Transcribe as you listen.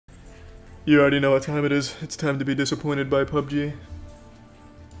You already know what time it is. It's time to be disappointed by PUBG.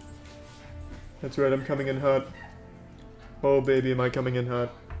 That's right, I'm coming in hot. Oh baby, am I coming in hot.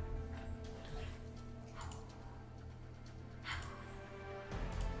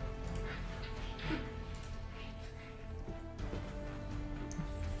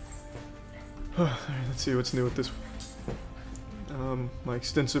 Alright, let's see what's new with this. My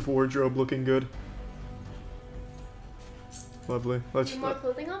extensive wardrobe looking good. Lovely. Let's. More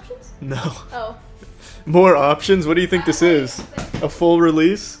clothing options? No. Oh. More options? What do you think this is? A full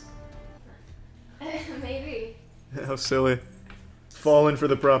release? Maybe. How silly. Falling for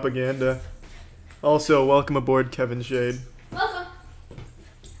the propaganda. Also, welcome aboard, Kevin Shade. Welcome.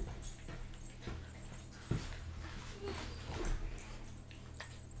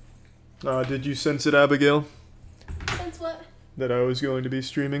 Did you sense it, Abigail? Sense what? That I was going to be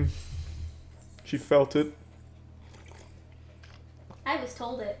streaming. She felt it. I was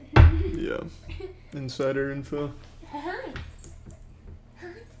told it. Yeah. Insider info.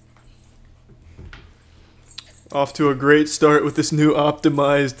 Off to a great start with this new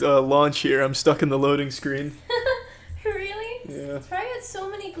optimized launch here. I'm stuck in the loading screen. Really? Yeah. It's probably got so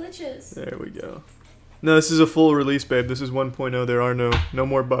many glitches. There we go. No, this is a full release, babe. This is 1.0. There are no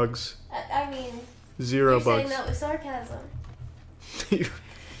more bugs. I mean... Zero you're bugs. saying that with sarcasm.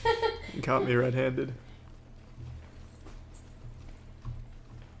 You caught me red-handed.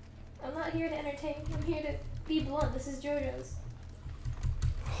 I'm not here to entertain. I'm here to be blunt. This is JoJo's.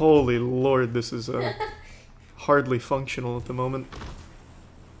 Holy lord, this is hardly functional at the moment.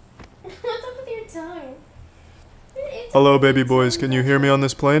 What's up with your tongue? Hello, baby boys. Can you hear me on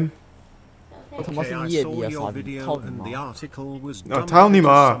this plane? Okay. I saw your video and the article was No, tell me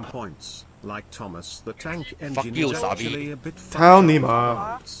ma. some points. Like Thomas, the tank engine Fuck you, is Sabi. actually a bit Tell fucked me up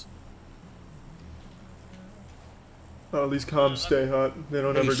ma. for Oh, these comms stay hot. They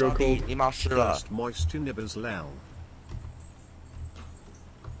don't ever go cold. 你妈湿了。 First moist to nibbles lel.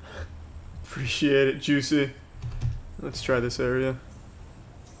 Appreciate it, Juicy. Let's try this area.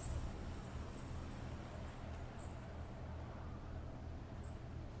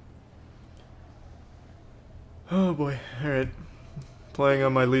 Oh boy, alright. Playing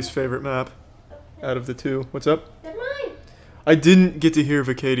on my least favorite map out of the two. What's up? Never mind. I didn't get to hear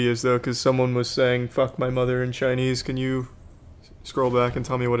Vacadia's though, because someone was saying fuck my mother in Chinese. Can you scroll back and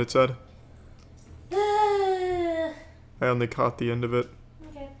tell me what it said? I only caught the end of it.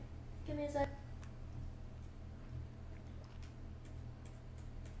 Okay. Give me a sec.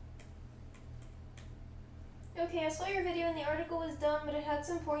 Okay, I saw your video and the article was dumb, but it had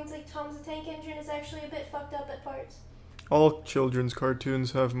some points like Tom's the Tank Engine is actually a bit fucked up at parts. All children's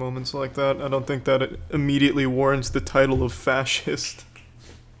cartoons have moments like that. I don't think that it immediately warrants the title of fascist.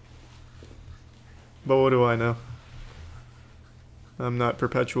 But what do I know? I'm not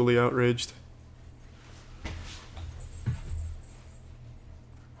perpetually outraged.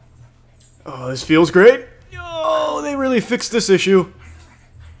 Oh, this feels great! Oh, they really fixed this issue.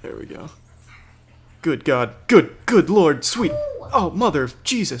 There we go. Good God. Good Lord, sweet. Oh, mother of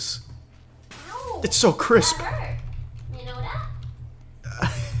Jesus. Ow! It's so crisp. That hurt. You know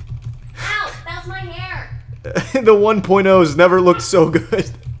that? Ow! That's my hair! The 1.0's never looked so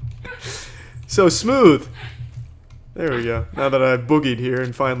good. So smooth. There we go. Now that I've boogied here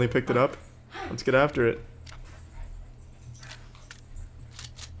and finally picked it up, let's get after it.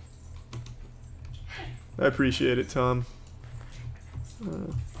 I appreciate it, Tom.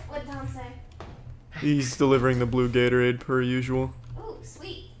 What'd Tom say? He's delivering the blue Gatorade per usual. Ooh,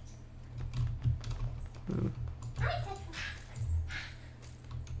 sweet.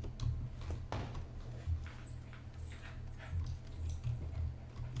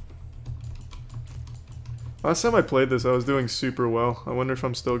 Last time I played this, I was doing super well. I wonder if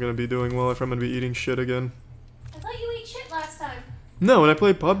I'm still gonna be doing well, if I'm gonna be eating shit again. I thought you ate shit last time. No, when I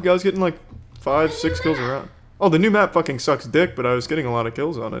played PUBG, I was getting like 5, 6 kills around. Oh, the new map fucking sucks dick, but I was getting a lot of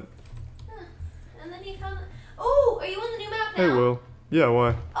kills on it. Huh. And then you found the... Oh, are you on the new map now? Hey, Will. Yeah,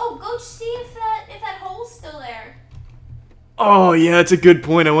 why? Oh, go see if that hole's still there. Oh, yeah, it's a good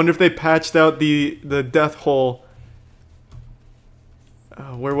point. I wonder if they patched out the death hole.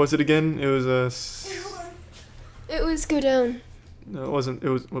 Where was it again? It was a... It was go down. No, it wasn't. It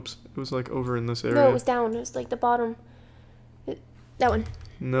was... Whoops. It was like over in this area. No, it was down. It was like the bottom. That one.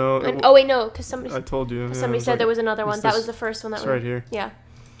 No. Oh, wait, no, because somebody... I told you. Yeah, somebody said like, there was another one. That this, was the first one that it's we... right here. Yeah.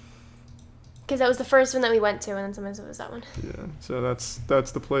 Because that was the first one that we went to, and then somebody said it was that one. Yeah, so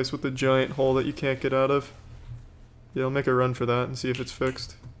that's the place with the giant hole that you can't get out of. Yeah, I'll make a run for that and see if it's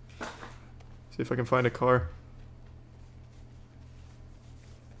fixed. See if I can find a car.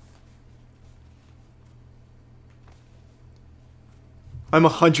 I'm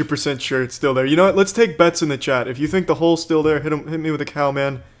 100% sure it's still there. You know what? Let's take bets in the chat. If you think the hole's still there, hit me with a cow,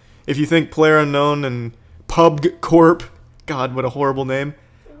 man. If you think PlayerUnknown and PUBG Corp, God, what a horrible name,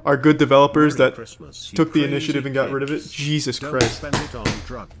 are good developers that took the initiative and got rid of it, Jesus Christ. Spend it on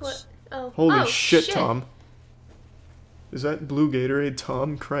drugs. What? Oh. Holy shit, Tom. Is that blue Gatorade,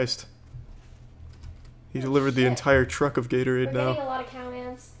 Tom? Christ. He delivered the entire truck of Gatorade We're now. getting a lot of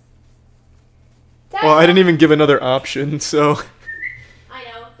cowmans. Well, I didn't even give another option, so... I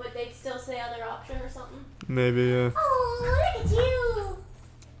know, but they'd still say other option or something. Maybe, yeah. Oh, look at you!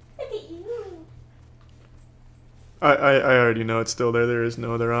 Look at you! I already know it's still there. There is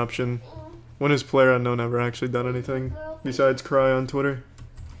no other option. When has PlayerUnknown ever actually done anything besides cry on Twitter?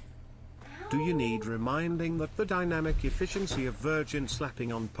 Do you need reminding that the dynamic efficiency of virgin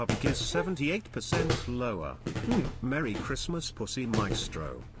slapping on PUBG is 78% lower? Merry Christmas, Pussy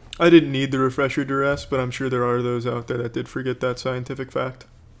Maestro. I didn't need the refresher duress, but I'm sure there are those out there that did forget that scientific fact.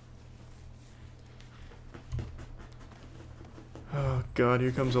 Oh god,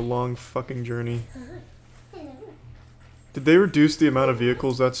 here comes a long fucking journey. Did they reduce the amount of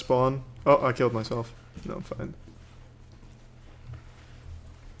vehicles that spawn? Oh, I killed myself. No, I'm fine.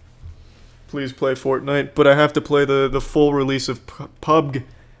 Please play Fortnite, but I have to play the full release of PUBG,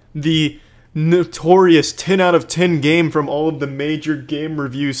 the notorious 10 out of 10 game from all of the major game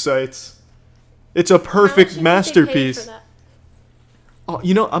review sites. It's a perfect masterpiece. Oh,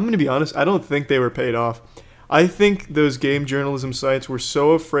 you know, I'm going to be honest, I don't think they were paid off. I think those game journalism sites were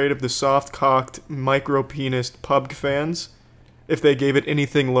so afraid of the soft-cocked, micro-penised PUBG fans if they gave it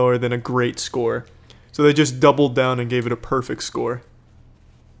anything lower than a great score. So they just doubled down and gave it a perfect score.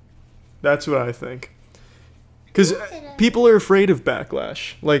 That's what I think. Because people are afraid of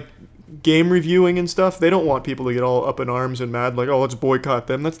backlash. Like, game reviewing and stuff, they don't want people to get all up in arms and mad, like, oh, let's boycott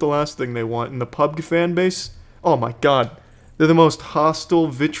them. That's the last thing they want. And the PUBG fan base, oh my god. They're the most hostile,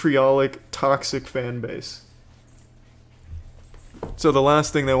 vitriolic, toxic fan base. So the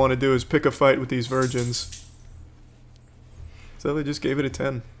last thing they want to do is pick a fight with these virgins. So they just gave it a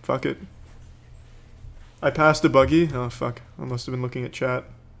 10. Fuck it. I passed a buggy. Oh, fuck. I must have been looking at chat.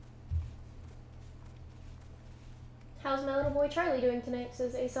 How's my little boy Charlie doing tonight?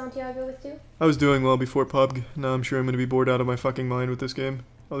 Says A Santiago with 2. I was doing well before PUBG. Now I'm sure I'm going to be bored out of my fucking mind with this game.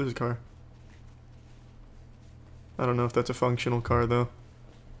 Oh, there's a car. I don't know if that's a functional car, though.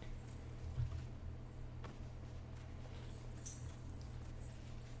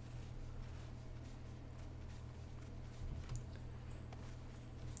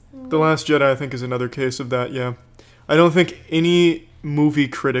 The Last Jedi, I think, is another case of that, yeah. I don't think any movie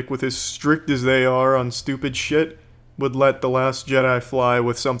critic, with as strict as they are on stupid shit, would let The Last Jedi fly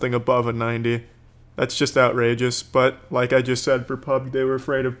with something above a 90. That's just outrageous, but like I just said for PUBG, they were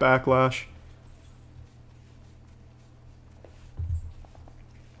afraid of backlash.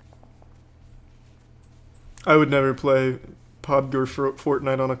 I would never play PUBG or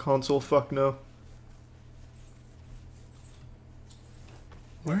Fortnite on a console, fuck no.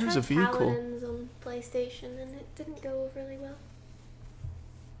 Where is a vehicle? Paladins on PlayStation and it didn't go overly well.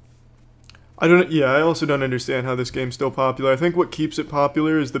 I also don't understand how this game's still popular. I think what keeps it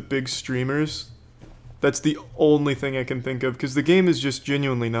popular is the big streamers. That's the only thing I can think of, because the game is just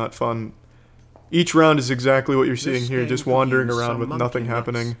genuinely not fun. Each round is exactly what you're seeing here, just wandering around with nothing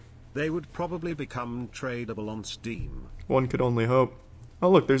happening. They would probably become tradable on Steam. One could only hope. Oh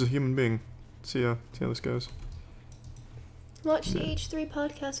look, there's a human being. See how this goes. Watch the H3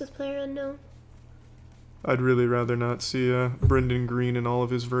 podcast with PlayerUnknown. I'd really rather not see Brendan Green in all of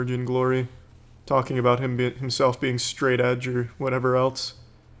his virgin glory, talking about himself being straight edge or whatever else.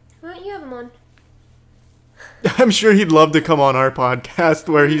 Why don't you have him on? I'm sure he'd love to come on our podcast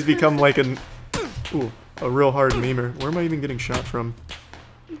where he's become like a real hard memer. Where am I even getting shot from?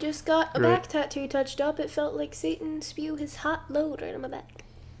 Just got a back tattoo touched up. It felt like Satan spew his hot load right on my back.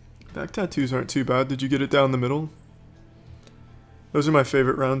 Back tattoos aren't too bad. Did you get it down the middle? Those are my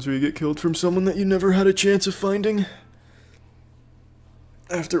favorite rounds where you get killed from someone that you never had a chance of finding.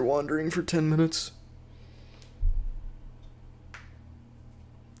 After wandering for 10 minutes.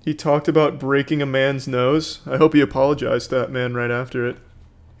 He talked about breaking a man's nose. I hope he apologized to that man right after it.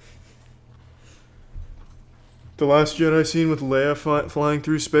 The Last Jedi scene with Leia flying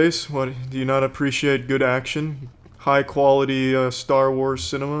through space. What, do you not appreciate good action? High quality Star Wars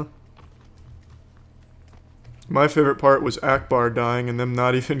cinema? My favorite part was Akbar dying and them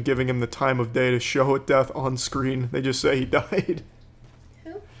not even giving him the time of day to show it death on screen. They just say he died.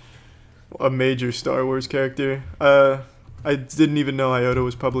 Who? A major Star Wars character. I didn't even know Iota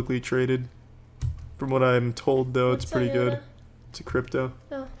was publicly traded. From what I'm told, though, it's pretty good. It's a crypto.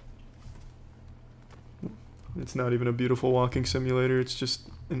 Oh. It's not even a beautiful walking simulator, it's just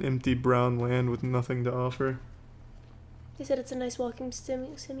an empty brown land with nothing to offer. They said it's a nice walking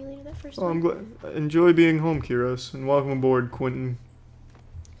simulator that first Oh, I'm time. glad. Enjoy being home, Kiros, and welcome aboard, Quentin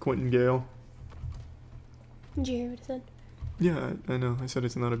Gale. Did you hear what I said? Yeah, I know. I said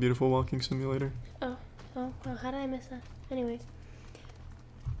it's not a beautiful walking simulator. Oh, well, how did I miss that? Anyways.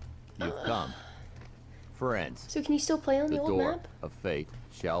 You've come. Friends, So can you still play on the, the old door map? of fate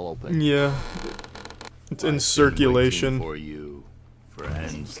shall open. Yeah. It's in I've been circulation. waiting for you, So you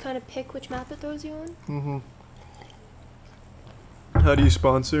friends. just kind of pick which map it throws you on? Mm-hmm. How do you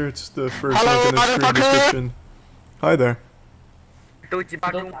sponsor? It's the first link in the stream description. Hi there. 都鸡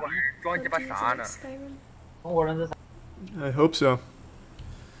巴中文，装鸡巴 PUBG is 啥 like 呢？ Skyrim. 中国人是啥？ I hope so.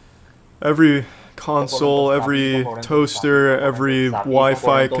 Every console, every toaster, every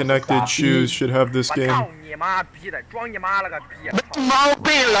Wi-Fi connected shoes should have this 我 game. 操你妈逼的，装你妈了个逼！ 毛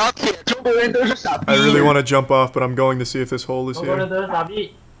病，老铁，中国人都是傻逼。 I really want to jump off, but I'm going to see if this hole is 中国人 here. 都是傻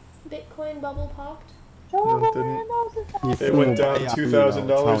逼。 Bitcoin bubble popped. No, it didn't. It went down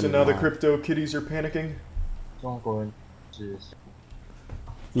 $2,000 and now the crypto kitties are panicking. 中国人是。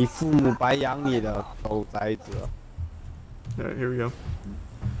你父母白养你的狗崽子。 Alright, here we go.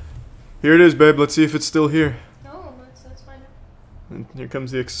 Here it is, babe. Let's see if it's still here. No, let's find out. And here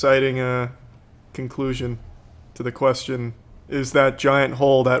comes the exciting conclusion to the question. Is that giant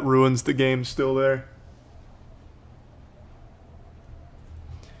hole that ruins the game still there?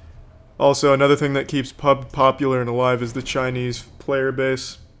 Also, another thing that keeps PUBG popular and alive is the Chinese player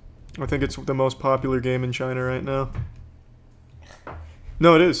base. I think it's the most popular game in China right now.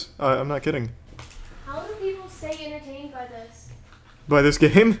 No, it is. I'm not kidding. How do people stay entertained by this? By this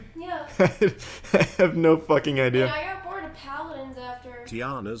game? Yeah. I have no fucking And idea. I got bored of Paladins after.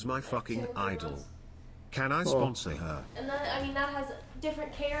 Tiana's my fucking idol. Can I Oh. sponsor her? And then, I mean, that has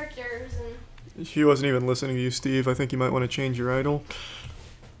different characters and. She wasn't even listening to you, Steve. I think you might want to change your idol.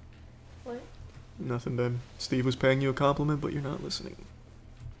 What? Nothing, babe. Steve was paying you a compliment, but you're not listening.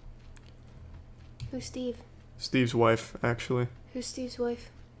 Who's Steve? Steve's wife, actually. Who's Steve's wife?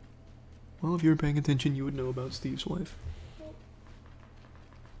 Well, if you were paying attention, you would know about Steve's wife.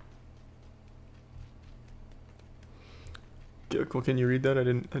 Well, can you read that? I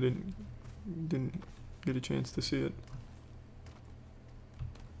didn't get a chance to see it.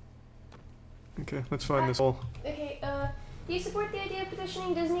 Okay, let's find this hole. Okay, do you support the idea of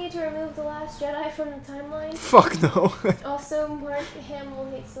petitioning Disney to remove The Last Jedi from the timeline? Fuck no. Also, Mark Hamill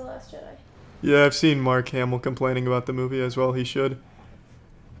hates The Last Jedi. Yeah, I've seen Mark Hamill complaining about the movie as well. He should.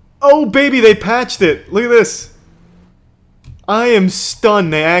 Oh, baby, they patched it. Look at this. I am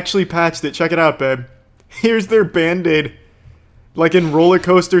stunned. They actually patched it. Check it out, babe. Here's their Band-Aid. Like in Roller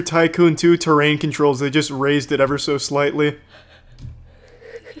Coaster Tycoon 2 terrain controls, they just raised it ever so slightly.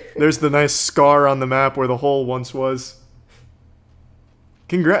 There's the nice scar on the map where the hole once was.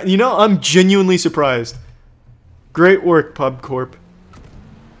 You know, I'm genuinely surprised. Great work, Pub Corp.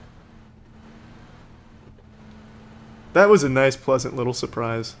 That was a nice, pleasant little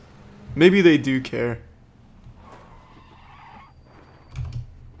surprise. Maybe they do care.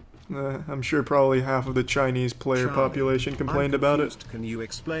 I'm sure probably half of the Chinese player Charlie, population complained I'm about it. confused. Can you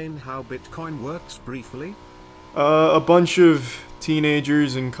explain how Bitcoin works briefly? A bunch of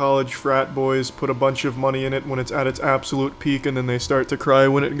teenagers and college frat boys put a bunch of money in it when it's at its absolute peak, and then they start to cry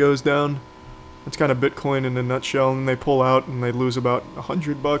when it goes down. It's kind of Bitcoin in a nutshell, and they pull out and they lose about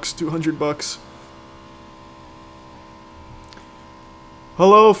 $100, $200.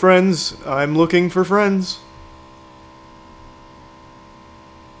 Hello, friends. I'm looking for friends.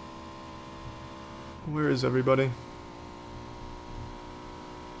 Where is everybody?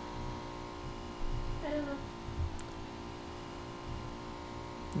 I don't know.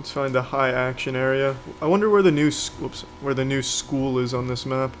 Let's find a high action area. I wonder where the new where the new school is on this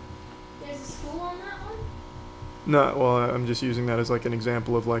map. There's a school on that one? No, well, I'm just using that as like an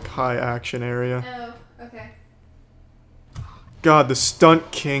example of like high action area. Oh, okay. God, the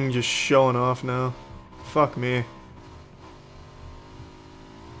stunt king just showing off now. Fuck me.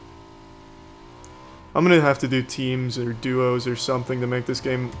 I'm gonna have to do teams or duos or something to make this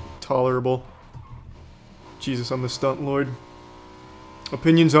game tolerable. Jesus, I'm the stunt lord.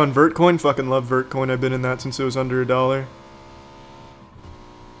 Opinions on Vertcoin? Fucking love Vertcoin. I've been in that since it was under $1.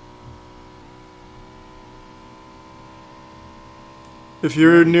 If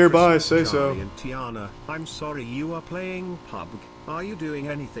you're nearby, say so. Charlie and Tiana, I'm sorry you are playing PUBG. Are you doing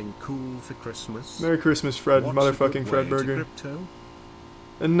anything cool for Christmas? Merry Christmas, Fred. What's a Motherfucking good way to Fredburger. crypto?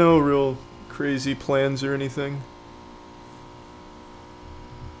 And no real crazy plans or anything.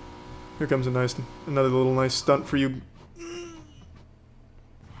 Here comes another little nice stunt for you.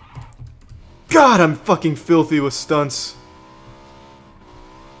 God, I'm fucking filthy with stunts.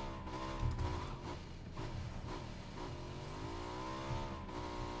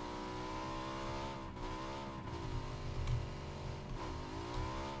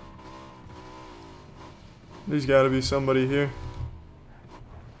 There's gotta be somebody here.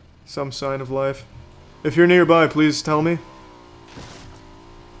 Some sign of life. If you're nearby, please tell me.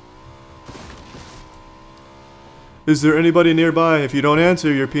 Is there anybody nearby? If you don't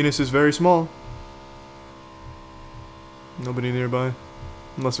answer, your penis is very small. Nobody nearby.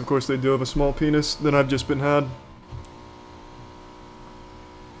 Unless, of course, they do have a small penis, then I've just been had.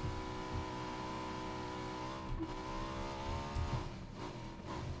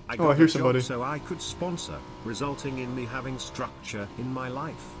 I hear somebody. So I could sponsor, resulting in me having structure in my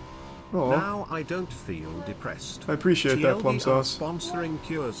life. Oh, now I don't feel depressed. I appreciate that, Plum Sauce. Sponsoring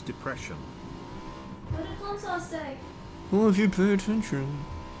cures depression. What did Plum Sauce say? Well, if you pay attention.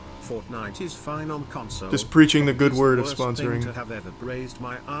 Fortnite is fine on console. Just preaching the good word of It's the worst thing sponsoring. to have ever raised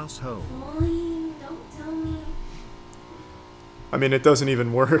my asshole. Fine, don't tell me. I mean, it doesn't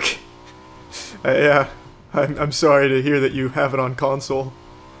even work. Yeah, I'm sorry to hear that you have it on console.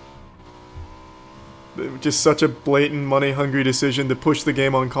 Just such a blatant, money-hungry decision to push the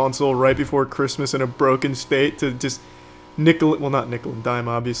game on console right before Christmas in a broken state to just well, not nickel and dime,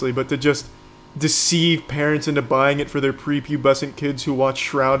 obviously, but to just deceive parents into buying it for their prepubescent kids who watch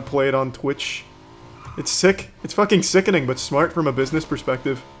Shroud play it on Twitch. It's sick. It's fucking sickening, but smart from a business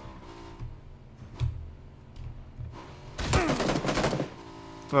perspective.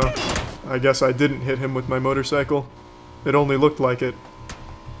 Oh, I guess I didn't hit him with my motorcycle. It only looked like it.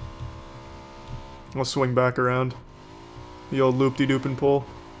 I'll swing back around. The old loop-de-doop and pull.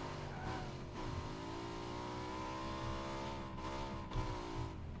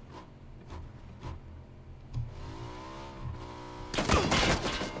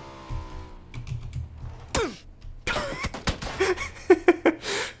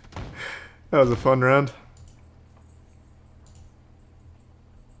 That was a fun round.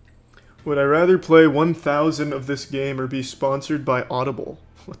 Would I rather play 1,000 of this game or be sponsored by Audible?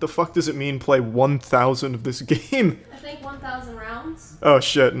 What the fuck does it mean, play 1,000 of this game? I think 1,000 rounds. Oh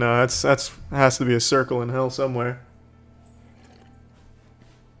shit, no, that's has to be a circle in hell somewhere.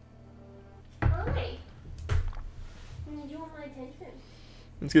 Hi. You want my attention?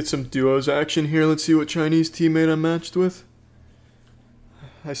 Let's get some duos action here. Let's see what Chinese teammate I'm matched with.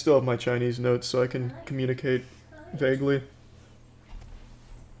 I still have my Chinese notes so I can communicate vaguely.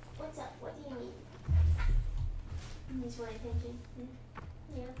 What's up? What do you need? You just want attention.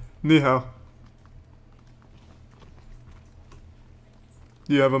 Yeah. Ni hao.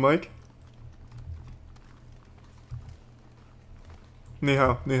 Do you have a mic? Ni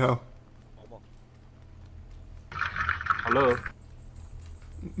hao, ni hao. Hello.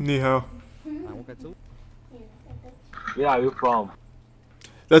 Ni hao. Where are you from?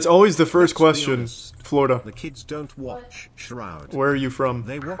 That's always the first Let's be question. honest. Florida. The kids don't watch Shroud. Where are you from?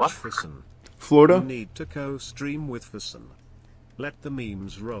 They watch What? Fisson. You Florida? need to co-stream with Fisson. Let the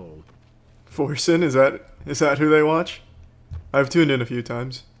memes roll. Forsen? Is that who they watch? I've tuned in a few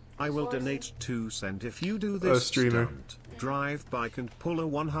times. I will donate 2 cents if you do this streamer. stunt. Drive bike and pull a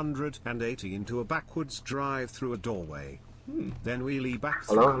 180 into a backwards drive through a doorway. Then wheelie back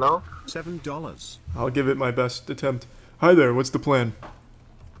through. Hello? $7. I'll give it my best attempt. Hi there, what's the plan?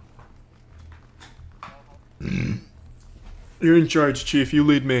 You're in charge, Chief. You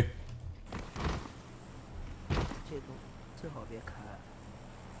lead me.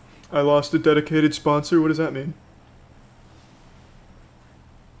 I lost a dedicated sponsor? What does that mean?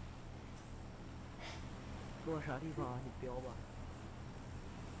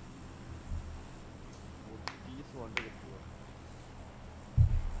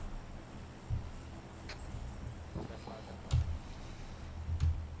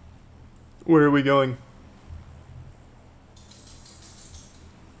 Where are we going?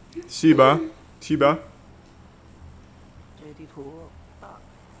 Shiba? Shiba?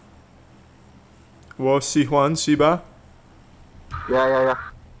 Wo xi huan Shiba? Yeah.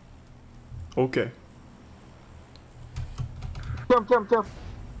 Okay. Jump.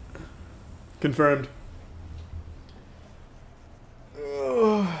 Confirmed.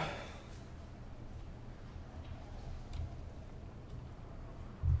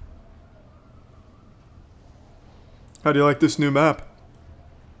 How do you like this new map?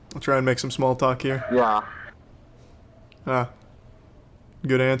 I'll try and make some small talk here. Yeah. Ah.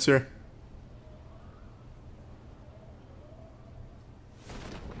 Good answer.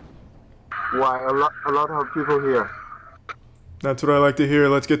 Why a lot of people here? That's what I like to hear.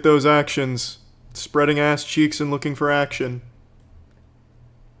 Let's get those actions. Spreading ass cheeks and looking for action.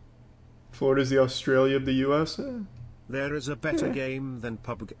 Florida's the Australia of the US. There is a better game than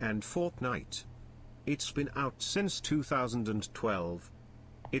PUBG and Fortnite. It's been out since 2012.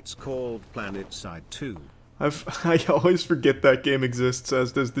 It's called PlanetSide 2. I always forget that game exists,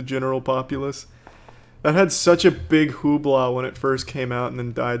 as does the general populace. That had such a big hoopla when it first came out and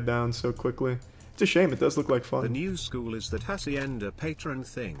then died down so quickly. It's a shame, it does look like fun. The new school is that Hacienda patron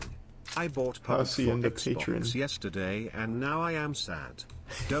thing. I bought PUBG Hacienda for Xbox patron. yesterday and now I am sad.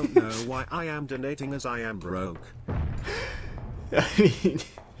 Don't know why I am donating as I am broke. I mean,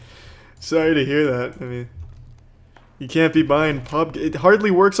 sorry to hear that. I mean, you can't be buying PUBG. It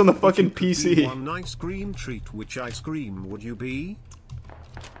hardly works on the fucking If you could be PC. one ice cream treat, which ice cream would you be?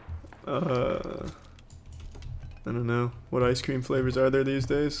 I don't know. What ice cream flavors are there these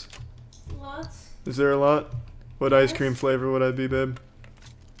days? Lots. Is there a lot? What ice cream flavor would I be, babe?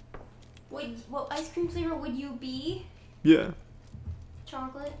 What ice cream flavor would you be? Yeah.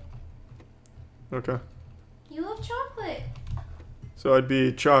 Chocolate. Okay. You love chocolate. So I'd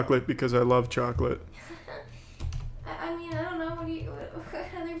be chocolate because I love chocolate. I mean, I don't know. What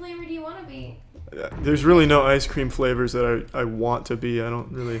other flavor do you want to be? There's really no ice cream flavors that I want to be. I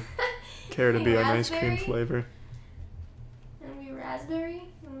don't really care to be an ice cream Raspberry? flavor. Want to be raspberry?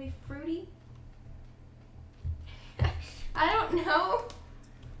 Want to be fruity? I don't know.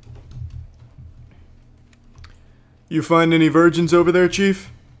 You find any virgins over there, Chief?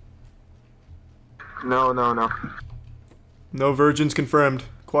 No. No virgins confirmed.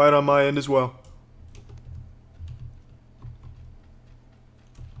 Quiet on my end as well.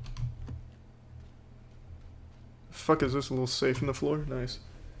 Fuck is this, a little safe in the floor? Nice.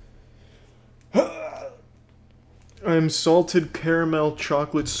 I'm salted caramel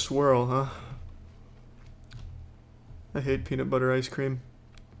chocolate swirl, huh? I hate peanut butter ice cream.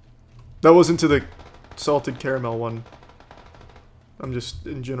 That wasn't to the salted caramel one. I'm just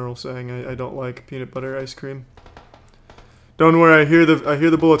in general saying I don't like peanut butter ice cream. Don't worry, I hear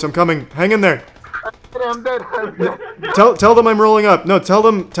the bullets. I'm coming. Hang in there. I'm dead. Tell them I'm rolling up. No, tell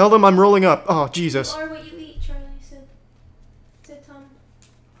them I'm rolling up. Oh, Jesus. You are what you eat, Charlie said Tom.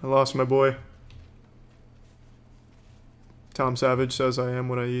 I lost my boy. Tom Savage says I am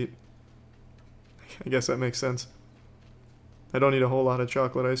what I eat. I guess that makes sense. I don't eat a whole lot of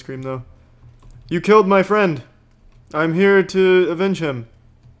chocolate ice cream, though. You killed my friend. I'm here to avenge him.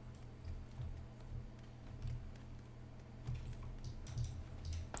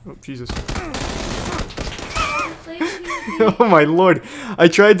 Oh, Jesus. Oh my lord. I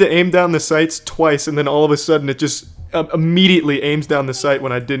tried to aim down the sights twice, and then all of a sudden it just immediately aims down the sight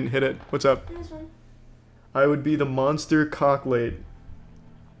when I didn't hit it. What's up? This one. I would be the monster cocklet.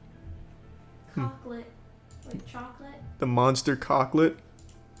 Chocolate. Like chocolate. The monster cocklet?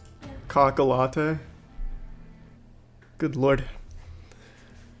 Yeah. Cock-a-latte? Good lord.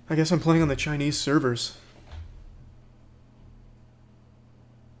 I guess I'm playing on the Chinese servers.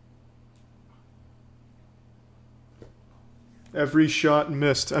 Every shot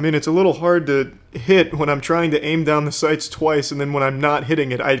missed. I mean, it's a little hard to hit when I'm trying to aim down the sights twice, and then when I'm not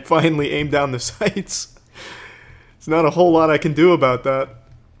hitting it, I finally aim down the sights. There's not a whole lot I can do about that.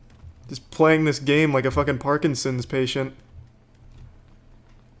 Just playing this game like a fucking Parkinson's patient.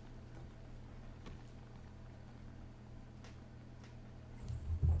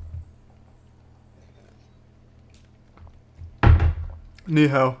 Ni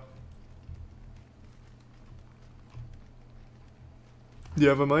hao. Do you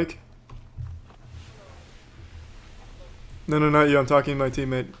have a mic? No, not you. I'm talking to my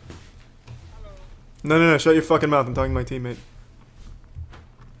teammate. No. Shut your fucking mouth. I'm talking to my teammate.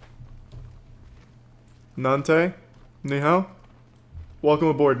 Nante? Ni hao? Welcome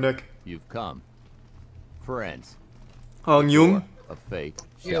aboard, Nick. You've come. Friends. Hong Yung? A fate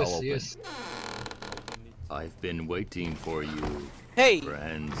shall open. I've been waiting for you. Hey!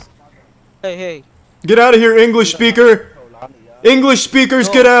 Friends. Hey! Get out of here, English speaker! English speakers,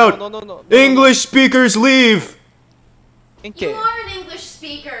 get out! No. English speakers, leave! You are an English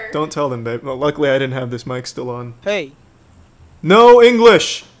speaker. Don't tell them, babe. Well, luckily, I didn't have this mic still on. Hey! No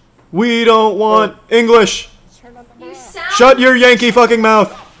English! We don't want English! You sound. Shut your Yankee fucking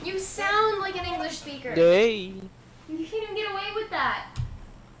mouth! You sound like an English speaker. Hey! You can't even get away with that.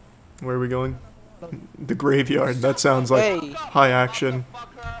 Where are we going? The graveyard. That sounds like Hey. high action.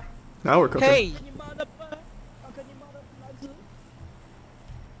 Now we're cooking. Hey!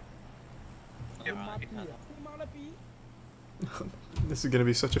 This is gonna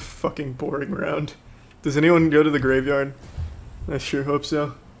be such a fucking boring round. Does anyone go to the graveyard? I sure hope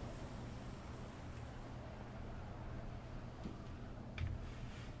so.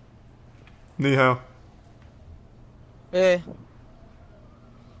 Ni hao. Hey!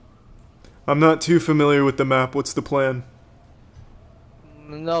 I'm not too familiar with the map. What's the plan?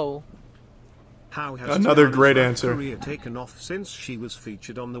 No. How has Another Tiana's great rap answer. career taken off since she was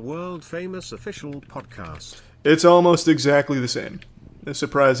featured on the world-famous official podcast? It's almost exactly the same. As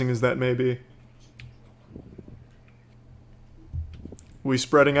surprising as that may be. We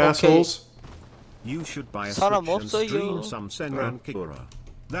spreading assholes? You should buy a 사람 Switch and stream 없어요. some Cr1TiKaL.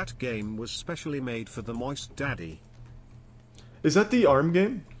 That game was specially made for the moist daddy. Is that the ARM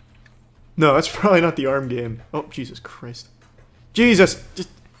game? No, that's probably not the ARM game. Oh, Jesus Christ. Jesus! Just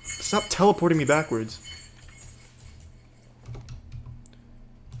stop teleporting me backwards.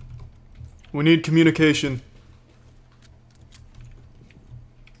 We need communication.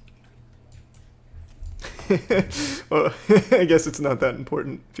 Well, I guess it's not that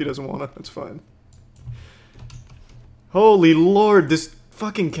important. If he doesn't wanna, that's fine. Holy lord, this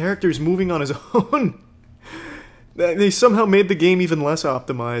fucking character's moving on his own. They somehow made the game even less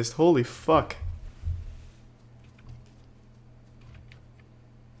optimized. Holy fuck.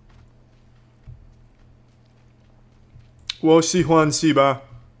 Wo喜欢西吧?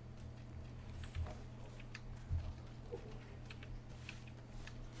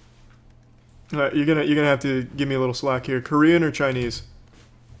 Alright, you're gonna have to give me a little slack here. Korean or Chinese?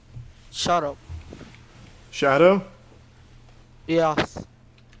 Shut up. Shadow? Yes.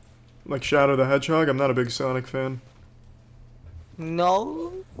 Like Shadow the Hedgehog? I'm not a big Sonic fan.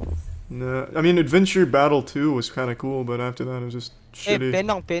 No. Nah, I mean Adventure Battle 2 was kind of cool, but after that it was just Hey, shitty.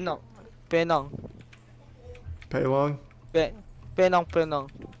 Penang. Paylong? Penang.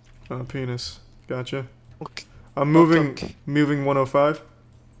 Oh, penis. Gotcha. Okay. I'm moving, Okay. moving 105.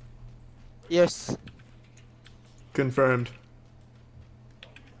 Yes. Confirmed.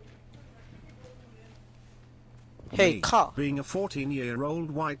 Hey, Me, car. being a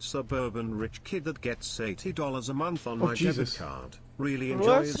 14-year-old white suburban rich kid that gets $80 a month on Oh, my Jesus. debit card, really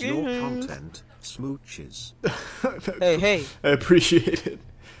What's enjoys your this? content. Smooches. Hey. I appreciate it.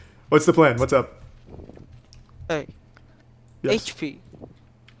 What's the plan? What's up? Hey. Yes. HP.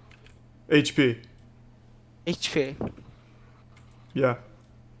 HP. Yeah.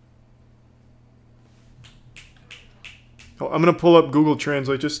 Oh, I'm gonna pull up Google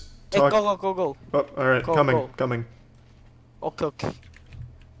Translate. Just Hey, talk. go. Oh, all right, Go, coming, go. coming. Okay.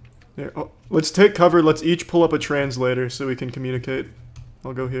 Here, oh, let's take cover. Let's each pull up a translator so we can communicate.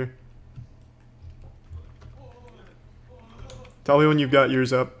 I'll go here. Tell me when you've got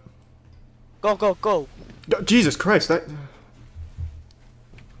yours up. Go. Oh, Jesus Christ! That.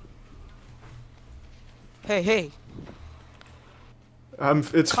 Hey.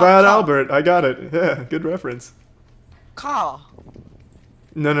 It's Car, Fat car. Albert. I got it. Yeah, good reference. Car.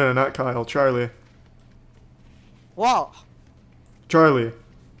 No, not Kyle. Charlie. Wow. Charlie.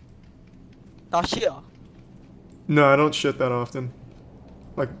 That's here. No, I don't shit that often.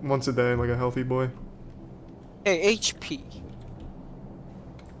 Like once a day, like a healthy boy. Hey, HP.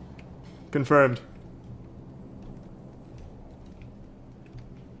 Confirmed.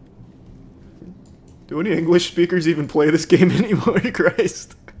 Do any English speakers even play this game anymore?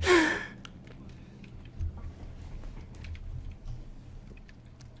 Christ.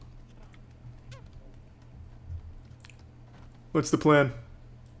 What's the plan?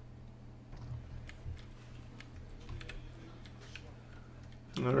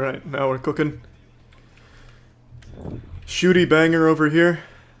 Alright, now we're cooking. Shooty banger over here,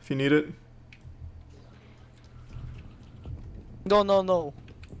 if you need it. No.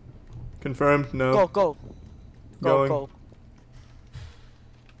 Confirmed? No. Go. Going. Go.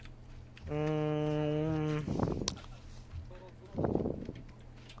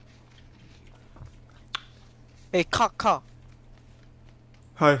 Hey, car.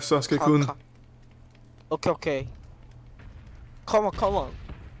 Hi, Sasuke-kun. car. Okay. Come on.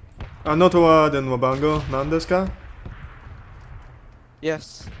 あなたは電話番号何ですか?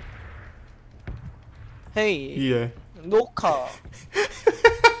 Yes. Hey. Yeah. No car.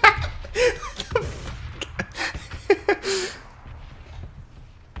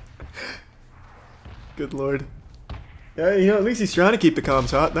 Good lord. Yeah, you know, at least he's trying to keep the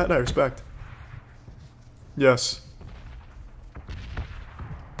comms hot. That I respect. Yes.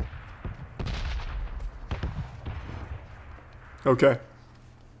 Okay.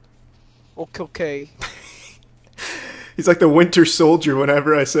 Okay. He's like the Winter Soldier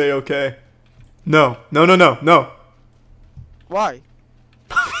whenever I say okay. No. Why?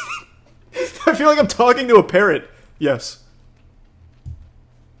 I feel like I'm talking to a parrot. Yes.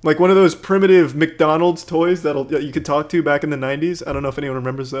 Like one of those primitive McDonald's toys that you could talk to back in the 90s. I don't know if anyone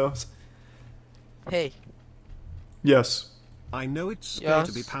remembers those. Hey. Yes. I know it's gay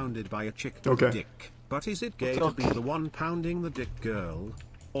to be Yes. pounded by a chick with Okay. a dick, but is it gay Okay, to be okay. the one pounding the dick girl?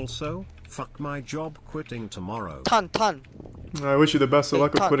 Also, fuck my job quitting tomorrow. 탄. I wish you the best of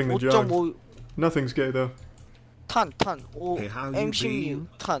luck with quitting the job. 5.5 Nothing's gay though. 탄. Hey, how you M16 been?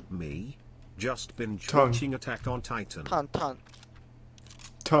 탄. Me? Just been Tongue. watching Attack on Titan. 탄.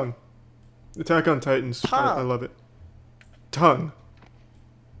 Tongue. Attack on Titans. I Tongue. love it. Tongue.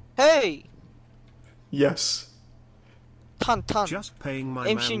 Hey. Yes. 탄. Just paying my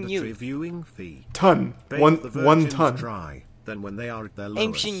M16. mandatory viewing fee. Ton. Bake One the one virgins ton. dry. Then when they are at their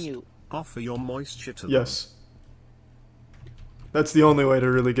lowest, M16 offer your moisture to them. Yes. That's the only way to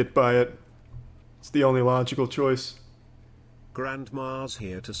really get by it. It's the only logical choice. Grandma's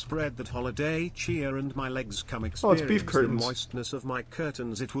here to spread that holiday cheer, and my legs come Oh, it's experience beef the curtains. moistness of my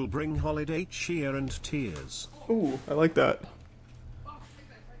curtains. It will bring holiday cheer and tears. Ooh, I like that.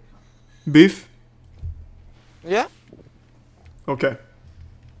 Beef? Yeah? Okay.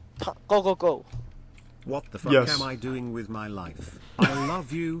 Go. What the fuck Yes. am I doing with my life? I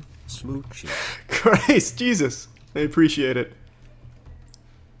love you, Smoochie. Christ, Jesus. I appreciate it.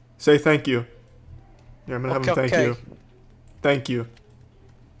 Say thank you. Yeah, I'm gonna have him thank Okay. you. Thank you.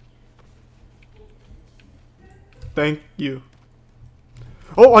 Thank you.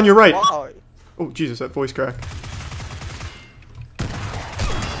 Oh, on your right! Wow. Oh, Jesus, that voice crack.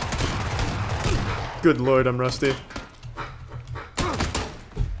 Good lord, I'm rusty.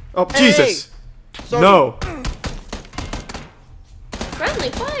 Oh, Hey! Jesus! Sorry. No! Friendly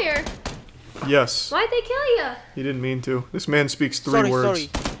fire. Yes. Why'd they kill ya? He didn't mean to. This man speaks three words. Sorry.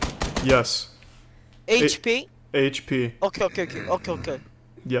 Yes. HP? HP. Okay.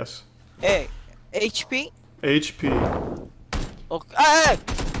 Yes. Hey. HP? HP. Okay.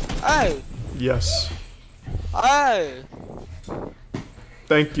 Hey. Yes. Hey.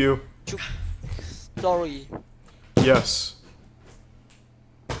 Thank you. Sorry. Yes.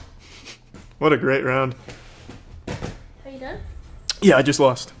 What a great round. Are you done? Yeah, I just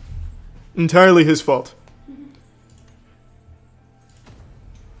lost. Entirely his fault.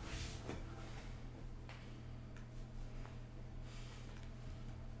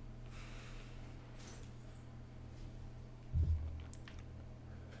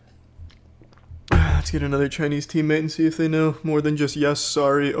 Let's get another Chinese teammate and see if they know more than just yes,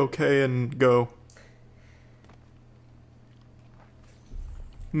 sorry, okay, and go.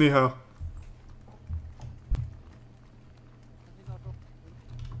 Ni hao.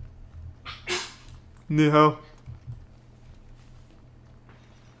 Ni hao.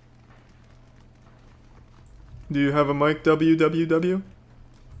 Do you have a mic, www?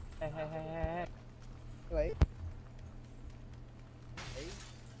 Wait.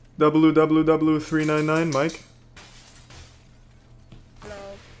 www399, Mike?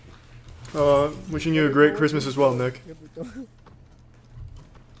 Hello. Wishing you a great Christmas as well, Nick.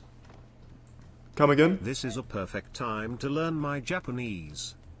 Come again? This is a perfect time to learn my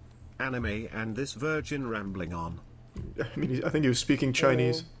Japanese. Anime and this virgin rambling on. I mean, I think he was speaking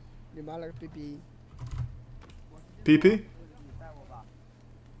Chinese. 你妈了个逼逼！ PP?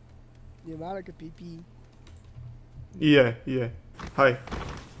 你妈了个逼逼！ Yeah, yeah. Hi.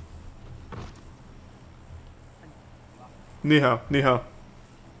 Ni hao, ni hao.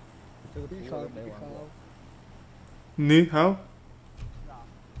 你好，你好。 Ni hao?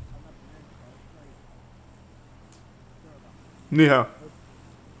 Ni hao.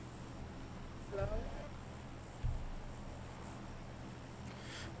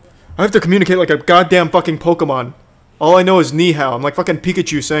 I have to communicate like a goddamn fucking Pokemon. All I know is ni hao. I'm like fucking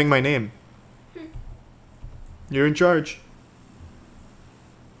Pikachu saying my name. You're in charge.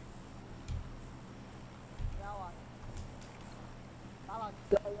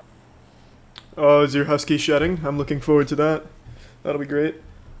 Oh, is your husky shedding? I'm looking forward to that. That'll be great.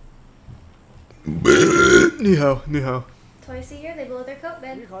 Ni hao, ni hao. Twice a year they blow their coat 你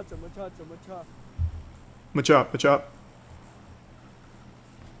bed. 好，怎么唱？怎么唱？ Machop, machop.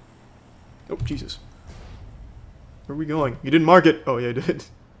 Oh, Jesus. Where are we going? You didn't mark it. Oh, yeah, I did.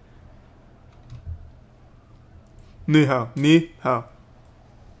 Ni hao, ni hao.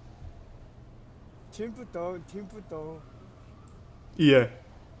 听不懂，听不懂。 Yeah.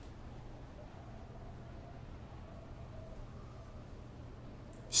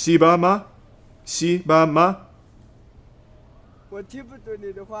 Siba ma? Siba ma? 我听不懂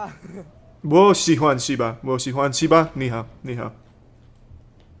你的话。我喜欢西巴，我喜欢西巴。你好，你好。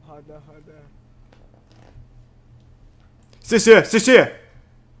好的，好的。谢谢，谢谢。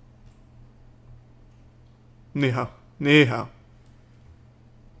你好，你好。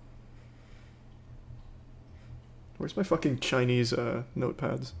Where's my fucking Chinese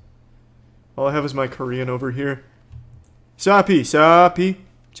notepads? All I have is my Korean over here. Sapi, sapi,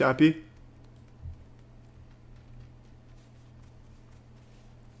 sapi.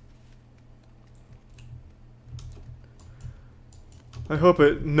 I hope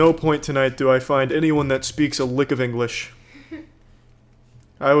at no point tonight do I find anyone that speaks a lick of English.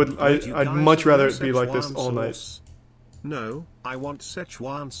 I'd much rather it be like this all night. No, I want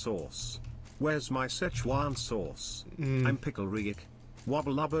Szechuan sauce. Where's my Szechuan sauce? I'm Pickle Rick.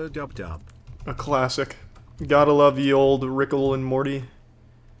 Wobble lubber dub dub. A classic. Gotta love ye old Rickle and Morty.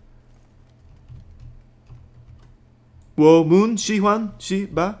 我们喜欢是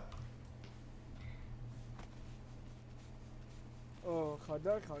吧？哦，好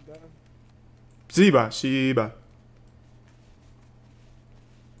的好的。是吧是吧？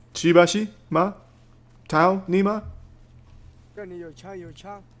是吧是吗？操你妈！这里有枪有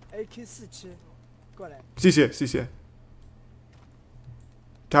枪 ，AK47，过来。谢谢谢谢。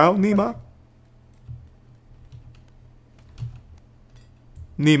操你妈！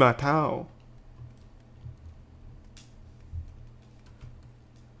你妈操！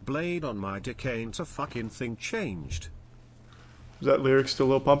 Blade on my dick ain't a fucking thing changed. Is that lyrics to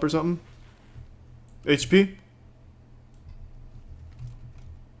Lil Pump or something? HP?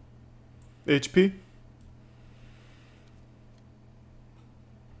 HP?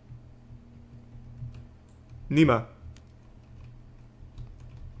 Nima.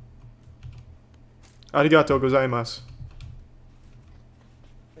 Arigato gozaimasu.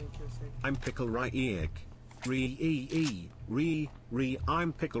 I'm Pickle Rick.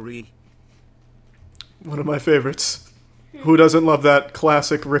 I'm Pickle Rick. One of my favorites. Who doesn't love that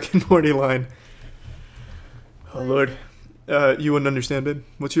classic Rick and Morty line? Oh lord. You wouldn't understand, babe.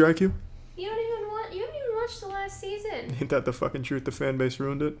 What's your IQ? You haven't even watched the last season. Ain't that the fucking truth? The fan base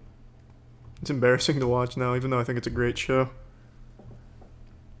ruined it. It's embarrassing to watch now, even though I think it's a great show.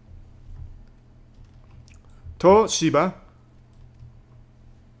 Toshiba.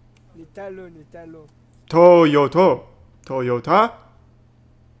 你带路，你带路。 Toyota. Toyota.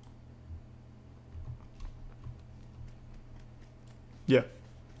 Yeah.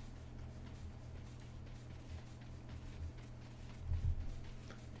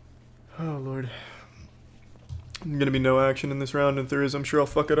 Oh lord. I'm gonna be no action in this round, and if there is, I'm sure I'll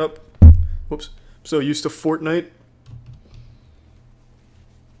fuck it up. Whoops. I'm so used to Fortnite.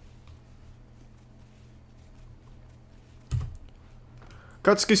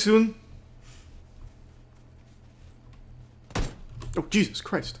 Katsuki-sun. Oh, Jesus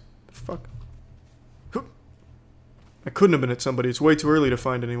Christ. The fuck? I couldn't have been at somebody. It's way too early to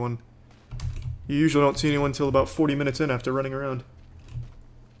find anyone. You usually don't see anyone until about 40 minutes in after running around.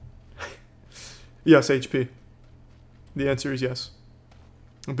 Yes, HP. The answer is yes.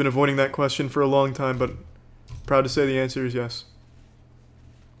 I've been avoiding that question for a long time, but proud to say the answer is yes.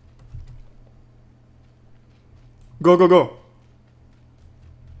 Go, go, go.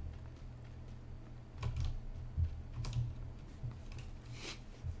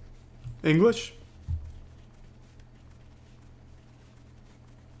 English?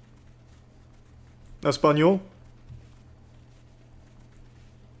 Espanol?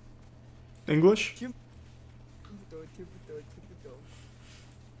 English?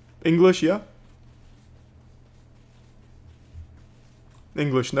 English, yeah?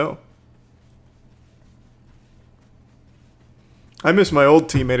 English, no. I miss my old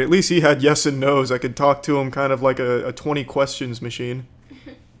teammate. At least he had yes and no's. I could talk to him kind of like a 20 questions machine.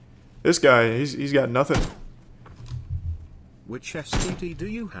 This guy, he's got nothing. Which STD do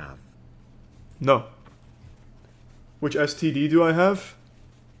you have? No. Which STD do I have?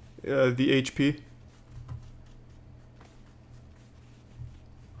 The HP.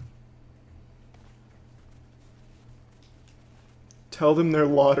 Tell them their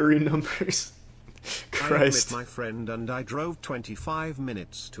lottery numbers. Christ. I met my friend and I drove 25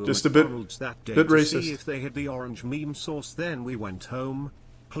 minutes to Just McDonald's that day bit to racist. see if they had the orange meme sauce. Then we went home.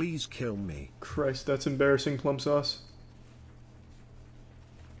 Please kill me. Christ, that's embarrassing, plum sauce.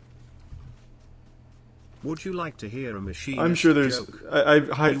 Would you like to hear a machine? I'm sure there's... joke?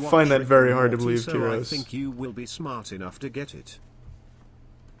 I find that very hard to believe, so Cr1TiKaL. I think you will be smart enough to get it.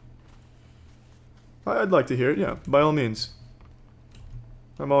 I'd like to hear it, yeah, by all means.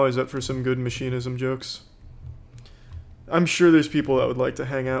 I'm always up for some good machinism jokes. I'm sure there's people that would like to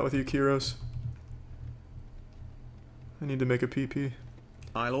hang out with you, Kiros. I need to make a PP.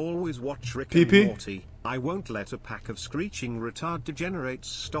 I'll always watch Rick PP? and Morty. I won't let a pack of screeching retard degenerates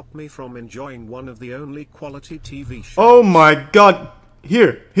stop me from enjoying one of the only quality TV shows. Oh my god!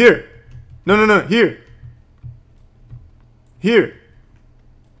 Here! Here! No, no, no, here! Here!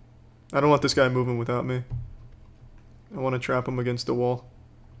 I don't want this guy moving without me. I want to trap him against the wall.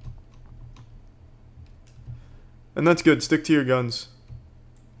 And that's good, stick to your guns.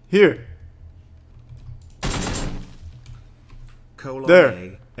 Here! Colon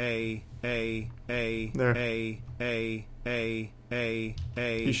There. A, There.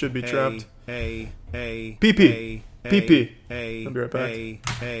 He should be trapped. PP. PP. I'll be right back.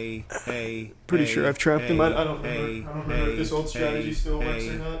 Pretty sure I've trapped him. I don't remember if this old strategy still works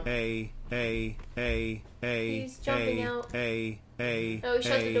or not. He's jumping out. Oh, he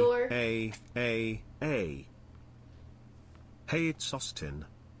shut the door. Hey, it's Austin.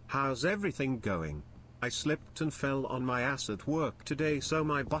 How's everything going? I slipped and fell on my ass at work today, so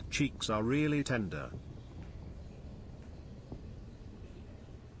my butt cheeks are really tender.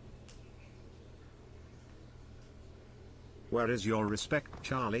 Where is your respect,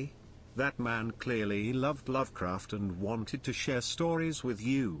 Charlie? That man clearly loved Lovecraft and wanted to share stories with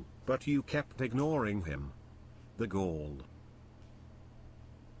you, but you kept ignoring him. The gall.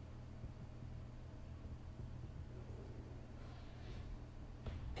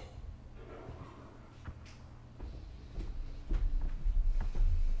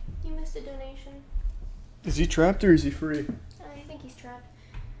 You missed a donation. Is he trapped or is he free? I think he's trapped.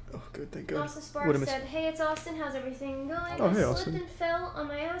 Oh, good, thank God. Austin Sparks said, "Hey, it's Austin. How's everything going? Oh, hey, I Austin. slipped and fell on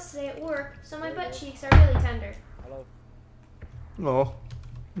my ass today at work, so my butt cheeks are really tender." Hello. Oh,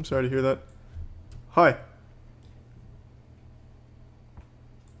 I'm sorry to hear that. Hi.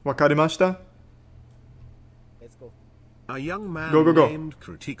 Wakarimashita? Let's go. A young man Go. named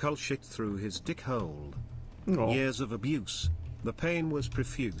Cr1TiKaL shit through his dick hole. Oh. Years of abuse. The pain was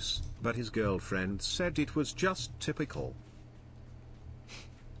profuse, but his girlfriend said it was just typical.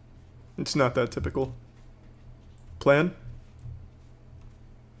 It's not that typical. Plan?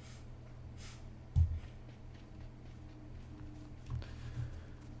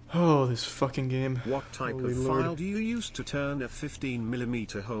 Oh, this fucking game. What type Holy of Lord. file do you use to turn a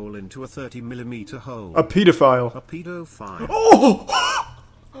 15mm hole into a 30mm hole? A pedophile. A pedophile. Oh!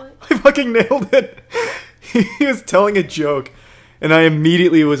 What? I fucking nailed it. He was telling a joke, and I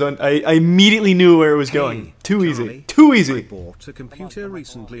immediately was on. I immediately knew where it was going. Hey, Too easy. Charlie, Too I easy. bought a computer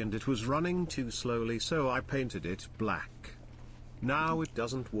recently and it was running too slowly, so I painted it black. Now it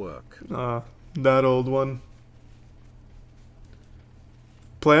doesn't work. That old one.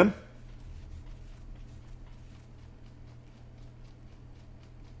 Plan?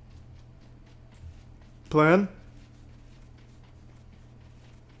 Plan?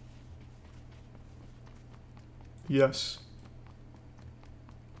 Yes.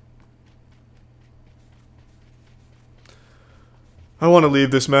 I want to leave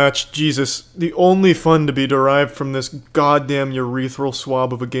this match. Jesus, the only fun to be derived from this goddamn urethral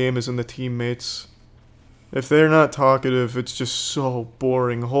swab of a game is in the teammates. If they're not talkative, it's just so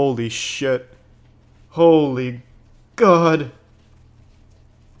boring. Holy shit. Holy God.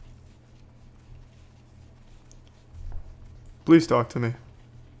 Please talk to me.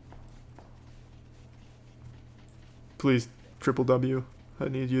 Please, Triple W, I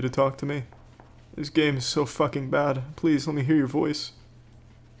need you to talk to me. This game is so fucking bad. Please, let me hear your voice.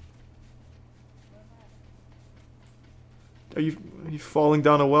 Are you falling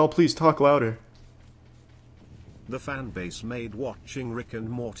down a well? Please talk louder. The fanbase made watching Rick and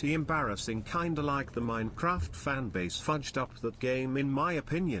Morty embarrassing, kinda like the Minecraft fanbase fudged up that game in my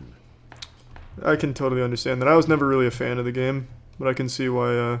opinion. I can totally understand that. I was never really a fan of the game, but I can see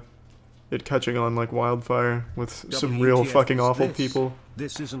why it catching on like wildfire with some real fucking awful people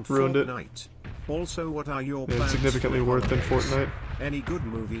This isn't ruined Fortnite. it. Also, what are your Yeah, plans? it's significantly for worse than holidays? Fortnite. Any good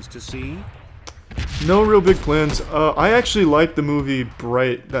movies to see? No real big plans. I actually like the movie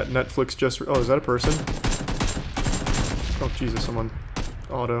Bright that Netflix just... Oh, is that a person? Oh, Jesus, I'm on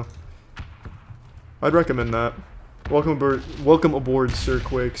auto. I'd recommend that. Welcome aboard, Sir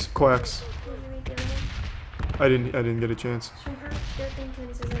Quacks. I didn't get a chance. From her, their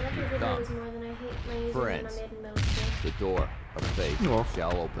thinking says, "I love your videos more than I hate my username Friends. I made in middle school." The door of faith Oh.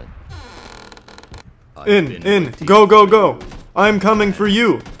 shall open. I've In. been waiting Go. I'm coming for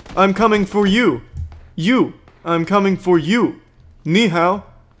you. I'm coming for you. I'm coming for you. Ni hao.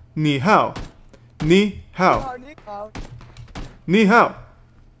 Ni hao. Ni hao. Ni hao.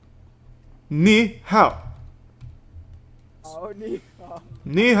 Ni hao.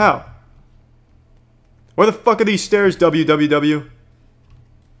 Ni hao. Where the fuck are these stairs, WWW?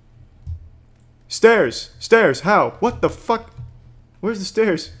 Stairs, how? What the fuck? Where's the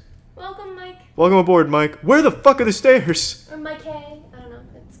stairs? Welcome, Mike. Welcome aboard, Mike. Where the fuck are the stairs? Or Mike K. I don't know.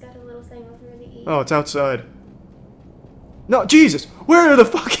 It's got a little thing over the E. Oh, it's outside. No, Jesus! Where are the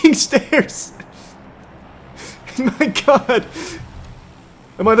fucking stairs? My God!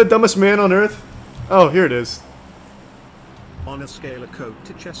 Am I the dumbest man on earth? Oh, here it is. On a scale of Coke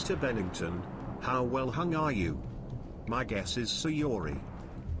to Chester Bennington, how well hung are you? My guess is Sayori.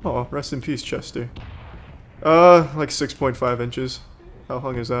 Oh, rest in peace, Chester. Like 6.5 inches. How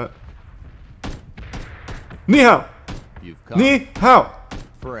hung is that? Ni hao! You've come. 你好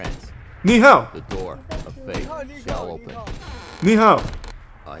Friends. 你好 The door of fate shall open. 你好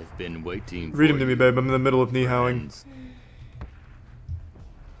I've been waiting. Read for him to me, you, babe. I'm in the middle of ni-howing. friends.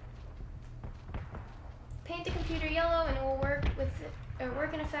 Paint the computer yellow and it will work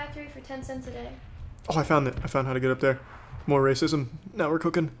work in a factory for 10 cents a day. Oh, I found it. I found how to get up there. More racism. Now we're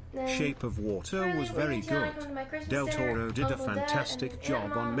cooking. Then Shape of Water was Currently, very Wing Town good. come to my Christmas Del dinner, Toro did a Uncle Dad fantastic and job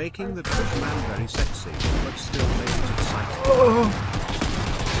Aunt on Mom making are the cooking. Fishman very sexy, but still made it exciting. Oh.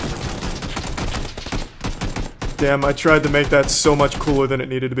 Damn, I tried to make that so much cooler than it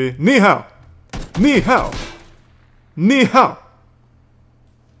needed to be. Ni hao! Ni hao! Ni hao!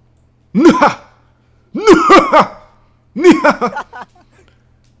 Ni hao! Ni hao! Ni hao!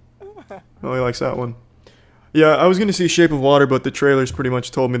 Oh, he likes that one. Yeah, I was gonna see Shape of Water, but the trailers pretty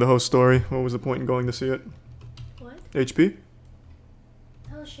much told me the whole story. What was the point in going to see it? What? HP?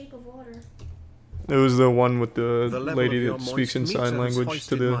 Hell, Shape of Water. It was the one with the level lady of your that speaks in moist sign meat has language to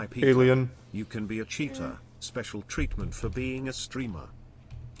hoisted the my Peter. alien. You can be a cheater. Special treatment for being a streamer.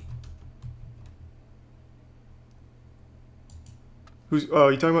 Who's? Oh,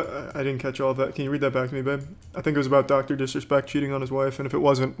 you talking about? I didn't catch all of that. Can you read that back to me, babe? I think it was about Dr. Disrespect cheating on his wife, and if it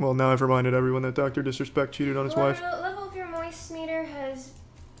wasn't, well, now I've reminded everyone that Dr. Disrespect cheated on his wife. Level of your moist meter has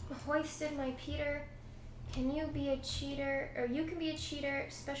hoisted my Peter. Can you be a cheater? Or you can be a cheater.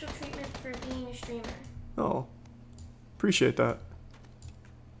 Special treatment for being a streamer. Oh, appreciate that.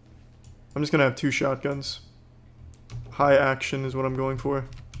 I'm just gonna have 2 shotguns. High action is what I'm going for.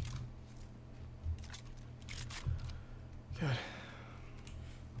 God.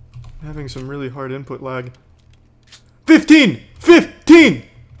 I'm having some really hard input lag. 15! 15!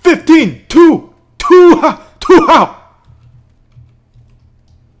 15! 2! 2! Ha! 2! Ha!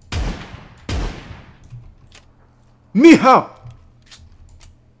 Ni hao!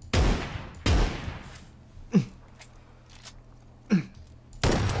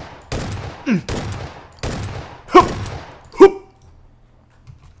 Hup! Hup!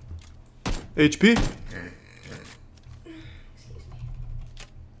 HP?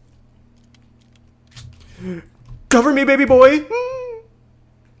 Cover me, baby boy!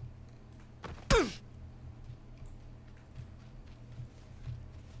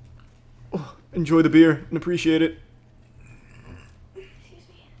 Oh, enjoy the beer and appreciate it. Excuse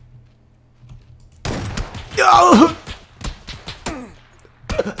me. Oh!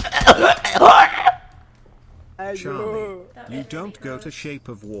 Charlie, you don't go to Shape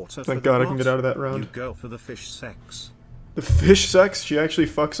of Water. Thank for God the I can get out of that round. You go for the fish sex. The fish sex? She actually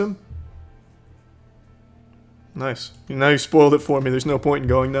fucks him? Nice. Now you spoiled it for me. There's no point in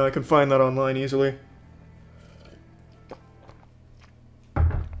going now. I can find that online easily.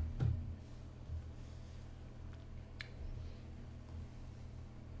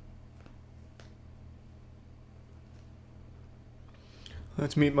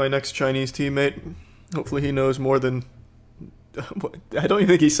 Let's meet my next Chinese teammate. Hopefully he knows more than... I don't even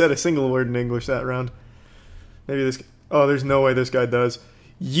think he said a single word in English that round. Maybe this... Oh, there's no way this guy does.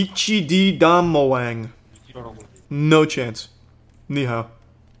 Yichi di dam moang. No chance. Ni hao.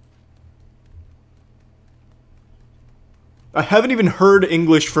 I haven't even heard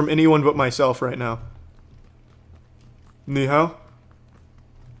English from anyone but myself right now. Ni hao.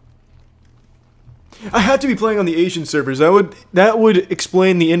 I had to be playing on the Asian servers. That would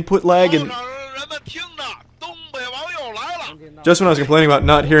explain the input lag and... Just when I was complaining about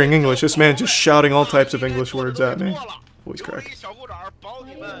not hearing English, this man's just shouting all types of English words at me. Voice crack.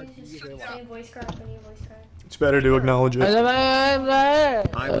 It's better to acknowledge it. I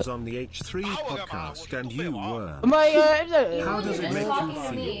was on the H3 podcast and you were. How does it make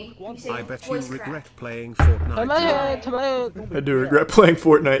you feel? I bet you regret playing Fortnite. I do regret playing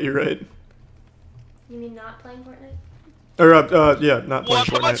Fortnite, you're right. You mean not playing Fortnite? Or, yeah, not playing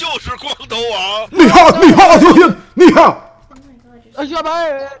Fortnite. Oh my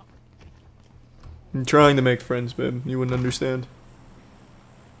god, I'm trying to make friends, babe. You wouldn't understand.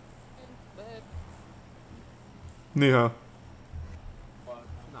 Ni hao.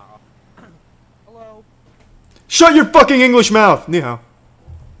 Hello. Shut your fucking English mouth! Ni hao.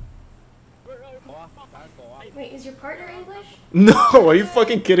 Wait, is your partner English? No, are you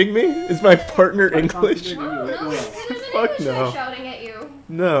fucking kidding me? Is my partner English? Oh, no, Fuck English no. guy shouting at you.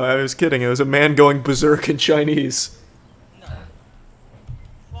 No, I was kidding. It was a man going berserk in Chinese.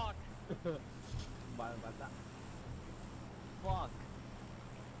 Fuck.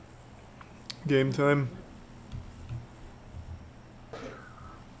 Game time.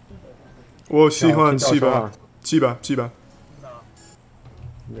 我喜欢七吧，七吧，七吧，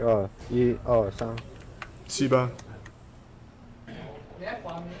 1、1、2、3。七吧。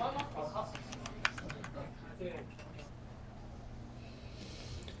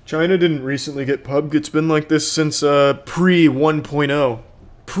China didn't recently get PUBG. It's been like this since pre 1.0,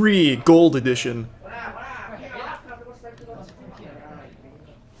 pre Gold Edition.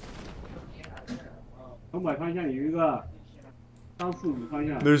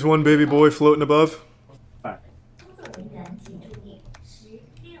 There's one baby boy floating above.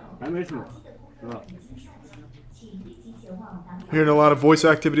 Hearing a lot of voice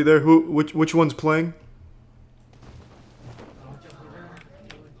activity there. Which one's playing?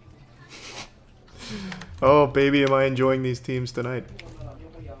 Oh, baby, am I enjoying these teams tonight.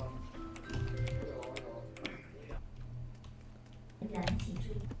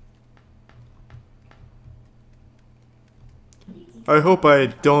 I hope I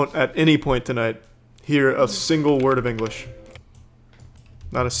don't, at any point tonight, hear a single word of English.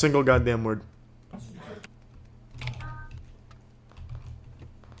 Not a single goddamn word.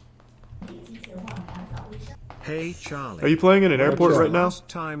 Hey Charlie. Are you playing in an airport right now? Last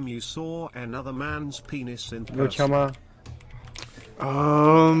time you saw another man's penis in person. 有枪吗？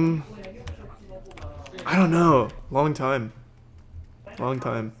 I don't know. Long time. Long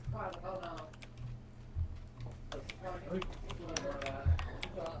time.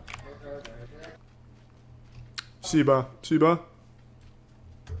 Shiba. Shiba.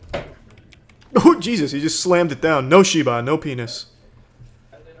 Oh, Jesus, he just slammed it down. No Shiba, no penis.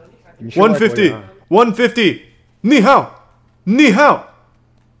 150. 150. Ni hao. Ni hao.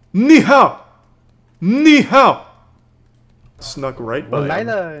 Ni hao. Ni hao. Snuck right by 我来 him.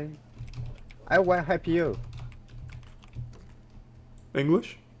 了 I want happy you.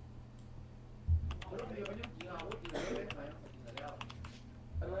 English?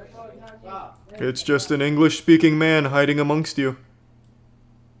 It's just an English-speaking man hiding amongst you.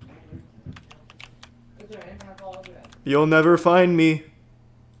 You'll never find me.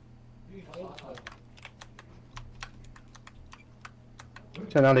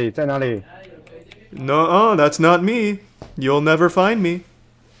 No, that's not me. You'll never find me.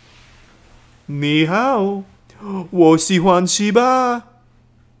 你好，我喜欢西巴，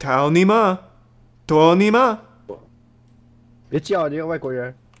讨你吗？躲你吗？别叫你个外国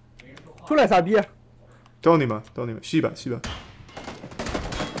人，出来傻逼！躲你吗？躲你吗？西巴，西巴。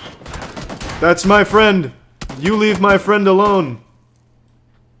That's my friend. You leave my friend alone.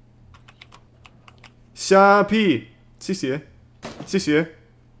 虾皮，谢谢，谢谢。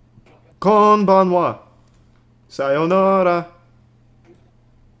こんばんは。さよなら。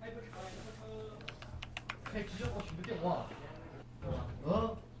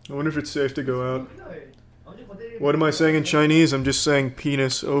I wonder if it's safe to go out. What am I saying in Chinese? I'm just saying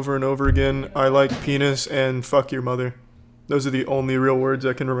penis over and over again. I like penis and fuck your mother. Those are the only real words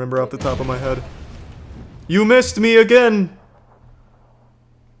I can remember off the top of my head. You missed me again!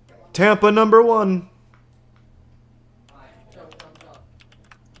 Tampa #1.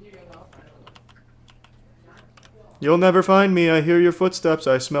 You'll never find me. I hear your footsteps.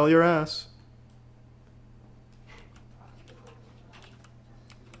 I smell your ass.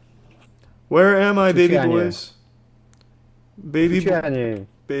 Where am I, baby boys?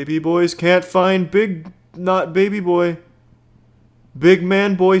 Baby boys can't find not baby boy. Big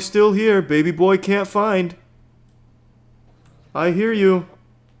man boy still here. Baby boy can't find. I hear you.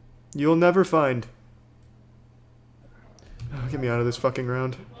 You'll never find. Oh, get me out of this fucking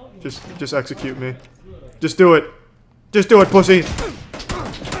round. Just execute me. Just do it. Just do it, pussy.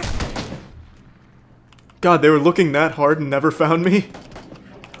 God, they were looking that hard and never found me.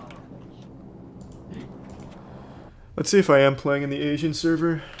 Let's see if I am playing in the Asian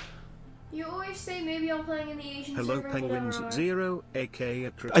server. You always say maybe I'm playing in the Asian Hello, server. penguinz0,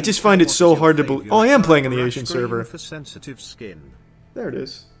 aka I just find it so hard to believe. Oh, I am playing in the Asian server. For sensitive skin. There it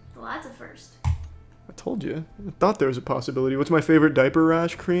is. Well, that's a first. I told you. I thought there was a possibility. What's my favorite diaper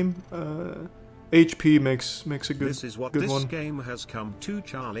rash cream? HP makes a good. This is what good this one. game has come to,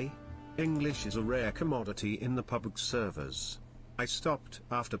 Charlie. English is a rare commodity in the PUBG servers. I stopped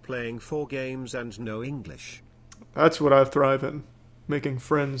after playing 4 games and no English. That's what I thrive in. Making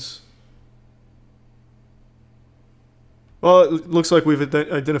friends. Well, it looks like we've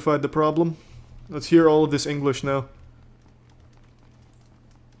identified the problem. Let's hear all of this English now.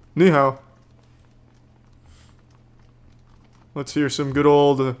 Ni hao. Let's hear some good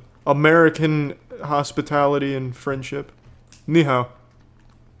old American hospitality and friendship. Ni hao.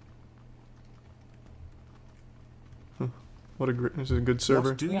 This is a good server.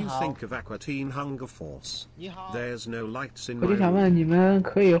 What do you think of Aqua Teen Hunger Force? There's no lights in my 我就想 room. 问你们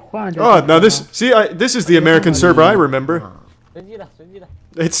可以换着 Oh, now this, see, this is the American server I remember. 随机的，随机的。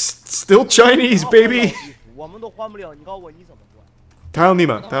 It's still Chinese, baby. 我们都换不了，你告诉我你怎么换？讨你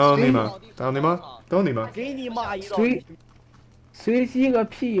吗？讨你吗？讨你吗？讨你吗？给你妈一刀！随机个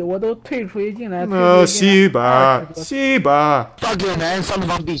屁！我都退出去进来。西吧，西吧。Fuck you man, son of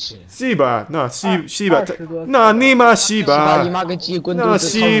a bitch。西吧，那西吧，那你妈西吧，那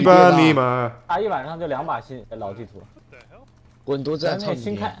西吧你妈。打一晚上就2把新老地图。滚犊子！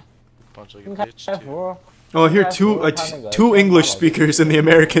新开服。Oh, here two English speakers in the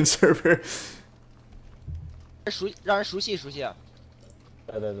American server. 让人熟悉熟悉。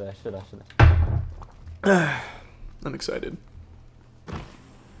对，是的。I'm excited.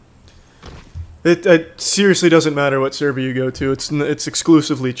 It seriously doesn't matter what server you go to. It's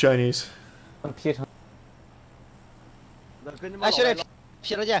exclusively Chinese. 来，兄弟，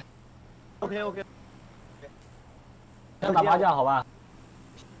劈了剑。OK。先打麻将好吧？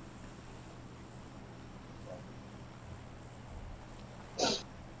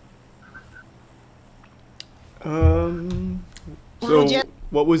 So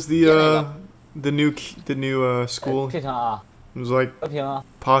what was the new school? It was like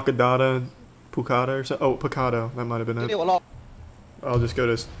Pukada or something. Oh, Pukado. That might have been it. I'll just go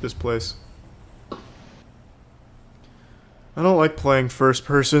to this place. I don't like playing first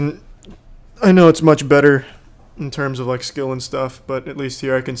person. I know it's much better in terms of like skill and stuff, but at least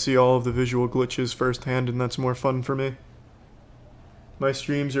here I can see all of the visual glitches firsthand, and that's more fun for me. My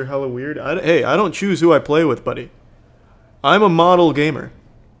streams are hella weird. Hey, I don't choose who I play with, buddy. I'm a model gamer.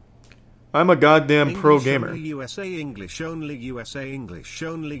 I'm a goddamn pro gamer. That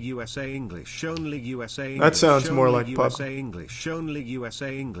sounds more like PUBG.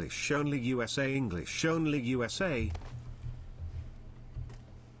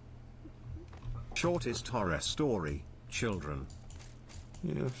 Shortest horror story, children.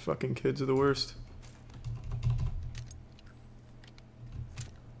 Yeah, fucking kids are the worst.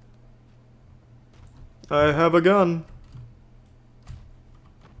 I have a gun.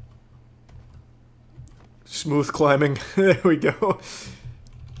 Smooth climbing. There we go.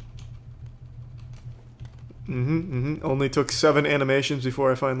 Only took 7 animations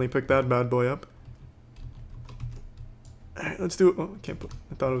before I finally picked that bad boy up. Alright, let's do it. Oh, I can't put.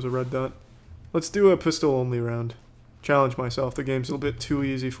 I thought it was a red dot. Let's do a pistol only round. Challenge myself. The game's a little bit too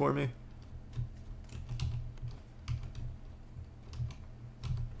easy for me.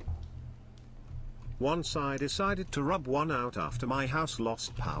 Once I decided to rub one out after my house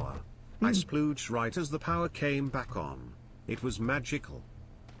lost power. I splooged right as the power came back on. It was magical.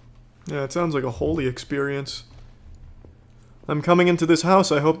 Yeah, it sounds like a holy experience. I'm coming into this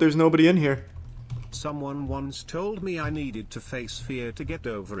house. I hope there's nobody in here. Someone once told me I needed to face fear to get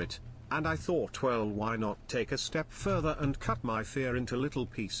over it. And I thought, well, why not take a step further and cut my fear into little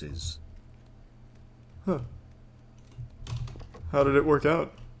pieces? Huh. How did it work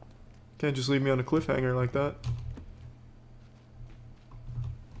out? Can't just leave me on a cliffhanger like that.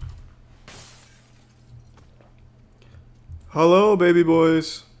 Hello, baby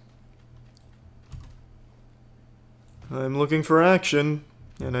boys. I'm looking for action,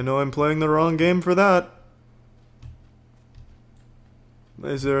 and I know I'm playing the wrong game for that.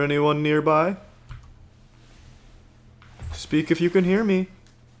 Is there anyone nearby? Speak if you can hear me.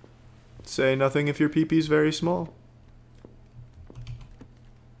 Say nothing if your pee-pee's very small.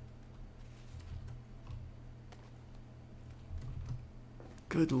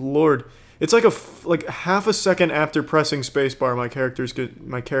 Good lord. It's like like half a second after pressing spacebar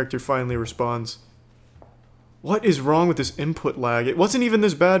my character finally responds. What is wrong with this input lag? It wasn't even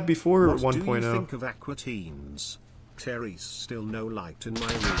this bad before 1.0. What do you think of Cr1TiKaL? Terry's still no light in my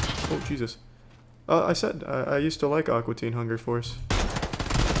room. Oh, Jesus. I said, I used to like Cr1TiKaL Hunger Force.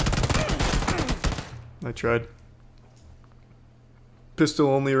 I tried. Pistol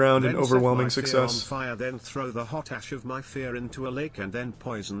only round and overwhelming success. Set my fear on fire, then throw the hot ash of my fear into a lake and then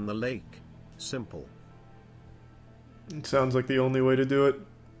poison the lake. Simple. It sounds like the only way to do it.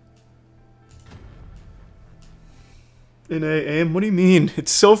 In aim? What do you mean?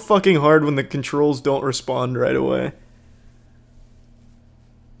 It's so fucking hard when the controls don't respond right away.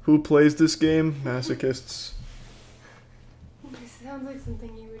 Who plays this game? Masochists. This sounds like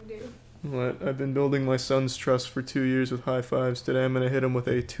something you would do. What? I've been building my son's trust for 2 years with high fives. Today I'm gonna hit him with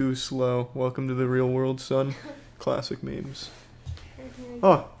a too slow. Welcome to the real world, son. Classic memes.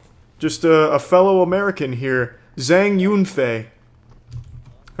 Oh, just a fellow American here, Zhang Yunfei.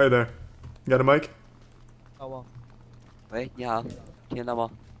 Hey there. Got a mic? 喂，你好，听到吗？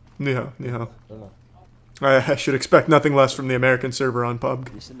你好，你好。I should expect nothing less from the American server on PUBG.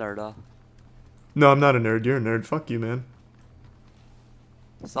 你是哪儿的？ No, I'm not a nerd. You're a nerd. Fuck you, man.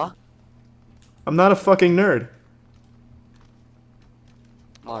 啥？ I'm not a fucking nerd.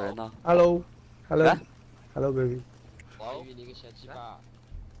 骂人呢 ？Hello, hello, hello, baby.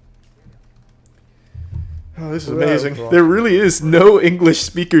 Oh, this is amazing. There really is no English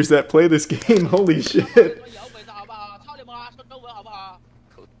speakers that play this game. Holy shit.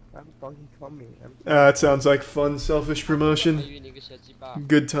 It sounds like fun, selfish promotion.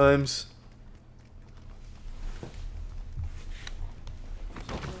 Good times.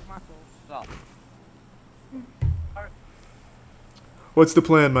 What's the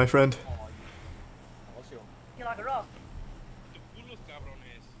plan, my friend?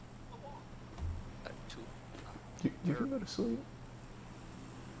 You can go to sleep.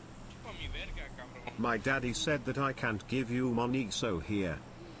 My daddy said that I can't give you money, so here.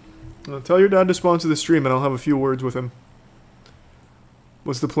 Well, tell your dad to sponsor the stream and I'll have a few words with him.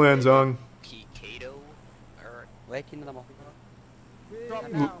 What's the plan, Zong?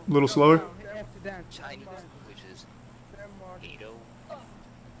 Little slower?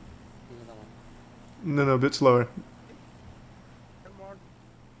 No, a bit slower.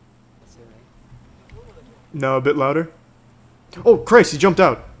 No, a bit louder. Oh, Christ, he jumped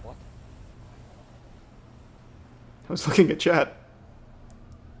out. What? I was looking at chat.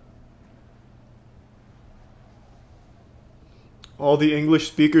 All the English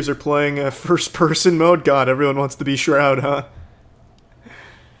speakers are playing first-person mode? God, everyone wants to be Shroud, huh?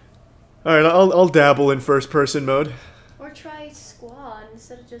 Alright, I'll dabble in first-person mode. Or try squad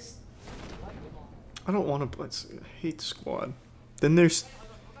instead of just... I don't want to... I hate squad. Then there's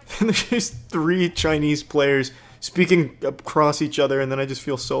 3 Chinese players speaking across each other, and then I just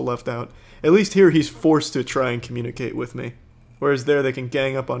feel so left out. At least here he's forced to try and communicate with me. Whereas there they can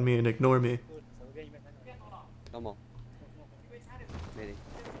gang up on me and ignore me.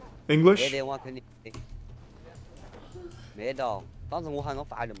 English?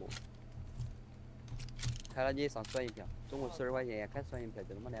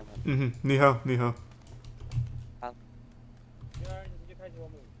 Mm-hmm. 你好，你好。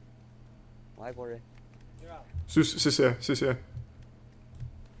外国人。谢谢，谢谢。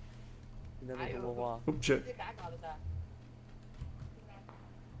Oh shit.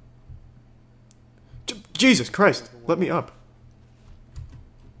 Jesus Christ! Let me up.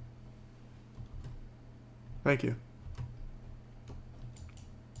 Thank you.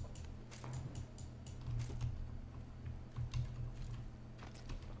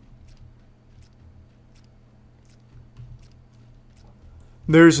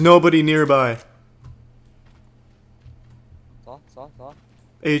 There's nobody nearby.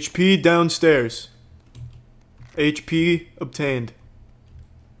 HP downstairs. HP obtained.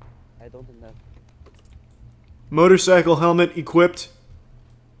 I don't know. Motorcycle helmet equipped.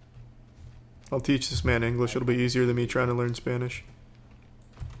 I'll teach this man English. It'll be easier than me trying to learn Spanish.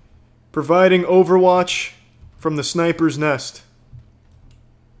 Providing overwatch from the sniper's nest.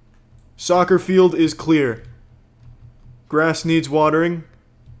 Soccer field is clear. Grass needs watering.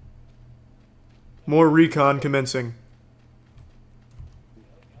 More recon commencing.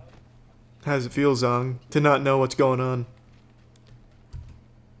 How's it feel, Zong, to not know what's going on?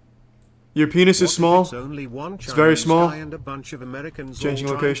 Your penis is small. It's very small. And a bunch of Americans changing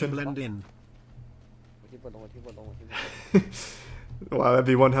location. Blend in. Wow, that'd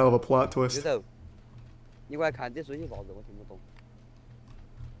be one hell of a plot twist. I've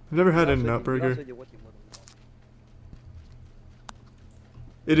never had In-N-Out Burger.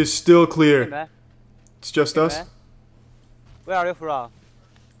 It is still clear. It's just us. Where are you from?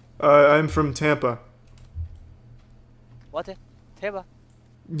 I'm from Tampa. What? Tampa?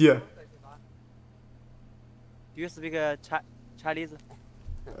 Yeah. Do you speak Chinese?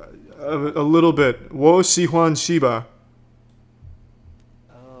 A little bit. 我喜欢西吧.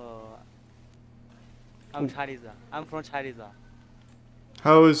 Oh. I'm Chinese. I'm from Chinese.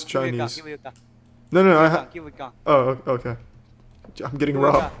 How is Chinese? Give me a gun. No, Give me a gun. Oh, okay. I'm getting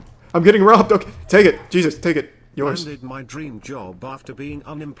robbed. I'm getting robbed. Okay, take it. Jesus, take it. Yours. Landed my dream job after being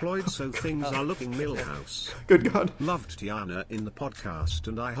unemployed, so things are looking Millhouse. Good God. Loved Tiana in the podcast,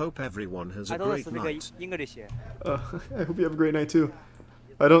 and I hope everyone has a great night. English. I hope you have a great night too.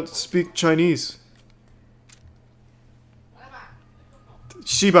 I don't speak Chinese.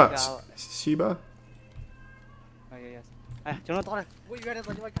 Shiba. Shiba? Oh, yes.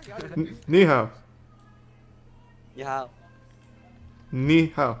 Ni hao. Ni hao. Ni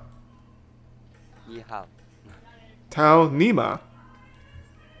hao. Ni hao. Tao Nima.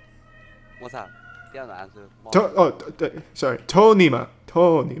 What's up? Answer. Sorry. To Nima.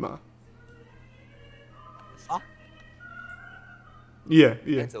 To Nima. Yeah.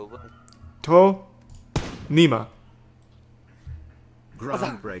 To Nima.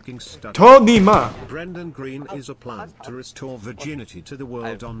 Groundbreaking study. To Nima. Brendan Green is a plant to restore virginity to the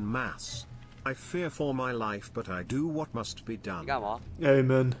world en masse. I fear for my life, but I do what must be done.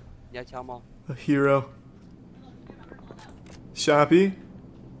 Amen. A hero. 傻逼。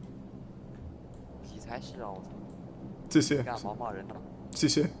你才是啊！我操！谢谢。干嘛骂人呢？谢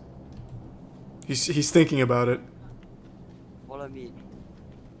谢。He's thinking about it. Follow me.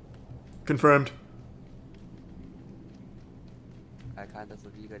 Confirmed. I can't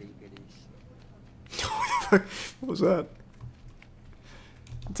speak English. What was that?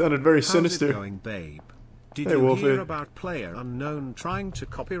 It sounded very sinister. How's it going, babe? Did Hey, you Wolfie. hear about PlayerUnknown trying to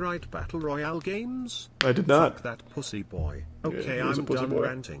copyright Battle Royale games? I did not. Fuck that pussy boy. Yeah, Okay, he was a I'm pussy done boy.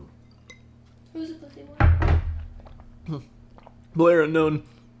 ranting. Who's a pussy boy? PlayerUnknown.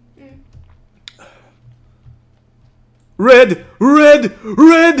 Red! Red!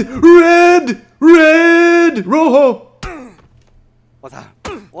 Red! Red! Red! Rojo! 我操！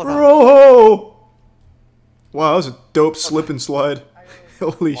我操！ Rojo! Wow, that was a dope slip and slide.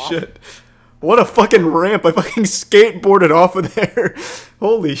 Holy shit. What a fucking ramp. I fucking skateboarded off of there.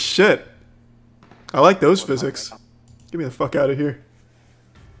 Holy shit. I like those physics. Get me the fuck out of here.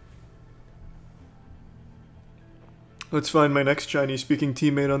 Let's find my next Chinese-speaking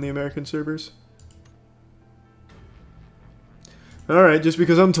teammate on the American servers. Alright, just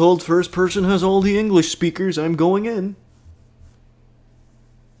because I'm told first person has all the English speakers, I'm going in.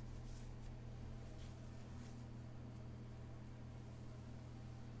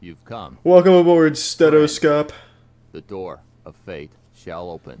 You've come. Welcome aboard, Stethoscope. The door of fate shall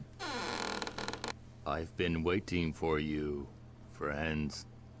open. I've been waiting for you, friends.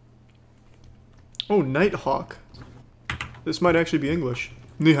 Oh, Nighthawk. This might actually be English.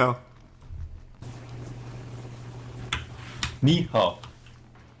 Ni hao. Ni hao.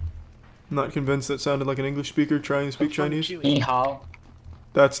 Not convinced that sounded like an English speaker trying to speak Chinese. Ni hao.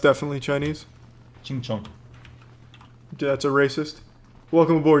 That's definitely Chinese. Ching chong. That's a racist.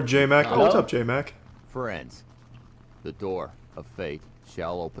 Welcome aboard, J-Mac. Oh, what's up, J-Mac? Friends, the door of fate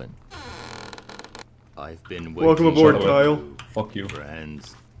shall open. I've been waiting. Welcome aboard, for Kyle. you, Fuck you.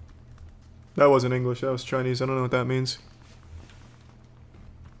 friends. That wasn't English, that was Chinese. I don't know what that means.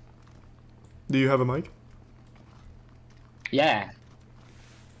 Do you have a mic? Yeah.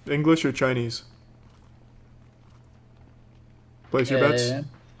 English or Chinese? Place your bets.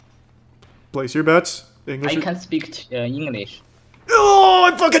 Place your bets. English. I can speak English. Oh,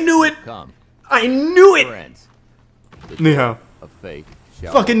 I fucking knew it! Come, I knew it! friends. The Ni door hao. of fate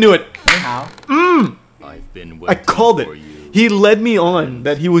shall Fucking knew it! Ni hao. I've been I waiting called for it. you. He led me on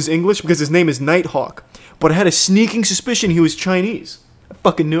that he was English because his name is Nighthawk. But I had a sneaking suspicion he was Chinese. I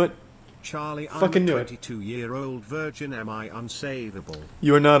fucking knew it. Charlie, I'm Fucking a knew it. 22-year-old virgin. Am I unsavable?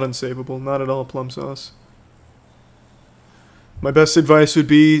 You are not unsavable. Not at all, Plum Sauce. My best advice would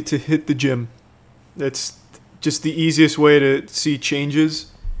be to hit the gym. It's just the easiest way to see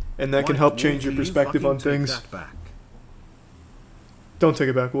changes, and that can Why help change your won't you perspective on fucking take things. that back? Don't take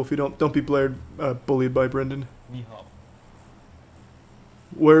it back, Wolfie. Don't be bullied by Brendan. Ni hao.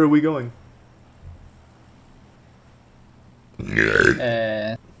 Where are we going?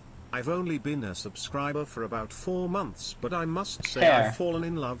 I've only been a subscriber for about 4 months, but I must say Fair. I've fallen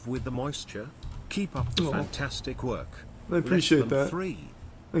in love with the moisture. Keep up the Oh. fantastic work. I appreciate Less than that. 3.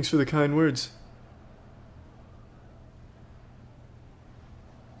 Thanks for the kind words.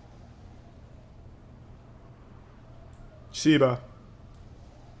 Shiba.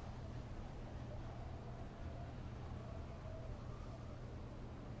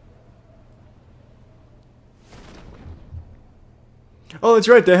 Oh, that's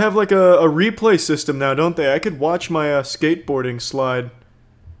right. They have like a replay system now, don't they? I could watch my skateboarding slide.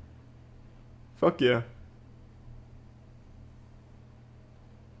 Fuck yeah.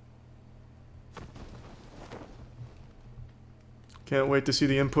 Can't wait to see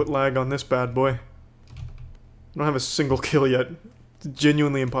the input lag on this bad boy. I don't have a single kill yet. It's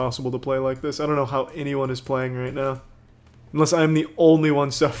genuinely impossible to play like this. I don't know how anyone is playing right now. Unless I'm the only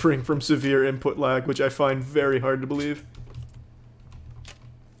one suffering from severe input lag, which I find very hard to believe.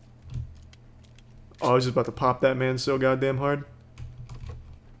 Oh, I was just about to pop that man so goddamn hard.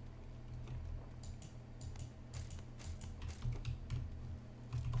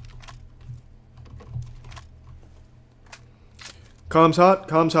 Comms hot,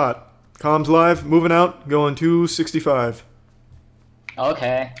 comms hot. Comms live, moving out, going 265.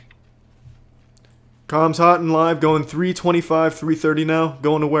 Okay. Comms hot and live, going 325, 330 now.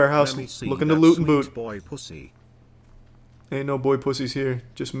 Going to warehouse, Let me see looking to that loot and sweet boot. boy pussy. Ain't no boy pussies here,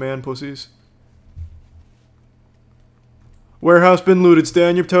 just man pussies. Warehouse been looted, stay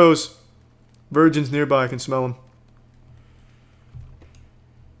on your toes. Virgins nearby, I can smell them.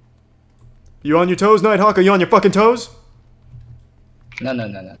 You on your toes, Nighthawk? Are you on your fucking toes?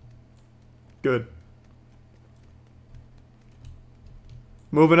 No. Good.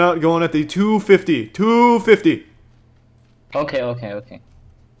 Moving out, going at the 250. 250. Okay, okay, okay.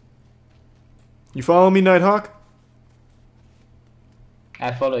 You follow me, Nighthawk?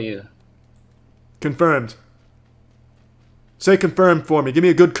 I follow you. Confirmed. Say confirmed for me. Give me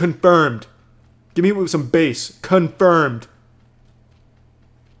a good confirmed. Give me with some bass. Confirmed.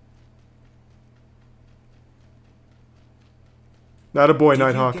 Not a boy,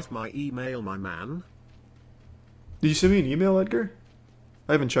 Nighthawk. Did you get my email, my man? Did you send me an email, Edgar?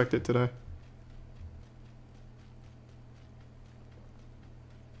 I haven't checked it today.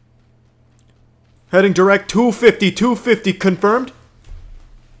 Heading direct 250, 250, confirmed?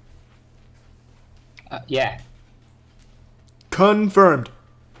 Yeah. Confirmed.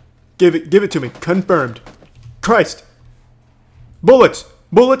 Give it to me. Confirmed. Christ. Bullets.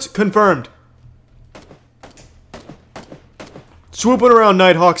 Bullets, confirmed. Swooping around,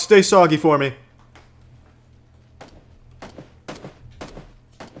 Nighthawk. Stay soggy for me.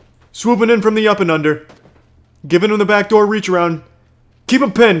 Swooping in from the up and under. Giving him the backdoor reach around. Keep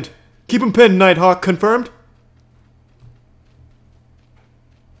him pinned. Keep him pinned, Nighthawk. Confirmed?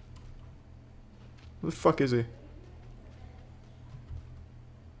 Where the fuck is he?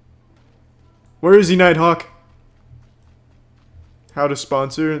 Where is he, Nighthawk? How to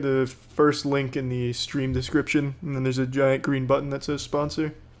sponsor. The first link in the stream description. And then there's a giant green button that says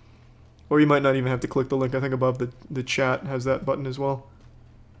sponsor. Or you might not even have to click the link. I think above the chat has that button as well.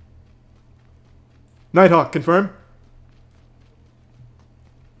 Nighthawk, confirm?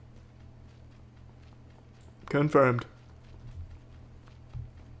 Confirmed.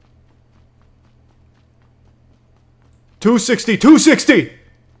 $260, $260!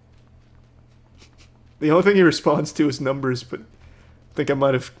 The only thing he responds to is numbers, but I think I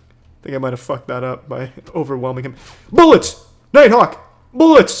might have fucked that up by overwhelming him. Bullets! Nighthawk!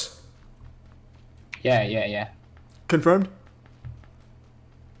 Bullets! Yeah, yeah, yeah. Confirmed?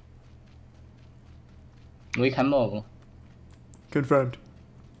 We can move. Confirmed.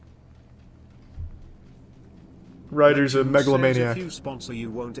 Ryder's a megalomaniac. If you sponsor, you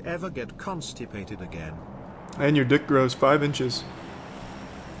won't ever get constipated again. And your dick grows 5 inches.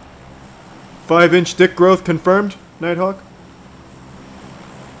 5-inch dick growth confirmed, Nighthawk?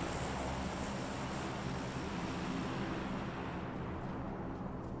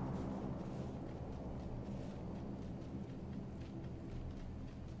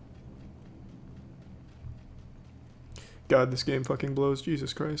 God, this game fucking blows.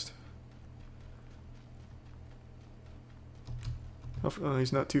 Jesus Christ. Oh,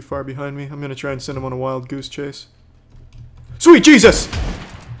 he's not too far behind me. I'm gonna try and send him on a wild goose chase. Sweet Jesus!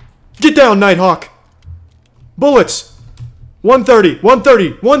 Get down, Nighthawk! Bullets! 130,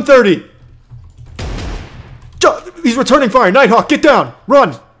 130, 130! He's returning fire! Nighthawk, get down!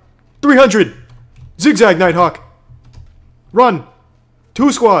 Run! 300! Zigzag, Nighthawk! Run!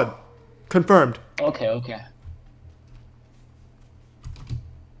 2 squad! Confirmed. Okay, okay.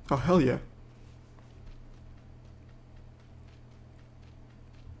 Oh, hell yeah.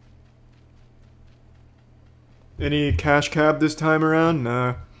 Any cash cab this time around?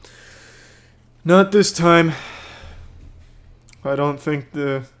 Nah. Not this time. I don't think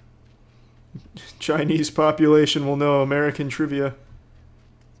the Chinese population will know American trivia.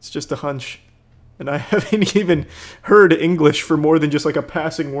 It's just a hunch. And I haven't even heard English for more than just like a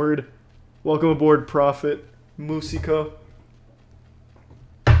passing word. Welcome aboard, Prophet. Musico.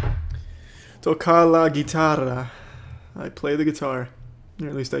 Toca la guitarra. I play the guitar. Or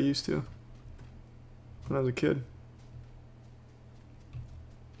at least I used to. When I was a kid.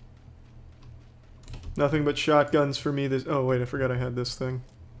 Nothing but shotguns for me this— oh wait, I forgot I had this thing.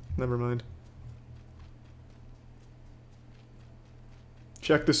 Never mind.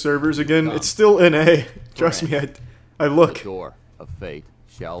 Check the servers again. It's still NA. Trust me, I look. The door of fate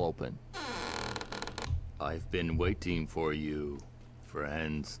shall open. I've been waiting for you,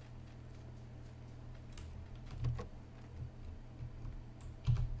 friends.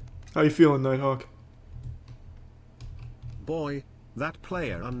 How you feeling, Nighthawk? Boy, that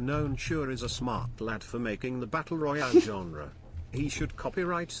PlayerUnknown sure is a smart lad for making the Battle Royale genre. He should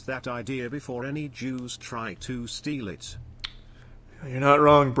copyright that idea before any Jews try to steal it. You're not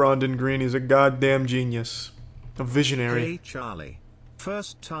wrong, Brondon Green. He's a goddamn genius. A visionary. Hey Charlie.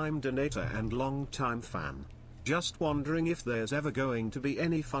 First time donator and long time fan. Just wondering if there's ever going to be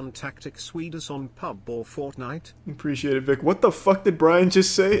any fun tactics with us on PUBG or Fortnite? Appreciate it, Vic. What the fuck did Brian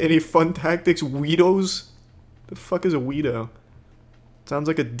just say? Any fun tactics Weedos? The fuck is a Weedo? Sounds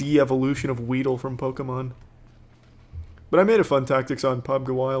like a de-evolution of Weedle from Pokemon. But I made a fun tactics on PUBG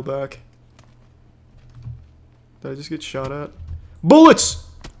a while back. Did I just get shot at? Bullets!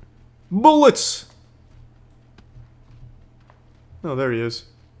 Bullets! Oh, there he is.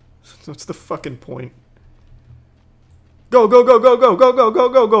 What's the fucking point? Go, go, go, go, go, go, go, go,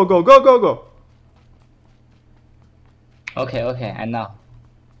 go, go, go, go, go, go. Okay, okay, I know.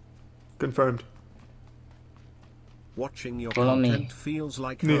 Confirmed. Watching your Follow me. content feels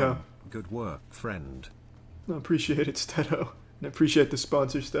like Ni hao. home. Good work, friend. I appreciate it, Stedo. And I appreciate the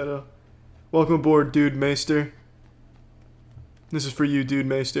sponsor, Stedo. Welcome aboard, Dude Maester. This is for you, Dude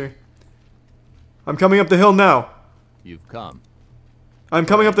Maester. I'm coming up the hill now. You've come. I'm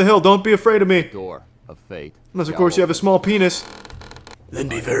coming up the hill. Don't be afraid of me. Door of fate. Unless, of course, you have a small penis. Then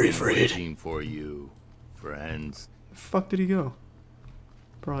be very I've been afraid. waiting for you, friends. The fuck did he go?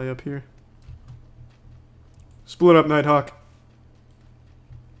 Probably up here. Split up, Nighthawk.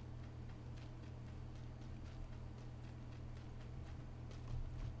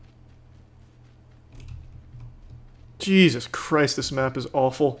 Jesus Christ, this map is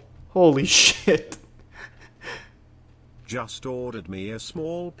awful. Holy shit. Just ordered me a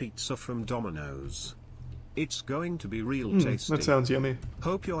small pizza from Domino's. It's going to be real tasty. That sounds yummy.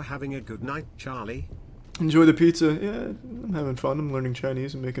 Hope you're having a good night, Charlie. Enjoy the pizza. Yeah, I'm having fun. I'm learning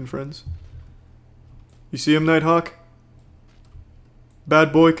Chinese and making friends. You see him, Nighthawk?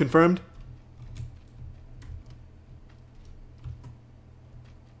 Bad boy confirmed?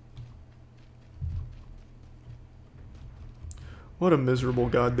 What a miserable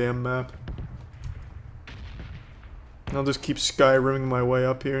goddamn map. I'll just keep Skyrimming my way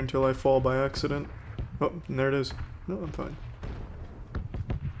up here until I fall by accident. Oh, and there it is. No, I'm fine.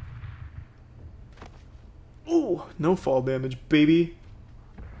 Ooh, no fall damage, baby.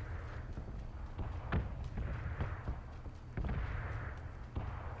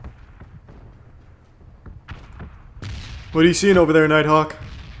 What are you seeing over there, Nighthawk?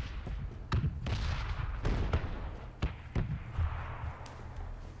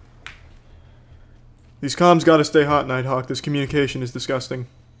 These comms gotta stay hot, Nighthawk. This communication is disgusting.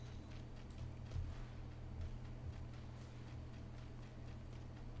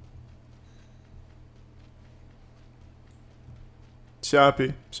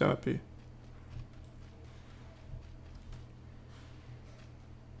 Sappy, sappy.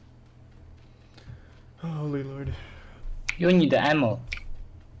 Holy Lord. You need the ammo.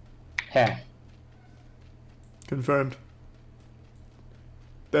 Here. Confirmed.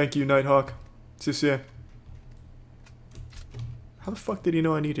 Thank you, Nighthawk. How the fuck did he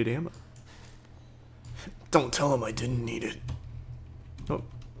know I needed ammo? Don't tell him I didn't need it. Oh.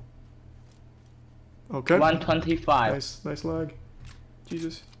 Okay. 125. Nice lag.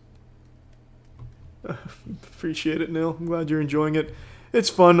 Jesus. Appreciate it, Neil. I'm glad you're enjoying it. It's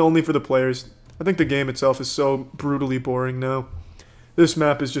fun only for the players. I think the game itself is so brutally boring now. This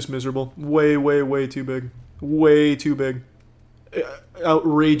map is just miserable. Way, way, way too big. Way too big.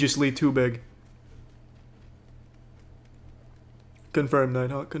 Outrageously too big. Confirmed,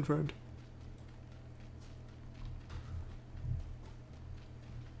 Nighthawk. Confirmed.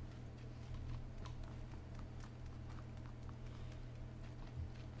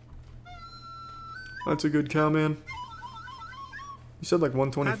 That's a good cow, man. You said like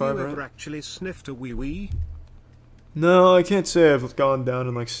 125, Have you right? ever actually sniffed a wee wee? No, I can't say I've gone down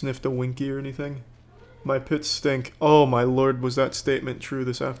and like sniffed a winky or anything. My pits stink. Oh my lord, was that statement true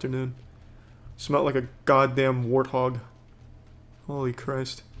this afternoon? Smelled like a goddamn warthog. Holy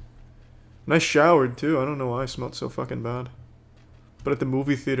Christ. And I showered too. I don't know why I smelled so fucking bad. But at the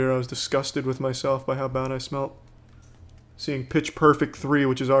movie theater I was disgusted with myself by how bad I smelled. Seeing Pitch Perfect 3,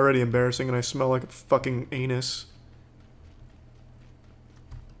 which is already embarrassing, and I smell like a fucking anus.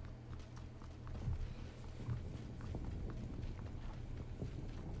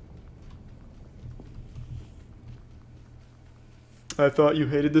 I thought you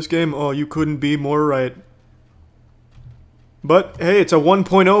hated this game? Oh, you couldn't be more right. But, hey, it's a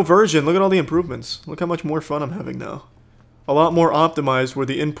 1.0 version. Look at all the improvements. Look how much more fun I'm having now. A lot more optimized where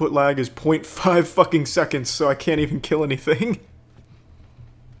the input lag is 0.5 fucking seconds, so I can't even kill anything.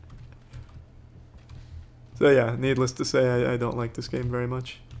 So yeah, needless to say, I don't like this game very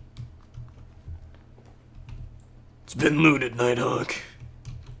much. It's been looted, Nighthawk.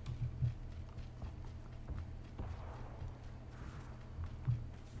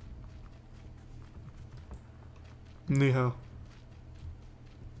 Ni hao.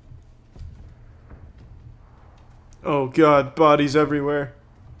 Oh god, bodies everywhere.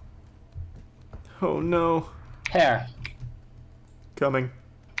 Oh no. Here. Coming.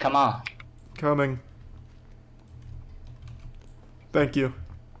 Come on. Coming. Thank you.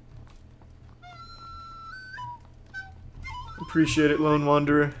 Appreciate it, Lone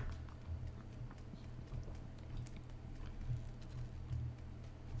Wanderer.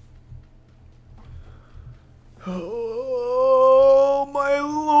 Oh my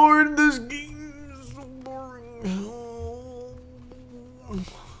lord, this game is so boring.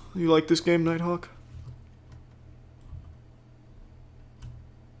 You like this game, Nighthawk?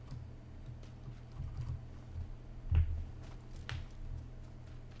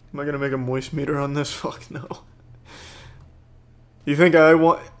 Am I gonna make a moist meter on this? Fuck no. You think I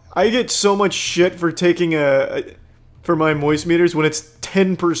want... I get so much shit for taking for my moist meters when it's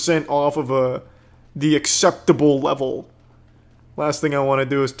 10% off of the acceptable level. Last thing I want to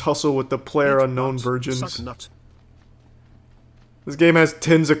do is tussle with the PlayerUnknown virgins. This game has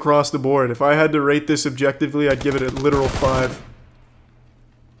 10s across the board. If I had to rate this objectively, I'd give it a literal 5.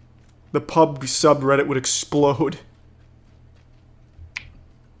 The PUBG subreddit would explode.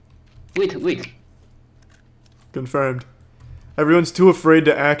 Wait. Confirmed. Everyone's too afraid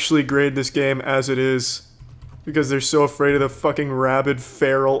to actually grade this game as it is. Because they're so afraid of the fucking rabid,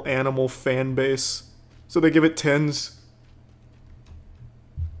 feral animal fan base. So they give it 10s.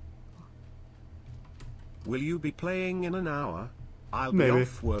 Will you be playing in an hour? I'll be Maybe.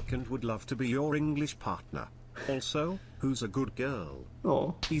 off work and would love to be your English partner. Also, who's a good girl?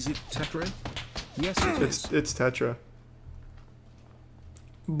 Oh. Is it Tetra? Yes, it is. It's Tetra.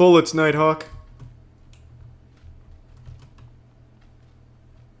 Bullets, Nighthawk.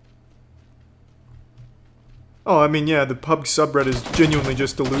 Oh, I mean, yeah, the PUBG subreddit is genuinely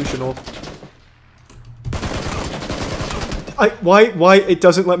just delusional. Why it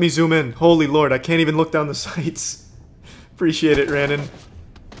doesn't let me zoom in? Holy lord, I can't even look down the sights. Appreciate it, Rannon.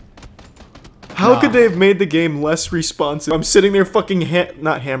 How could they have made the game less responsive? I'm sitting there fucking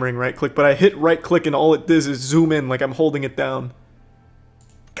not hammering right click, but I hit right click and all it does is zoom in like I'm holding it down.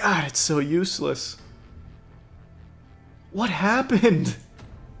 God, it's so useless. What happened?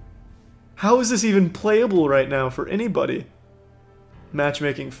 How is this even playable right now for anybody?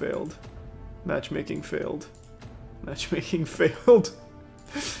 Matchmaking failed. Matchmaking failed. Matchmaking failed.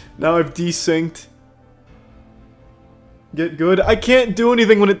 Now I've desynced. Get good. I can't do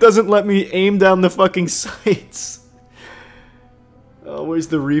anything when it doesn't let me aim down the fucking sights. Oh, where's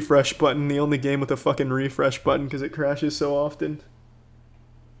the refresh button? The only game with a fucking refresh button because it crashes so often.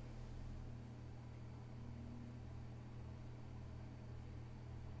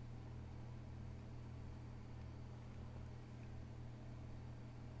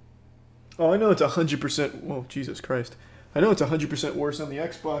 Oh, I know it's 100%. Whoa, Jesus Christ. I know it's 100% worse on the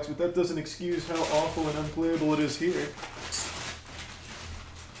Xbox, but that doesn't excuse how awful and unplayable it is here.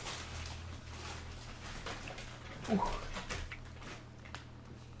 Ooh.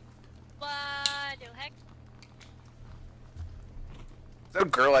 Is that a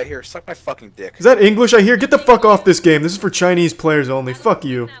girl I hear? Suck my fucking dick. Is that English I hear? Get the fuck off this game. This is for Chinese players only. Fuck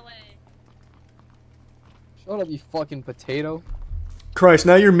you. Shut up, you fucking potato. Christ,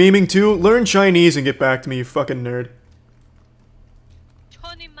 now you're memeing too? Learn Chinese and get back to me, you fucking nerd.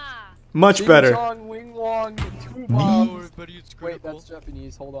 Much better. Wait, that's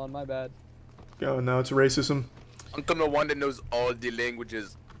Japanese. Hold on, my bad. Oh, now it's racism. Uncle No Wonder knows all the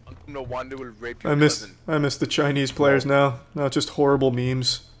languages. Uncle No Wonder will rape your I miss cousin. the Chinese players now. Now it's just horrible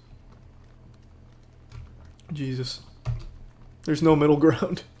memes. Jesus. There's no middle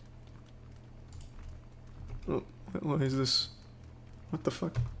ground. Oh, why is this? What the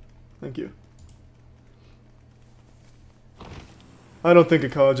fuck? Thank you. I don't think a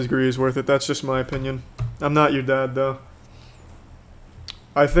college degree is worth it. That's just my opinion. I'm not your dad, though.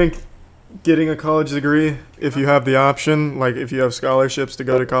 I think getting a college degree, if you have the option, like if you have scholarships to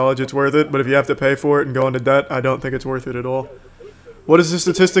go to college, it's worth it. But if you have to pay for it and go into debt, I don't think it's worth it at all. What is the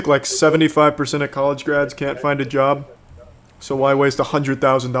statistic? Like 75% of college grads can't find a job. So why waste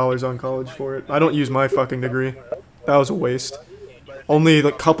 $100,000 on college for it? I don't use my fucking degree. That was a waste. Only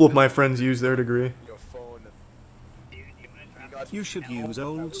a couple of my friends use their degree. You should use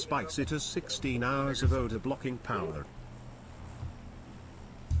Old Spice. It has 16 hours of odor blocking power.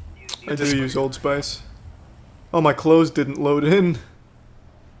 I do use Old Spice. Oh, my clothes didn't load in.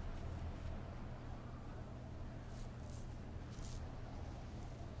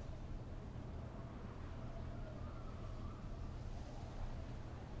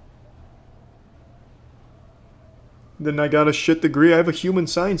 Then I got a shit degree. I have a human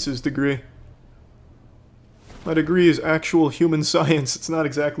sciences degree. My degree is actual human science. It's not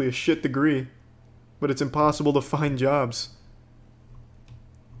exactly a shit degree. But it's impossible to find jobs.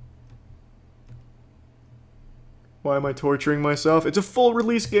 Why am I torturing myself? It's a full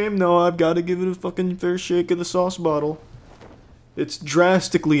release game. No, I've got to give it a fucking fair shake of the sauce bottle. It's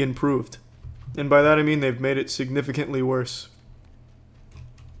drastically improved. And by that I mean they've made it significantly worse.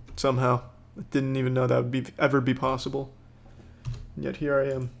 Somehow. I didn't even know that would ever be possible. And yet here I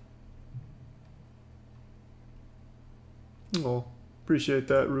am. Oh, appreciate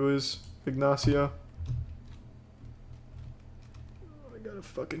that, Ruiz. Ignacio. I gotta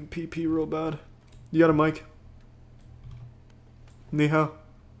Gotta fucking PP real bad. You got a mic? Ni hao?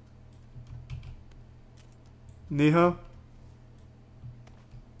 Ni hao?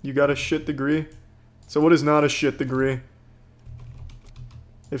 You got a shit degree? So what is not a shit degree?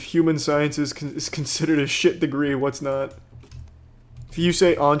 If human science is considered a shit degree, what's not? If you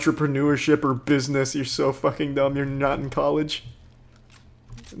say entrepreneurship or business, you're so fucking dumb. You're not in college.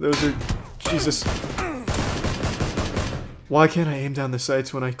 Those are... Jesus. Why can't I aim down the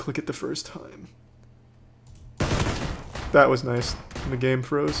sights when I click it the first time? That was nice. The game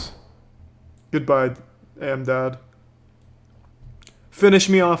froze. Goodbye, Dad. Finish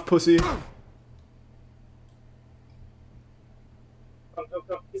me off, pussy.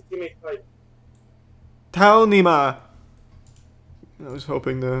 Tao Nima. I was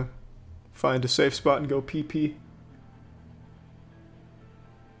hoping to find a safe spot and go PP.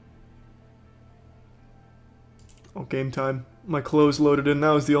 Oh, game time. My clothes loaded in. That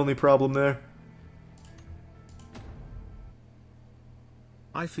was the only problem there.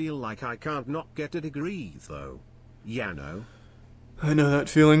 I feel like I can't not get a degree, though. Yano. I know that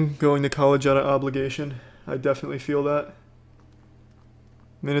feeling, going to college out of obligation. I definitely feel that.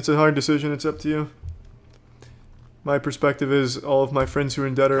 I mean, it's a hard decision. It's up to you. My perspective is all of my friends who are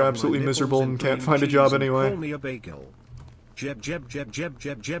in debt are absolutely miserable and can't find a job anyway. Call me a bagel. Jeb Jeb Jeb Jeb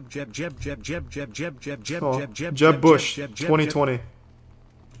Jeb Jeb Jeb Jeb Jeb Jeb Jeb Jeb Jeb Jeb Oh, Jeb Jeb Jeb Bush, 2020.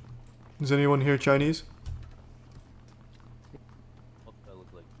 Is anyone here Chinese?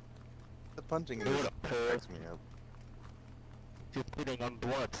 The punching cracks me up. You're putting on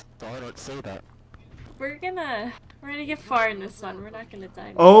blood, so I don't say that. We're gonna get far in this one. We're not gonna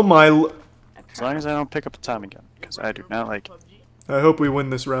die. Oh my... As long as I don't pick up the time again, because I do not like it. I hope we win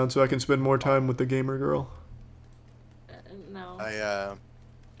this round so I can spend more time with the gamer girl. No. I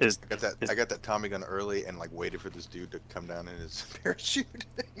got that Tommy gun early and like waited for this dude to come down in his parachute.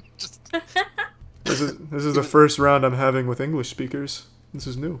 This is the first round I'm having with English speakers. This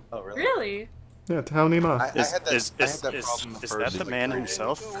is new. Oh really? Really? Yeah, Tao Nima. Is that the man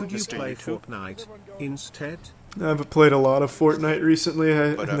himself? Could you play Fortnite instead? I've played a lot of Fortnite recently,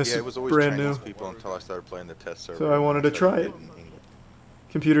 and this yeah, it is was always brand Chinese new. people until I started playing the test server. So I wanted to try it.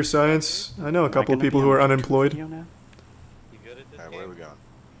 Computer science. I know a couple of people who are unemployed. Alright, where are we going?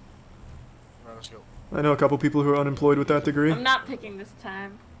 Let's go. I know a couple people who are unemployed with that degree. I'm not picking this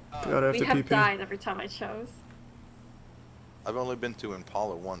time. God, I have we to have PP. died every time I chose. I've only been to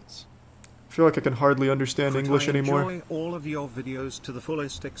Impala once. I feel like I can hardly understand English anymore. Enjoy all of your videos to the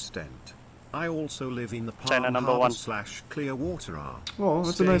fullest extent. I also live in the China Palm number Harbor one. / Clearwater. Oh,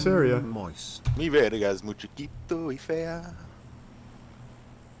 that's a nice area. Moist. Mi vergas muy chiquito y fea.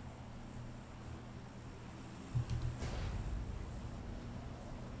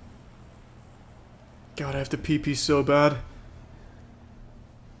 God, I have to PP so bad.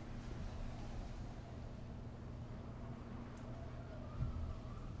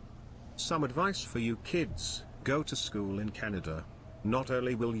 Some advice for you kids: go to school in Canada. Not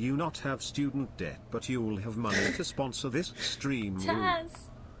only will you not have student debt, but you will have money to sponsor this stream.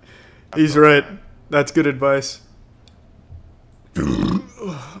 Taz. He's right. That's good advice.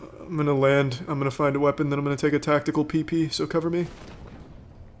 I'm gonna land. I'm gonna find a weapon, then I'm gonna take a tactical PP, so cover me.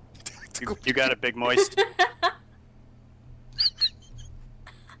 You got it, Big Moist.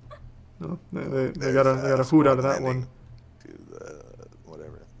 No, they got a hoot out of that one. To the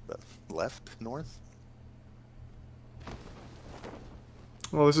whatever, the left, north.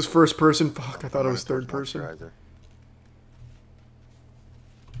 Oh, this is first person. Fuck, I thought it was third person.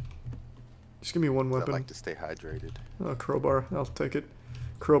 Just give me one I weapon. like to stay hydrated. Oh, crowbar. I'll take it.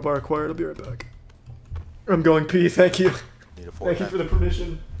 Crowbar acquired. I'll be right back. I'm going pee. Thank you. Need a Thank you for the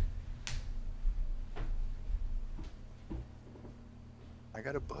permission. I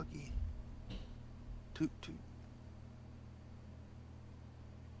got a buggy. Toot toot.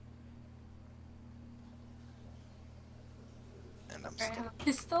 And I'm Alright, have a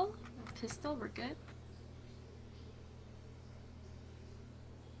pistol. Pistol, we're good.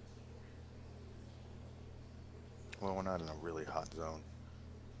 Well, we're not in a really hot zone.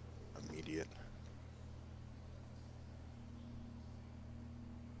 Immediate.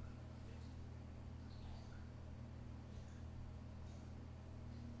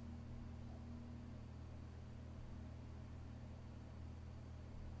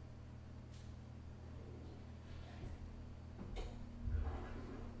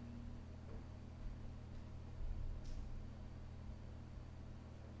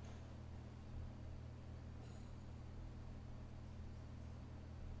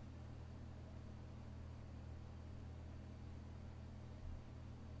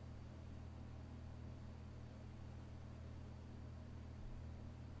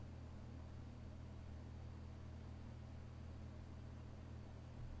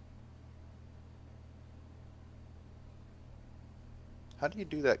 How do you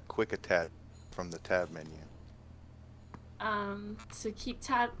do that quick attack from the tab menu? So keep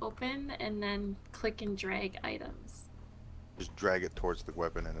tab open and then click and drag items. Just drag it towards the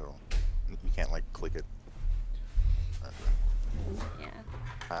weapon and it'll. You can't like click it.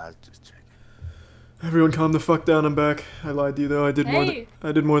 Yeah. Just check. Everyone calm the fuck down, I'm back. I lied to you though, I did Hey!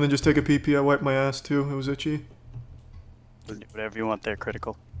 more than just take a pee-pee, I wiped my ass too, it was itchy. Whatever you want there,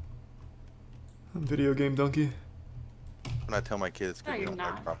 critical. I'm video game donkey. When I tell my kids No, because they you're don't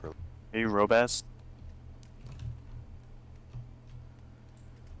not. write properly. Are you Robaz?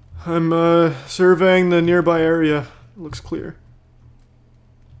 I'm surveying the nearby area. Looks clear.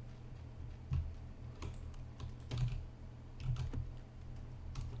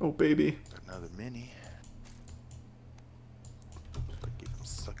 Oh baby. Another mini. I'm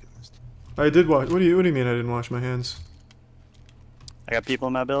sucking this. I did wash. What do you mean I didn't wash my hands? I got people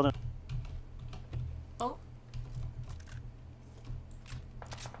in my building. Oh.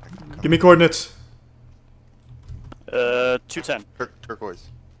 Give me coordinates. 210. Turquoise.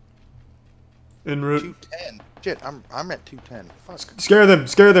 En route. 210. Shit, I'm at 210. Fuck. Scare them.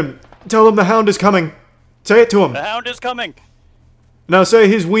 Scare them. Tell them the hound is coming. Say it to him. The hound is coming. Now say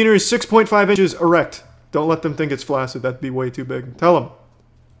his wiener is 6.5 inches erect. Don't let them think it's flaccid. That'd be way too big. Tell him.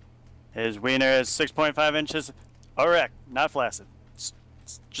 His wiener is 6.5 inches erect, not flaccid.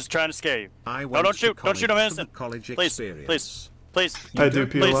 Just trying to scare you. No, don't shoot. Don't shoot him innocent. Please, please, please. I do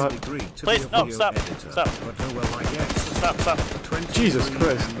pee a lot. Please, no, stop. Stop. Stop. Jesus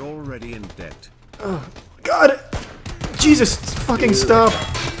Christ. Already in debt. Oh, God. Jesus, fucking stop.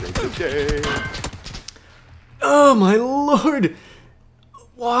 Oh my lord.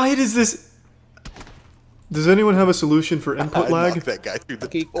 Why does this... Does anyone have a solution for input lag? Knocked that guy through the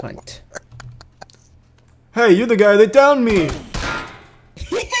door. Cunt. Hey, you're the guy that downed me.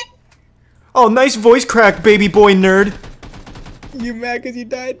 Oh, nice voice crack, baby boy nerd. You mad because you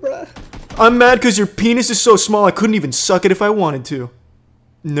died, bruh? I'm mad because your penis is so small I couldn't even suck it if I wanted to.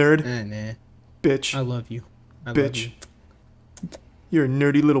 Nerd. Nah. Bitch. I love you. I Bitch. love you. You're a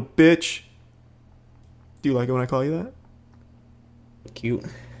nerdy little bitch. Do you like it when I call you that? Cute.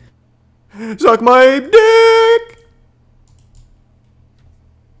 Suck my dick!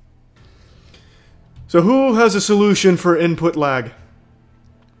 So who has a solution for input lag?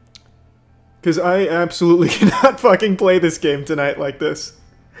 Because I absolutely cannot fucking play this game tonight like this.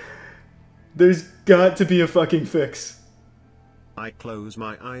 There's got to be a fucking fix. I close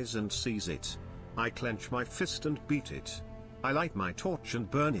my eyes and seize it. I clench my fist and beat it. I light my torch and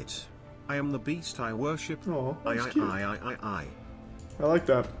burn it. I am the beast I worship. Oh, that's cute. I like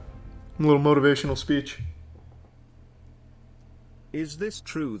that. A little motivational speech. Is this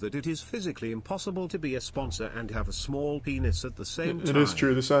true that it is physically impossible to be a sponsor and have a small penis at the same time? It is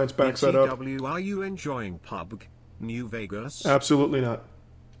true, the science backs that up. ECW, are you enjoying PUBG? New Vegas? Absolutely not.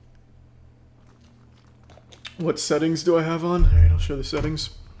 What settings do I have on? Alright, I'll show the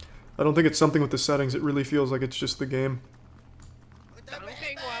settings. I don't think it's something with the settings, it really feels like it's just the game.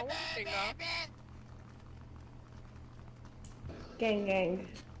 Gang gang.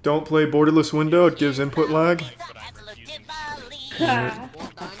 Don't play borderless window, it gives input lag. I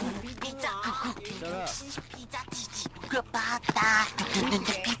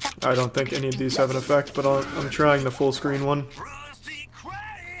don't think any of these have an effect, but I'm trying the full screen one.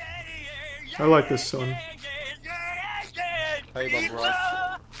 I like this song. Hey, bro. What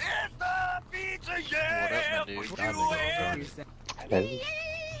up, my dude? Hello.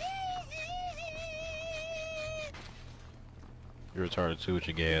 You're retarded too with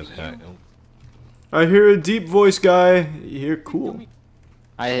your gas. I hear a deep voice guy. You hear cool.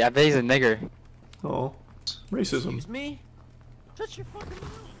 I bet he's a nigger. Oh, racism. Excuse me? Shut your fucking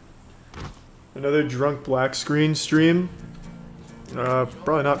mouth. Another drunk black screen stream?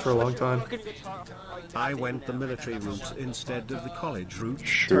 Probably not for a long time. I went the military route instead of the college route.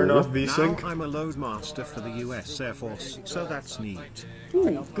 Turn off VSync. Now I'm a loadmaster for the US Air Force, so that's neat.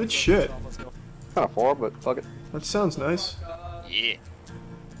 Ooh, good shit. Kind of far, but fuck it. That sounds nice. Yeah.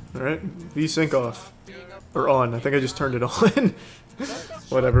 Alright, VSync off. Or on, I think I just turned it on.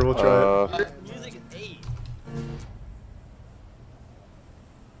 Whatever, we'll try it.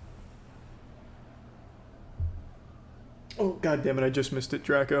 Oh, god damn it, I just missed it,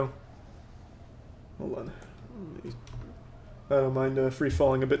 Draco. Hold on. I don't mind free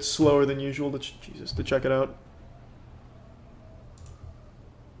falling a bit slower than usual to check it out.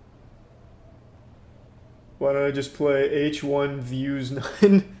 Why don't I just play H1 Views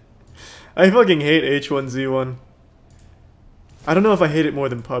 9? I fucking hate H1Z1. I don't know if I hate it more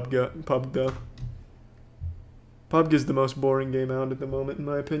than PUBG though. PUBG is the most boring game out at the moment in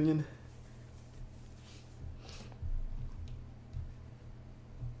my opinion.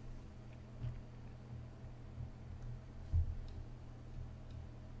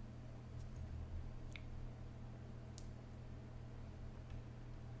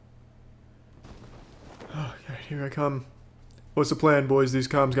 here I come. What's the plan, boys? These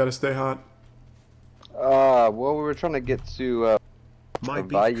comms gotta stay hot. Well, we were trying to get to, My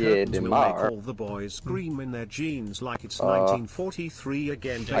beef Valle curtains de will Mar. make all the boys scream in their jeans like it's 1943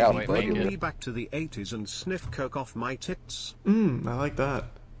 again. I gotta Baby, make bring it. me back to the 80s and sniff coke off my tits. I like that.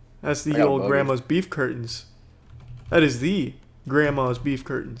 That's I the got old buggers. grandma's beef curtains. That is the grandma's beef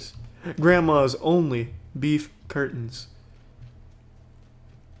curtains. Grandma's only beef curtains.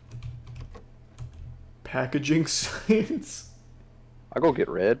 Packaging science? I'll go get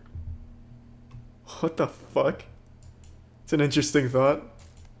red. What the fuck? It's an interesting thought.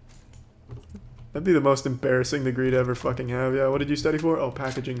 That'd be the most embarrassing degree to ever fucking have. Yeah, what did you study for? Oh,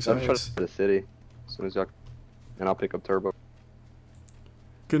 packaging I'm trying to science. to the city as soon as y'all, and I'll pick up Turbo.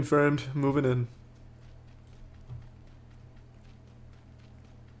 Confirmed. Moving in.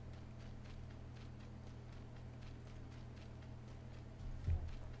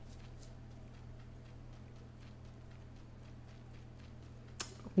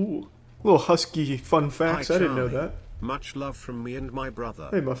 Ooh. Little husky fun facts. Hi, I didn't know Charlie. that. Much love from me and my brother.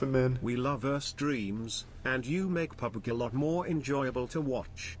 Hey, Muffin Man. We love Earth's dreams, and you make PUBG a lot more enjoyable to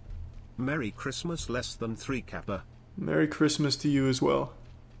watch. Merry Christmas, less than 3 Kappa. Merry Christmas to you as well.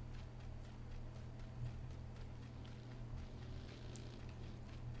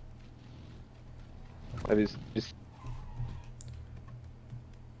 Maybe just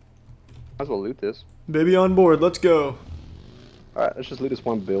might as well loot this. Baby on board. Let's go. All right, let's just loot this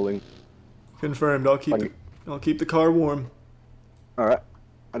one building. Confirmed. I'll keep the car warm. All right,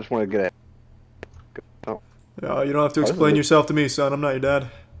 I just want to get it. Oh. You don't have to this is explain lit. yourself to me, son. I'm not your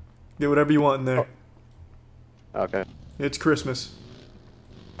dad. Get whatever you want in there. Okay. It's Christmas.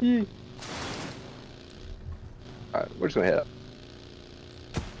 All right, we're just gonna head up.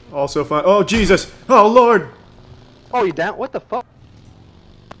 Also fine. Oh, Jesus! Oh, Lord! Oh, you down? What the fuck?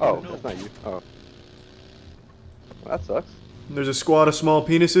 Oh, that's not you. Oh. Well, that sucks. There's a squad of small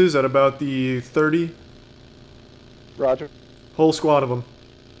penises at about the 30. Roger. Whole squad of them.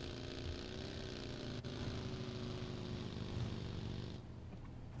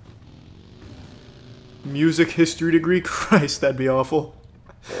 Music history degree? Christ, that'd be awful.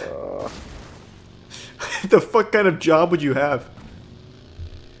 The fuck kind of job would you have?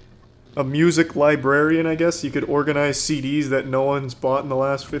 A music librarian, I guess? You could organize CDs that no one's bought in the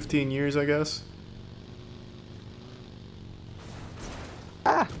last 15 years, I guess?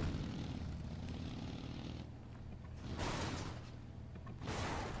 Ah!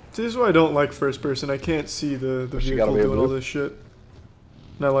 See, this is why I don't like first person. I can't see the you gotta vehicle be able doing all to- this shit.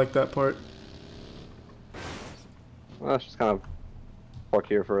 And I like that part. Well, let's just kind of park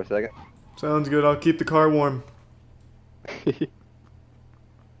here for a second. Sounds good. I'll keep the car warm.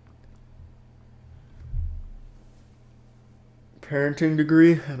 Parenting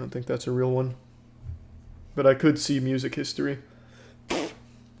degree? I don't think that's a real one. But I could see music history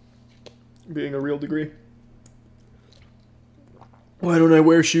being a real degree. Why don't I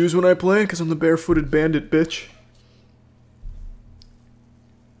wear shoes when I play? Because I'm the barefooted bandit, bitch.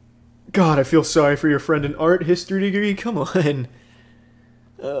 God, I feel sorry for your friend. An art history degree? Come on.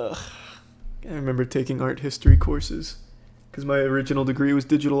 Ugh. I remember taking art history courses. Because my original degree was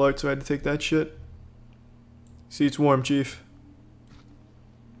digital art, so I had to take that shit. See, it's warm, Chief.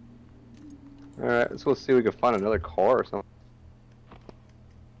 Alright, let's go see if we can find another car or something.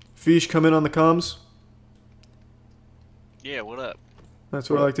 Fish, come in on the comms. Yeah, what up? That's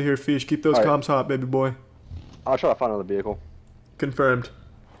what I like to hear, Fish. Keep those Alright. comms hot, baby boy. I'll try to find another vehicle. Confirmed.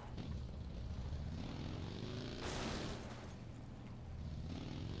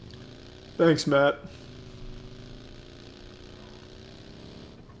 Thanks, Matt.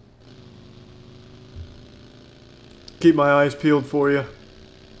 Keep my eyes peeled for you.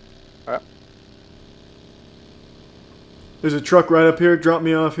 Alright. There's a truck right up here. Drop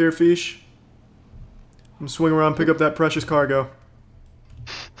me off here, Fish. I'm gonna swing around, pick up that precious cargo.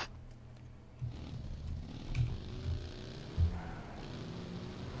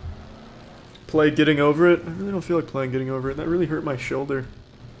 Play Getting Over It? I really don't feel like playing Getting Over It. That really hurt my shoulder.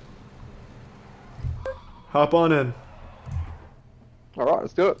 Hop on in. Alright,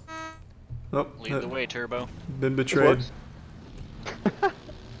 let's do it. Oh, Lead the way, Turbo. Been betrayed.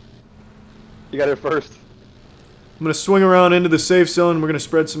 You got it first. I'm gonna swing around into the safe zone. We're gonna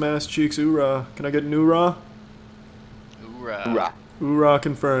spread some ass cheeks. Oorah. Can I get an oorah? Hoorah. Hoorah. Oorah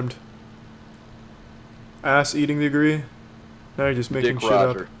confirmed. Ass eating degree? Now you're just making Dick shit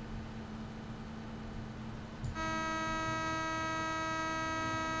Roger. up.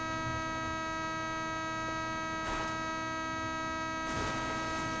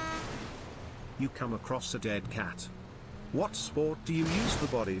 You come across a dead cat. What sport do you use the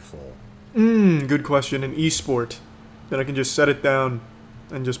body for? Good question. An esport. Then I can just set it down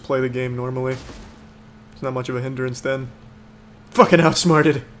and just play the game normally. It's not much of a hindrance then. Fucking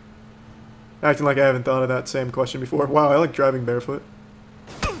outsmarted. Acting like I haven't thought of that same question before. Wow, I like driving barefoot.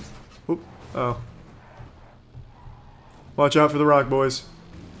 Oop. Oh. Watch out for the rock, boys.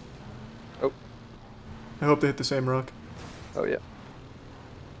 Oh. I hope they hit the same rock. Oh, yeah.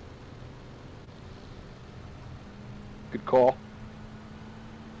 Good call.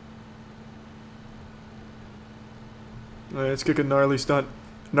 Alright, let's kick a gnarly stunt.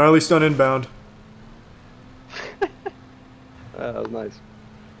 Gnarly stunt inbound. That was nice.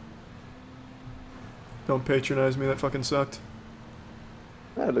 Don't patronize me, that fucking sucked.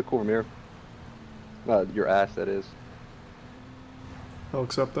 That look cool from here. Your ass, that is. I'll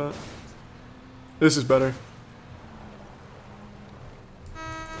accept that. This is better.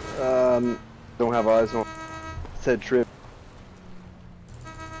 Don't have eyes on. Said trip.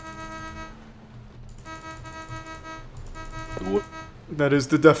 That is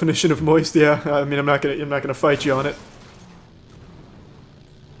the definition of moist, yeah. I mean, I'm not gonna fight you on it.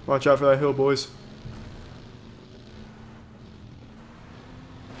 Watch out for that hill, boys.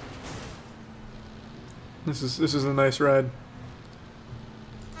 This is a nice ride.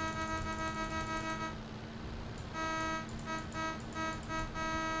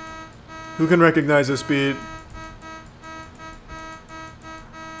 Who can recognize this beat?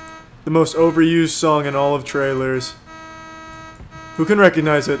 The most overused song in all of trailers. Who can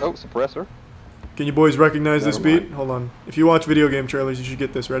recognize it? Oh, suppressor. Can you boys recognize this Never beat? mind. Hold on. If you watch video game trailers, you should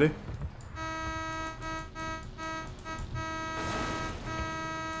get this. Ready?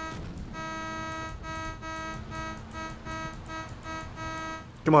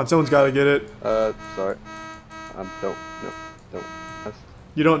 Come on, someone's got to get it. Sorry. Don't. That's...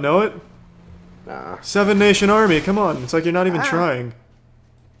 You don't know it? Nah. Seven Nation Army, come on. It's like you're not even Ah. trying.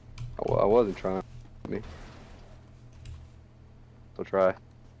 Well, I wasn't trying. So try.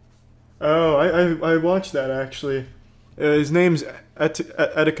 Oh, I watched that actually. His name's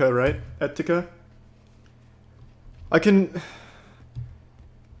Etika, right? Etika? I can...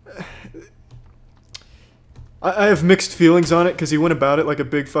 I have mixed feelings on it because he went about it like a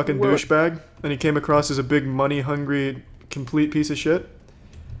big fucking douchebag, and he came across as a big money-hungry, complete piece of shit.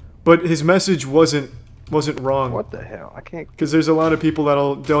 But his message wasn't wrong. What the hell? I can't... Because there's a lot of people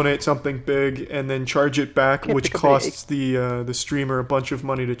that'll donate something big and then charge it back, which costs the streamer a bunch of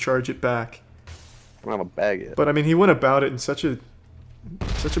money to charge it back. I don't have a bag yet. But I mean, he went about it in such a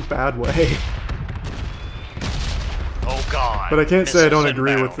bad way. Oh God! But I can't say I don't Missiles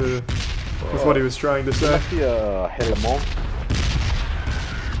agree inbound. with what he was trying to say.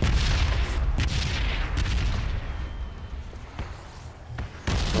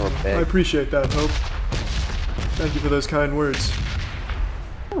 I appreciate that, Hope. Thank you for those kind words.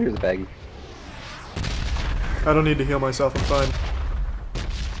 Oh, here's a baggie. I don't need to heal myself, I'm fine.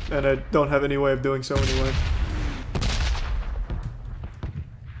 And I don't have any way of doing so anyway.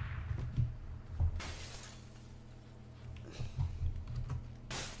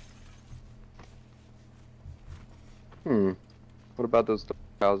 What about those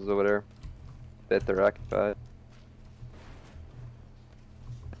houses over there? Bet they're occupied.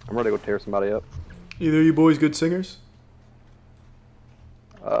 I'm ready to go tear somebody up. Either of you boys good singers?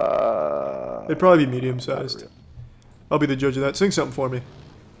 They'd probably be medium-sized. I'll be the judge of that. Sing something for me.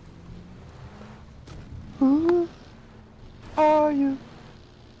 Who are you?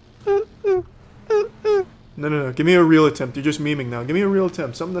 No. Give me a real attempt. You're just memeing now. Give me a real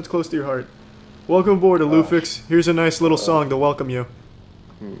attempt. Something that's close to your heart. Welcome aboard, Alufix. Here's a nice little song to welcome you.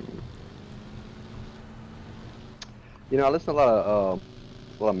 You know, I listen to a lot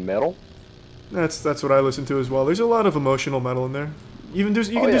of metal. That's what I listen to as well. There's a lot of emotional metal in there. You can do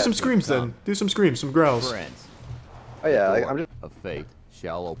some screams then. Do some screams, some growls. Friends. Oh yeah, I'm just of fate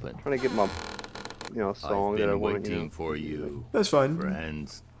shall open. trying to get my, song that I want. Waiting for you. That's fine.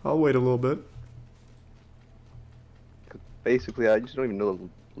 Friends. I'll wait a little bit. Basically, I just don't even know the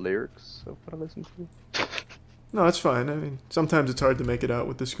lyrics of what I listen to. No, that's fine. I mean, sometimes it's hard to make it out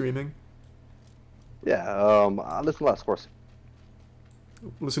with the screaming. Yeah, I listen to a lot of scores.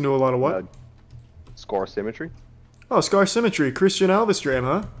 Listen to a lot of what? Score Symmetry. Oh, Scar Symmetry. Christian Alvestram,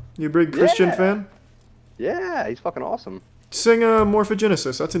 huh? You a big Christian fan? Yeah, he's fucking awesome. Sing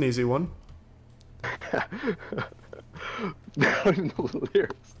Morphogenesis. That's an easy one. I don't even know the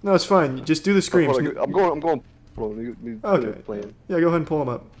lyrics. No, it's fine. Just do the screams. I'm going. Okay. Playing. Yeah, go ahead and pull them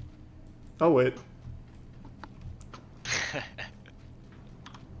up. I'll wait.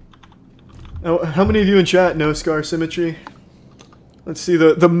 Oh, how many of you in chat know Scar Symmetry? Let's see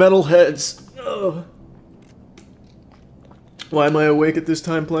the metal heads. Ugh. Why am I awake at this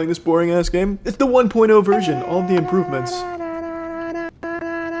time playing this boring ass game? It's the 1.0 version, all the improvements.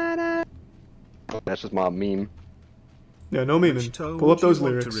 That's just my meme. Yeah, no memeing. Pull up those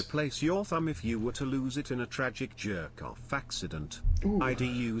lyrics. To replace your thumb if you were to lose it in a tragic jerk-off accident. I'd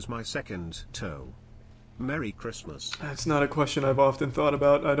use my second toe. Merry Christmas. That's not a question I've often thought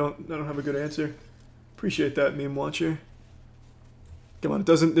about. I don't have a good answer. Appreciate that, meme watcher. Come on,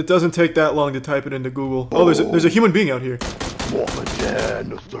 it doesn't take that long to type it into Google. Oh, there's a human being out here.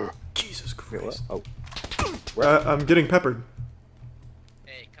 Jesus Christ. Oh. I'm getting peppered.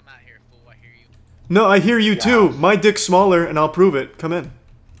 Hey, come out here, fool. I hear you. No, I hear you too. My dick's smaller, and I'll prove it. Come in.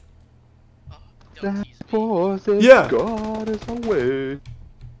 Yeah. God is away.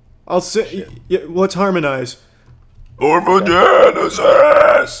 I'll say. Yeah, let's harmonize.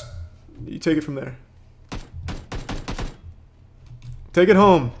 Orphagenesis. You take it from there. Take it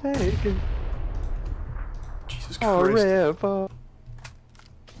home. Take it. Jesus Christ.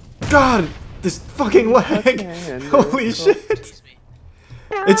 God, this fucking lag. Holy shit.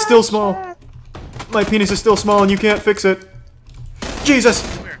 It's still small. My penis is still small and you can't fix it. Jesus.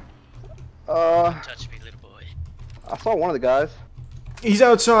 Touch me, little boy. I saw one of the guys. He's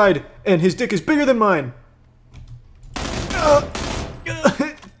outside and his dick is bigger than mine.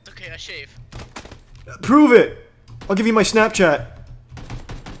 Okay, I shave. Prove it. I'll give you my Snapchat.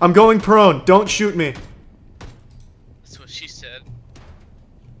 I'm going prone. Don't shoot me. That's what she said.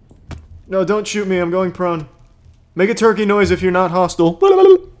 No, don't shoot me. I'm going prone. Make a turkey noise if you're not hostile.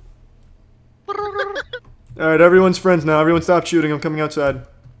 Alright, everyone's friends now. Everyone stop shooting. I'm coming outside.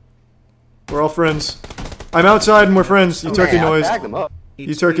 We're all friends. I'm outside and we're friends. You turkey noise.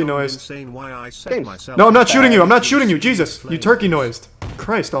 You turkey noised. No, I'm not shooting you. I'm not shooting you. Jesus. You turkey noised.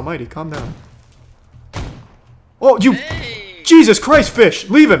 Christ almighty. Calm down. Oh, you... Jesus Christ, fish!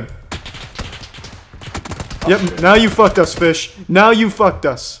 Leave him! Yep, now you fucked us, fish. Now you fucked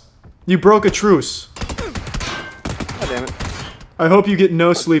us. You broke a truce. God damn it. I hope you get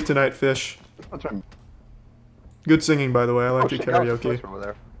no sleep tonight, fish. Good singing, by the way. I like your karaoke. Over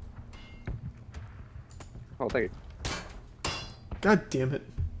there. Oh, thank you. God damn it.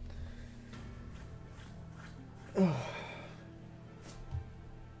 Oh.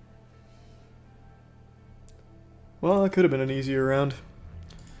 Well, that could have been an easier round.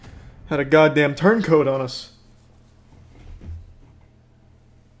 Had a goddamn turncoat on us.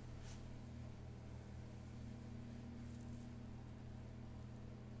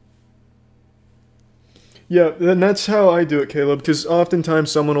 Yeah, and that's how I do it, Caleb, because oftentimes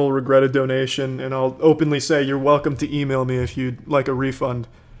someone will regret a donation, and I'll openly say, you're welcome to email me if you'd like a refund.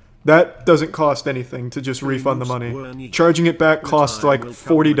 That doesn't cost anything to just refund the money. Charging it back costs like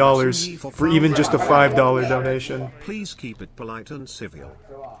 $40 for even just a $5 donation. Please keep it polite and civil.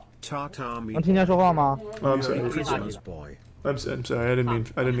 I'm sorry. I'm sorry. I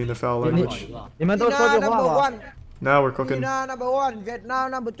didn't mean the foul language. Now we're cooking. China number 1,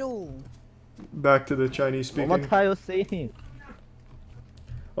 Vietnam number 2. Back to the Chinese speaking. What are you saying?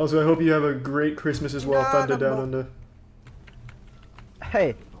 Also, I hope you have a great Christmas as well, Thunder Down Under.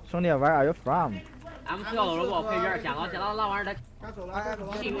 Hey, 兄弟, where are you from? I'm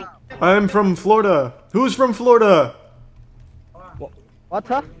from Florida. Who's from Florida?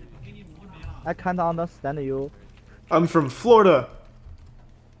 What? I can't understand you. I'm from Florida.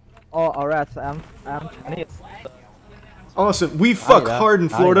 Oh, alright. I'm Chinese. Awesome. We fuck hard in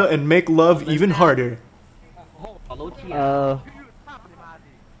Florida and make love even harder.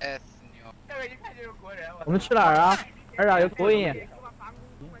 Where are you going?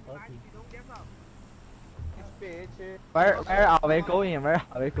 Where are we going? Where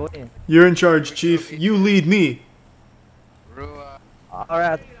are we going? You're in charge, Chief. You lead me.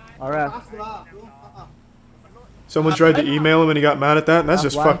 Alright. Someone tried to email him and he got mad at that, and that's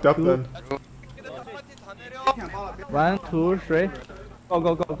just fucked up then. 1, 2, 3.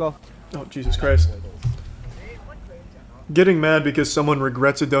 Go. Oh, Jesus Christ. Getting mad because someone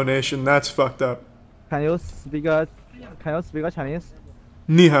regrets a donation, that's fucked up. Can you speak Chinese?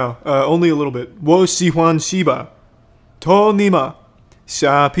 你好, only a little bit. 我喜欢西吧. To nima.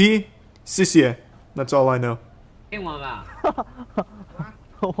 傻逼. 谢谢. That's all I know. 听我吧。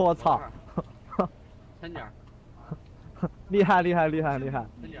我操！深点。厉害！你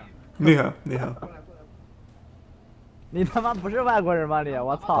好。你他妈不是外国人吗你？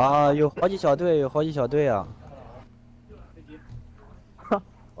我操！啊，有好几小队啊！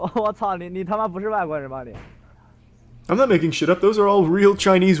我操你他妈不是外国人吗你？ I'm not making shit up. Those are all real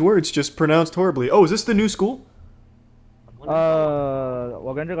Chinese words, just pronounced horribly. Oh, is this the new school?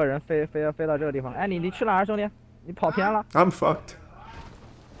 我跟这个人飞到这个地方。哎，你去哪儿，兄弟？你跑偏了。I'm fucked.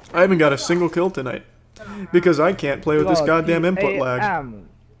 I haven't got a single kill tonight. Because I can't play with this goddamn input lag.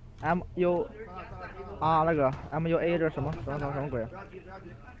 MU 啊，那个 MUA 这什么鬼？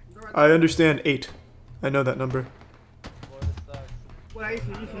 I understand 8. I know that number.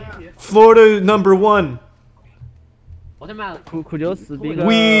 Florida number 1.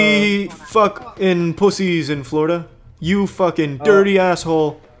 We fuck in pussies in Florida. You fucking dirty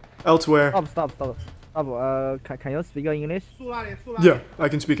asshole elsewhere. Stop. Can you speak English? Yeah, I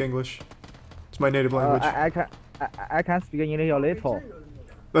can speak English. It's my native language. I can speak English a little.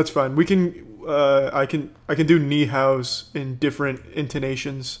 That's fine. We can. I can do ni haos in different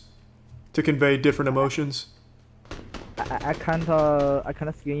intonations to convey different emotions. I can't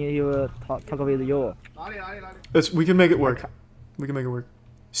speak English. Talk with you. We can make it work. We can make it work.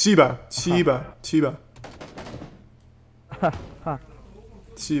 Siba. Siba.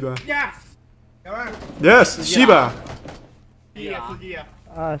 Yes, Shiba.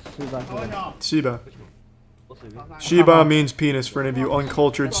 Shiba. Shiba means penis for any of you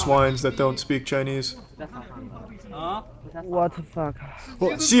uncultured swines that don't speak Chinese. What the fuck?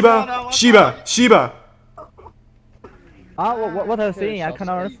 Shiba. What are you saying? I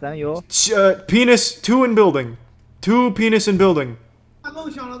cannot understand you. Penis 2 in building. 2 penis in building.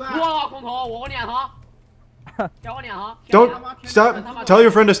 Don't stop. Tell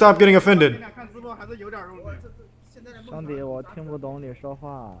your friend to stop getting offended.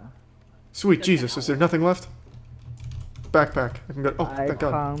 Sweet Jesus, is there nothing left? Backpack. I can go. Oh, thank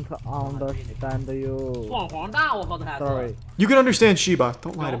God. I can't understand you. Sorry. You can understand Shiba.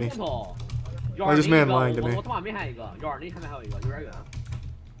 Don't lie to me. Why is this man lying to me?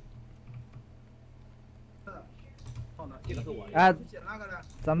 哎，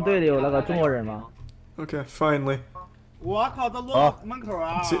咱们队里有那个中国人吗？ Okay, finally. 我靠，这路门口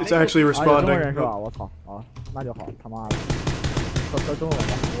啊 It's actually responding. 中国人是吧？我操啊，那就好，他妈的，说中文吧。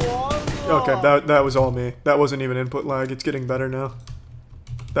 Okay, that was all me. That wasn't even input lag. It's getting better now.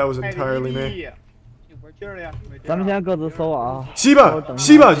 That was entirely me. 咱们现在各自搜啊。Shiba,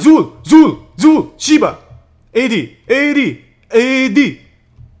 Zul, Shiba, AD.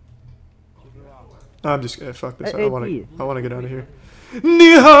 I'm just fuck this. I wanna get out of here.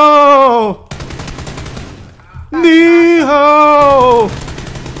 Ni hao.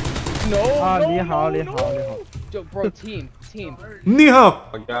 No. 啊，你好。Yo, bro, team. Ni hao.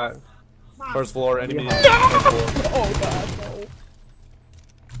 Oh God. First floor, enemy. Oh God, no.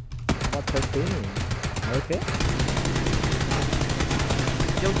 What's that doing? Okay.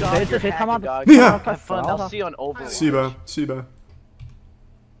 Yo, dog, you're hacking, dog. Have fun. I'll see you on Overwatch. Shiba.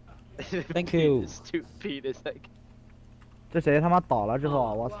 Thank you. Stupid, like. 这谁他妈倒了之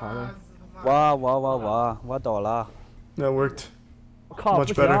后，我操！我倒了。 That worked. 我靠，不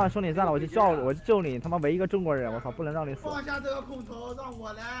Much 行 better. 兄弟站了，我就救你，他妈唯一一个中国人，我操，不能让你死。放下这个空投，让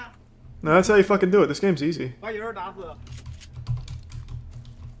我来。 No, that's how you fucking do it. This game's easy. 把有人打死。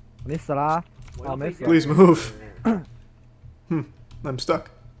你死了？哦，没死。 Please move. I'm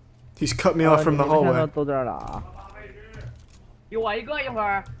stuck. He's cut me off from the 你们现在 hallway. 都在这儿了啊！有我一个，一会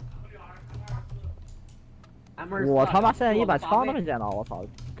儿。我他妈现在一把枪都没见到，我操，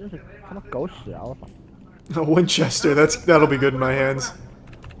真是他妈狗屎啊！我操。 A Winchester. That'll be good in my hands.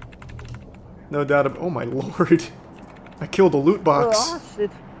 No doubt. Oh my lord! I killed a loot box.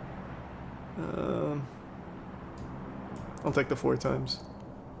 Shit. I'll take the 4 times.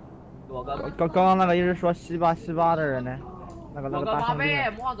 刚刚那个一直说西巴的人呢？那个大兄弟。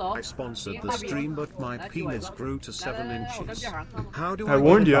 I sponsored the stream, but my penis grew to 7 inches. How do I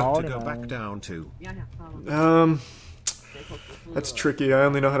warned you. to go back down to? That's tricky. I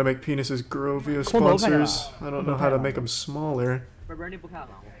only know how to make penises grow via sponsors. I don't know how to make them smaller.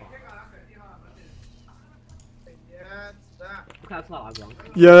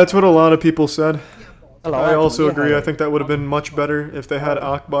 Yeah, that's what a lot of people said. I also agree. I think that would have been much better if they had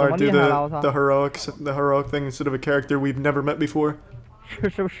Akbar do the heroic thing instead of a character we've never met before.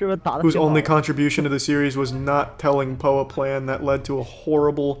 Whose only contribution to the series was not telling Poe a plan that led to a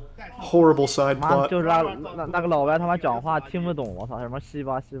horrible side plot. 就是那个老外他妈讲话听不懂，我操，什么西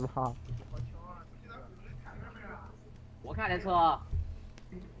巴。我开的车。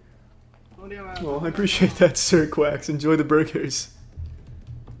 Well, I appreciate that, Sir Quacks. Enjoy the burgers.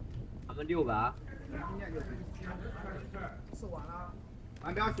 他们6个。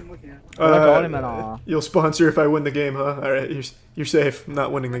 You'll sponsor if I win the game, huh? Alright, you're safe. I'm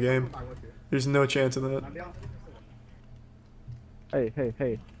not winning the game. There's no chance of that. Hey.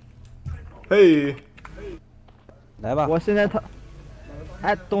 Hey. 来吧。我现在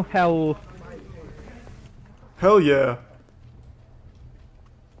I don't have. Hell yeah.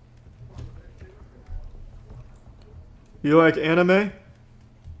 You like anime?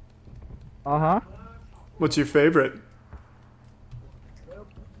 Uh-huh. What's your favorite?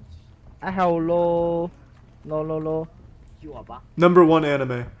 I have low. Number 1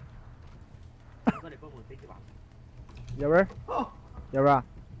 anime. 有人？有人？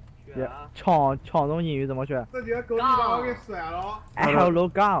闯中英语怎么学？ I have low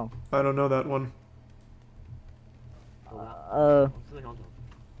gun. I don't know that one.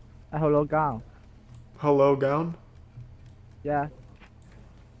 I have low gun. Hello Gown? Yeah.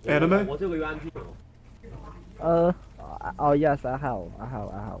 Anime? Oh yes, I have.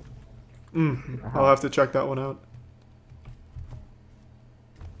 I'll have to check that one out.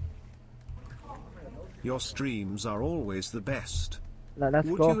 Your streams are always the best. Let's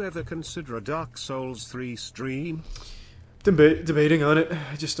Would go. you ever consider a Dark Souls 3 stream? Debating on it.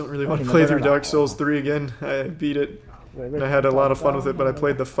 I just don't really want to play through Dark Souls 3 again. I beat it. And I had a lot of fun with it, but I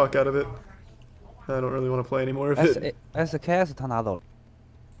played the fuck out of it. I don't really want to play any more of it. SKS 他拿走。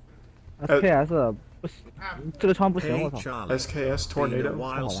SKS 不行，这个枪不行，我操。SKS Tornado. Hey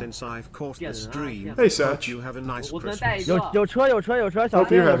Hey Satch. You have a nice Christmas. 有车，小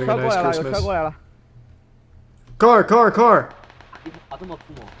心，有车过来了，有车过来了。Car!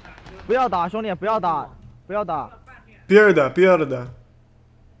 不要打，兄弟，不要打。Pierda.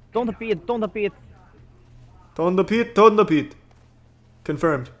 Don't beat. Don't beat.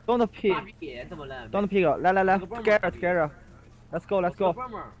 Confirmed. Don't pick.来 together. Let's go. Go.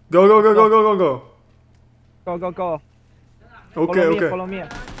 Go. Okay. Follow me.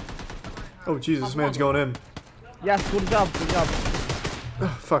 Oh Jesus, this man's going in. Yes, good job.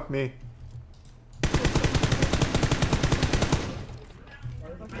 Fuck me.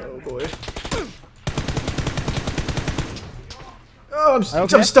 Oh boy. Oh,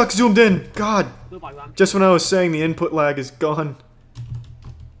 I'm stuck zoomed in. God. Just when I was saying the input lag is gone.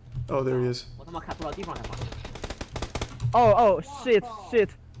 Oh, there he is. Oh, shit.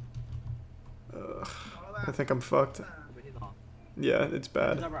 I think I'm fucked. Yeah, it's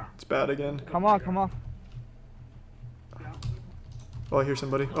bad. It's bad again. Come on. Oh, I hear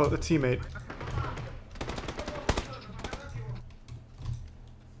somebody. Oh, a teammate.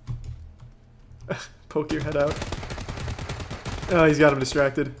 Poke your head out. Oh, he's got him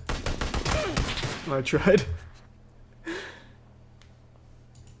distracted. I tried.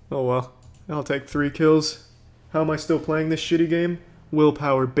 Oh well. I'll take 3 kills. How am I still playing this shitty game?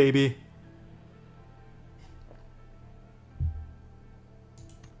 Willpower, baby.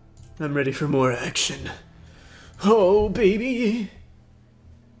 I'm ready for more action. Oh, baby.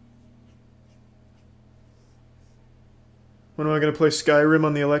 When am I gonna play Skyrim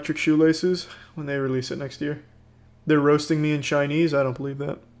on the Electric Shoelaces? When they release it next year. They're roasting me in Chinese? I don't believe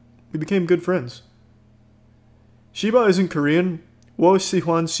that. We became good friends. Shiba isn't Korean. Wo si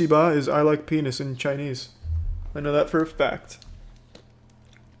huan Shiba is I like penis in Chinese. I know that for a fact.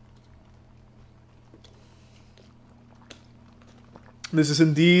 This is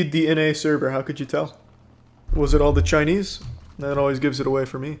indeed the NA server, how could you tell? Was it all the Chinese? That always gives it away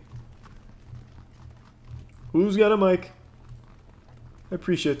for me. Who's got a mic? I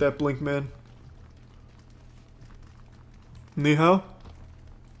appreciate that, Blink Man. Ni hao?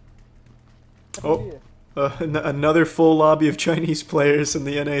 Oh, another full lobby of Chinese players in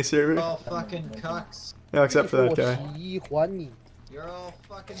the NA server. You're all fucking cucks. Yeah, except for that guy. You're all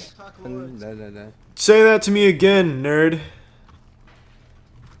fucking cucklords. Say that to me again, nerd.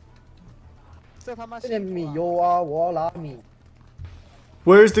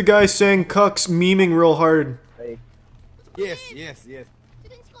 Where's the guy saying cucks memeing real hard? Yes.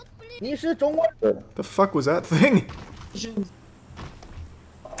 The fuck was that thing?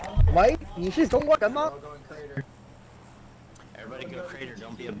 Everybody go crater,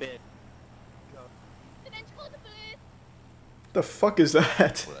 don't be a bitch. The fuck is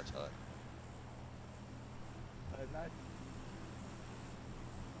that?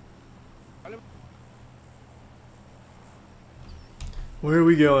 Where are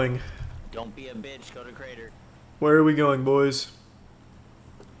we going? Don't be a bitch, go to crater. Where are we going, boys?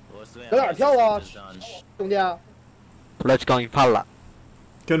 Let's go in Pala.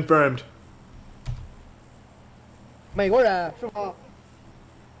 Confirmed. I'm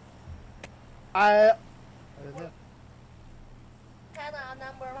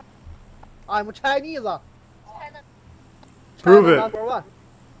Chinese. Prove it.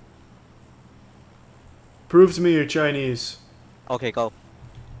 Prove to me you're Chinese. Okay, go.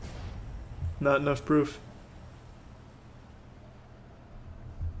 Not enough proof.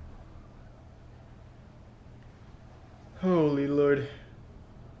 Holy Lord.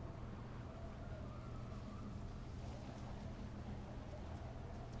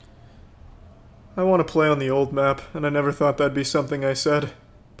 I want to play on the old map, and I never thought that'd be something I said.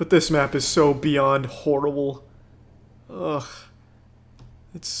 But this map is so beyond horrible. Ugh.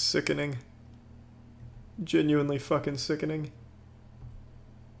 It's sickening. Genuinely fucking sickening.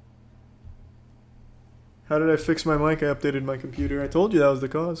 How did I fix my mic? I updated my computer. I told you that was the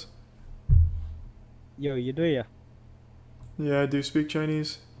cause. Yo, you do ya? Yeah, I do speak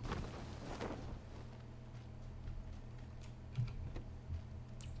Chinese.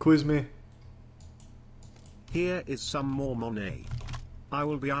 Quiz me. Here is some more money. I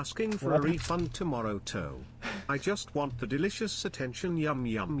will be asking for a refund tomorrow too. I just want the delicious attention, yum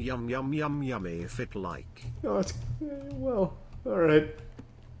yum yum yum yum yummy if it like. Oh, that's... well, alright.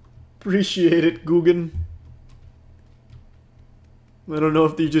 Appreciate it, Guggen. I don't know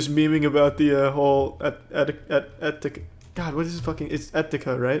if you're just memeing about the whole Etika. God, what is this fucking... It's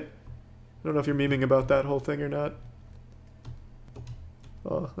Etika, right? I don't know if you're memeing about that whole thing or not.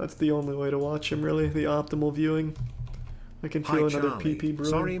 Oh, that's the only way to watch him, really. The optimal viewing. I can feel another PP brewing.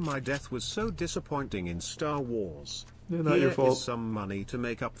 Sorry my death was so disappointing in Star Wars. Yeah, not your fault. Here is some money to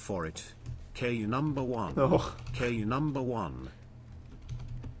make up for it. K number 1. Oh. K number 1.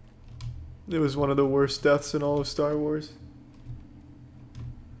 It was one of the worst deaths in all of Star Wars.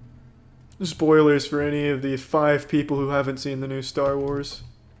 Spoilers for any of the 5 people who haven't seen the new Star Wars.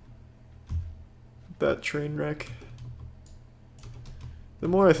 That train wreck. The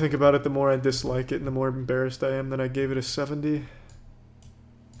more I think about it, the more I dislike it, and the more embarrassed I am that I gave it a 70.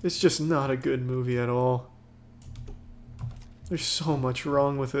 It's just not a good movie at all. There's so much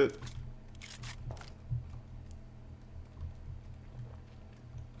wrong with it.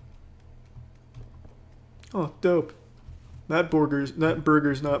 Oh, dope. That burger's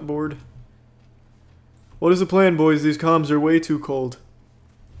not bored. What is the plan, boys? These comms are way too cold.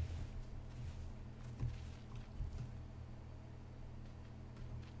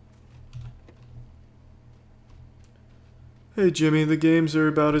 Hey Jimmy, the games are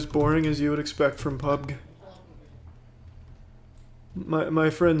about as boring as you would expect from PUBG. My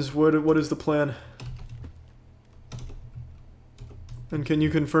friends, what is the plan? And can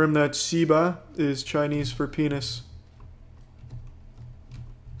you confirm that Siba is Chinese for penis?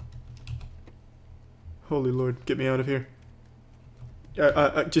 Holy Lord, get me out of here.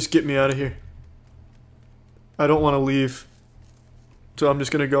 Just get me out of here. I don't want to leave. So I'm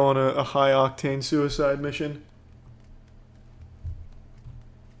just gonna go on a high-octane suicide mission.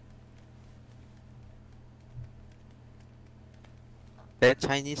 The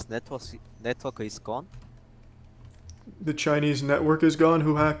Chinese network is gone? The Chinese network is gone?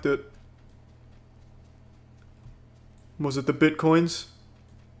 Who hacked it? Was it the Bitcoins?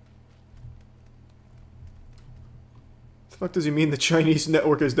 The fuck does he mean the Chinese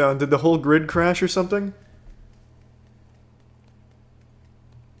network is down? Did the whole grid crash or something?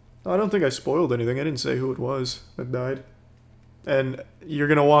 I don't think I spoiled anything. I didn't say who it was that died. And you're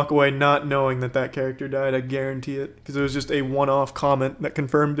gonna walk away not knowing that that character died, I guarantee it. Because it was just a one-off comment that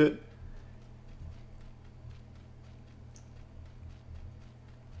confirmed it.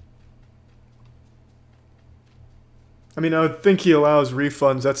 I mean, I would think he allows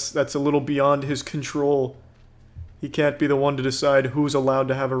refunds. That's a little beyond his control. He can't be the one to decide who's allowed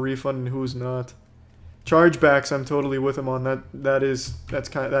to have a refund and who's not. Chargebacks, I'm totally with him on that. That's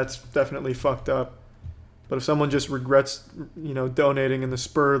definitely fucked up. But if someone just regrets, you know, donating in the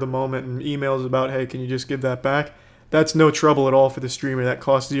spur of the moment and emails about, hey, can you just give that back? That's no trouble at all for the streamer. That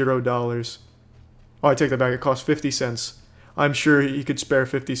costs $0. Oh, I take that back. It costs 50 cents. I'm sure he could spare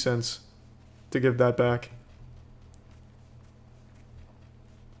 50 cents to give that back.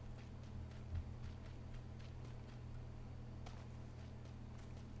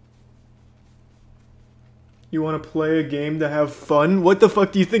 You want to play a game to have fun? What the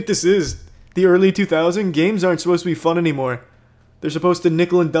fuck do you think this is? The early 2000s? Games aren't supposed to be fun anymore. They're supposed to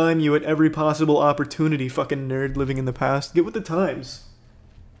nickel and dime you at every possible opportunity, fucking nerd living in the past. Get with the times.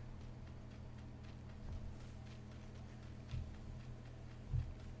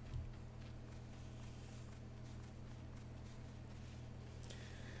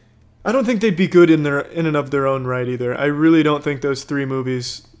 I don't think they'd be good in and of their own right either. I really don't think those 3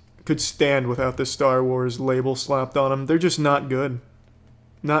 movies could stand without the Star Wars label slapped on them. They're just not good.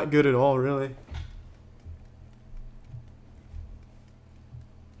 Not good at all, really.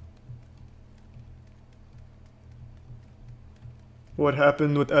 What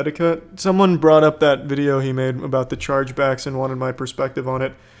happened with Etiquette? Someone brought up that video he made about the chargebacks and wanted my perspective on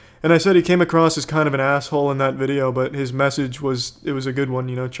it. And I said he came across as kind of an asshole in that video, but his message was, it was a good one,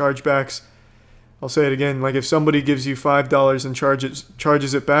 you know, chargebacks. I'll say it again, like if somebody gives you $5 and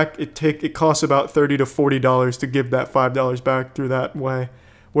charges it back, it costs about $30 to $40 to give that $5 back through that way.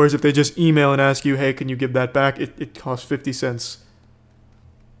 Whereas if they just email and ask you, hey, can you give that back, it costs 50 cents.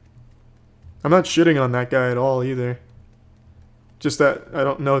 I'm not shitting on that guy at all either. Just that I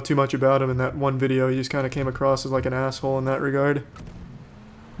don't know too much about him in that one video. He just kind of came across as like an asshole in that regard.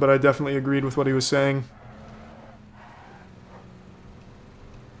 But I definitely agreed with what he was saying.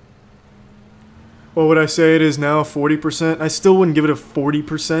 What would I say it is now? 40%? I still wouldn't give it a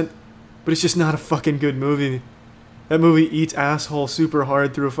 40%, but it's just not a fucking good movie. That movie eats asshole super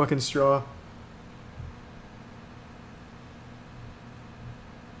hard through a fucking straw.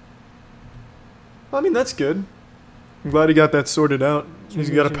 I mean, that's good. I'm glad he got that sorted out. He's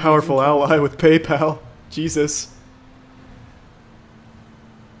got a powerful ally with PayPal. Jesus.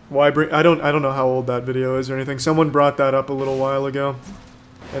 Why bring... I don't know how old that video is or anything. Someone brought that up a little while ago.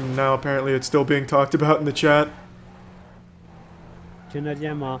 And now apparently it's still being talked about in the chat.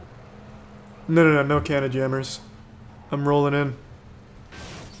 No, no Canna Jammers. I'm rolling in.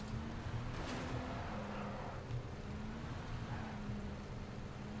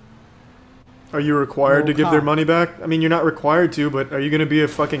 Are you required to give their money back? I mean, you're not required to, but are you gonna be a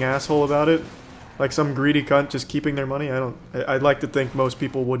fucking asshole about it? Like some greedy cunt just keeping their money? I'd like to think most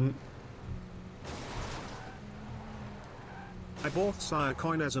people wouldn't. I bought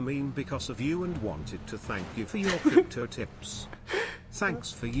Cr1TiKaL as a meme because of you and wanted to thank you for your crypto tips.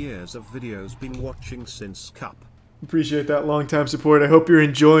 Thanks for years of videos, been watching since Cup. Appreciate that long-time support. I hope you're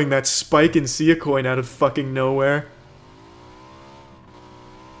enjoying that spike in Cr1TiKaL out of fucking nowhere.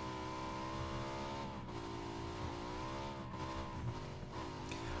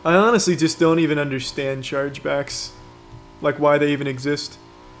 I honestly just don't even understand chargebacks. Like why they even exist.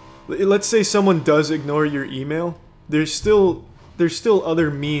 Let's say someone does ignore your email. There's still other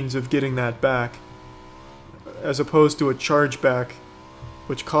means of getting that back. As opposed to a chargeback,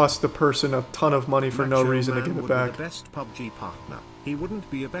 which costs the person a ton of money for no reason to give it back. The best PUBG partner. He wouldn't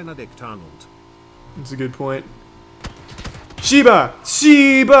be a Benedict Arnold. That's a good point. Shiba!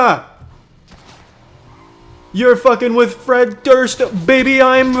 Shiba! You're fucking with Fred Durst, baby,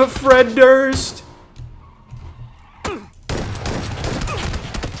 I'm Fred Durst!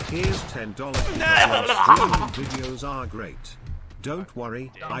 Here's $10 because your streaming videos are great. Don't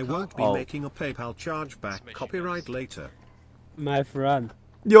worry, I won't be making a PayPal chargeback copyright later. My friend.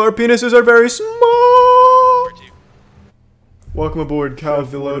 Your penises are very small! Welcome aboard, Cal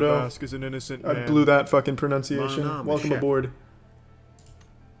Villoto. Is an innocent man. I blew that fucking pronunciation. Welcome aboard.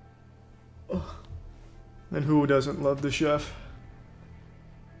 Oh. And who doesn't love the chef?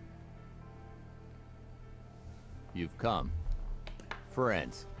 You've come.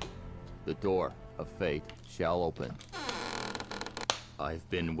 Friends, the door of fate shall open. I've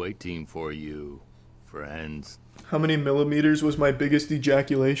been waiting for you, friends. How many millimeters was my biggest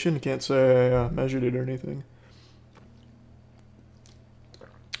ejaculation? Can't say I measured it or anything.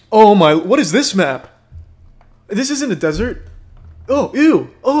 Oh my, what is this map? This isn't a desert. Oh,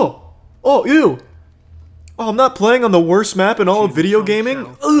 ew. Oh, ew. Oh, I'm not playing on the worst map in all of video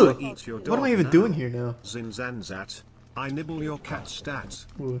gaming? Ugh! What am I even doing here now? Zinzanzat. I nibble your cat stat.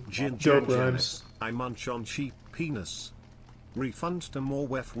 Dope rhymes. I munch on cheap penis. Refund to more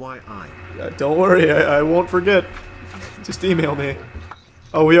FYI. Yeah, don't worry, I won't forget. Just email me.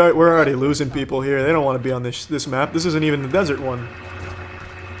 Oh, we're already losing people here. They don't want to be on this map. This isn't even the desert one.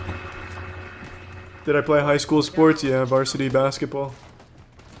 Did I play high school sports? Yeah, varsity basketball.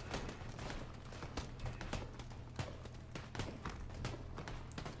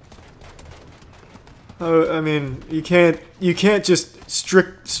 I mean, you can't just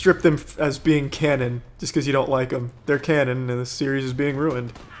strip them as being canon just because you don't like them. They're canon, and the series is being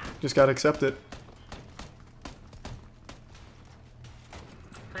ruined. Just gotta accept it.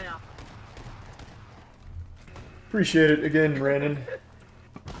 Appreciate it again, Brandon.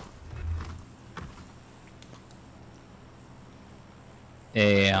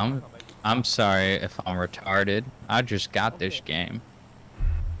 Hey, I'm sorry if I'm retarded. I just got this game.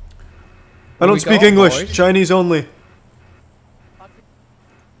 I don't speak English. Boys? Chinese only.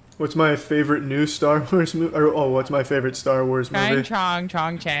 What's my favorite new Star Wars movie? Oh, what's my favorite Star Wars movie? Chong,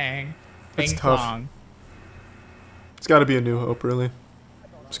 chong, chang. It's tough. It's gotta be A New Hope, really.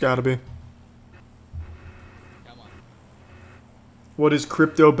 It's gotta be. What is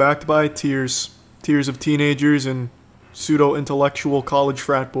crypto backed by? Tears. Tears of teenagers and pseudo-intellectual college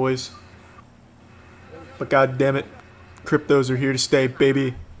frat boys. But god damn it, cryptos are here to stay,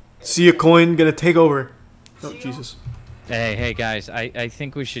 baby. Cr1TiKaL gonna take over. Oh, Jesus. Hey guys, I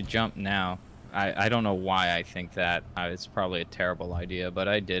think we should jump now. I don't know why I think that. It's probably a terrible idea, but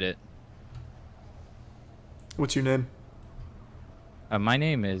I did it. What's your name? My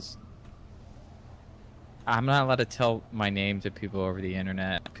name is... I'm not allowed to tell my name to people over the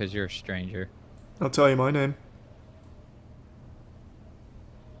internet because you're a stranger. I'll tell you my name.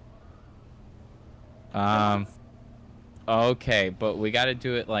 Okay, but we got to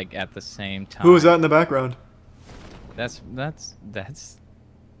do it like at the same time. Who is that in the background? That's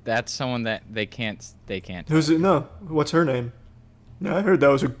someone that they can't. Who's it? No. What's her name? No, I heard that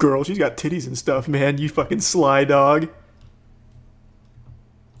was a girl. She's got titties and stuff, man. You fucking sly dog.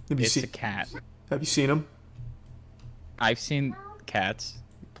 It's a cat. Have you seen him? I've seen cats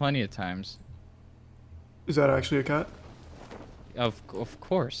plenty of times. Is that actually a cat? Of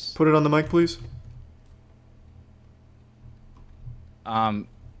course. Put it on the mic, please.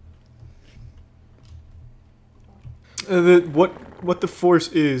 What the Force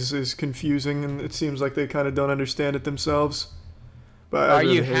is confusing, and it seems like they kind of don't understand it themselves. But I Are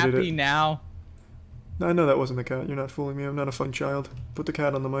really you hated happy it. now? No, I know that wasn't the cat. You're not fooling me. I'm not a fun child. Put the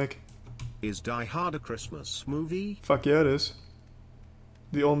cat on the mic. Is Die Hard a Christmas movie? Fuck yeah, it is.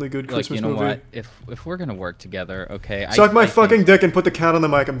 The only good Look, Christmas you know movie. what? If we're gonna work together, okay. Suck my I fucking dick and put the cat on the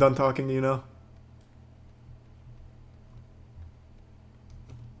mic. I'm done talking to you now.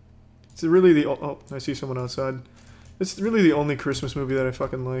 It's really the oh, I see someone outside. It's really the only Christmas movie that I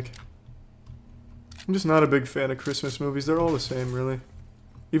fucking like. I'm just not a big fan of Christmas movies. They're all the same, really.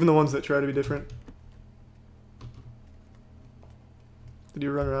 Even the ones that try to be different. Did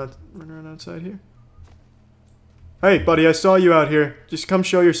you run around outside here? Hey, buddy, I saw you out here. Just come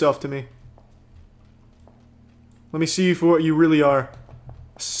show yourself to me. Let me see you for what you really are.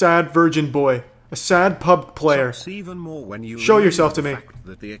 A sad virgin boy. A sad pub player. Even more when you show yourself to me.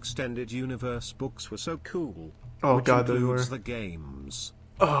 That the extended universe books were so cool. Oh which god, they includes were. The games.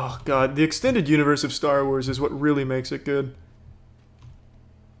 Oh god, the extended universe of Star Wars is what really makes it good.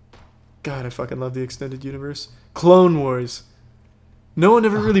 God, I fucking love the extended universe. Clone Wars. No one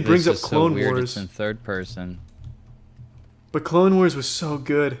ever really brings up Clone Wars. Wars. It's in third person. But Clone Wars was so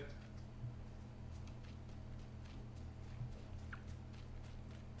good.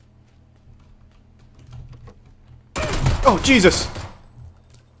 Oh, Jesus!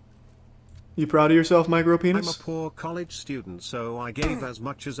 You proud of yourself, micro penis? I'm a poor college student, so I gave as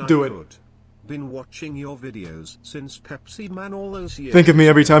much as I Do it. could. Been watching your videos since Pepsi Man all those years. Think of me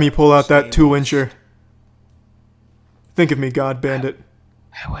every time you pull out that 2-incher. Think of me, God Bandit.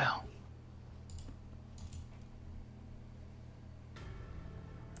 I will.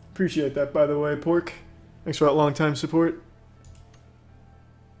 Appreciate that, by the way, Pork. Thanks for that long time support.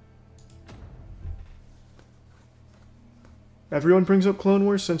 Everyone brings up Clone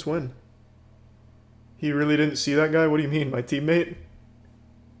Wars since when? He really didn't see that guy? What do you mean, my teammate?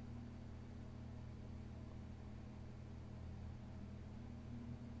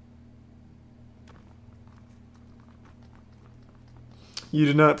 You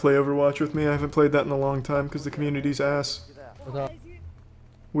did not play Overwatch with me. I haven't played that in a long time because the community's ass.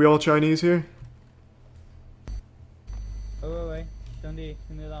 We all Chinese here? 喂，兄弟，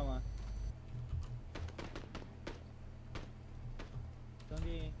听得到吗？兄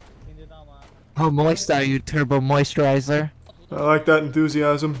弟，听得到吗？ How moist are you, Turbo Moisturizer? I like that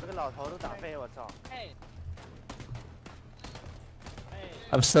enthusiasm.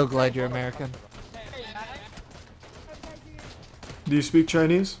 I'm so glad you're American. Do you speak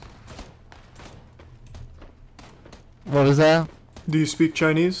Chinese? What was that? Do you speak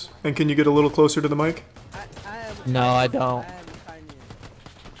Chinese? And can you get a little closer to the mic? No, I don't.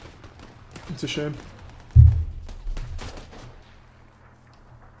 It's a shame.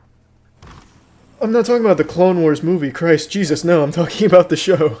 I'm not talking about the Clone Wars movie. Christ, Jesus, no. I'm talking about the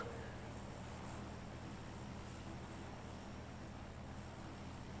show.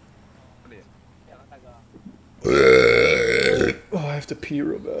 Oh, I have to pee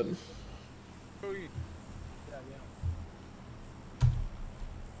real bad.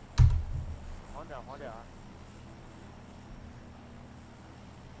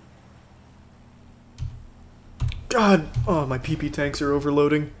 God! Oh, my pee-pee tanks are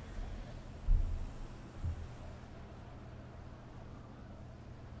overloading.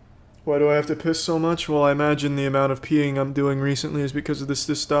 Why do I have to piss so much? Well, I imagine the amount of peeing I'm doing recently is because of this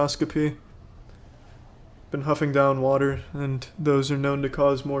cystoscopy. Been huffing down water, and those are known to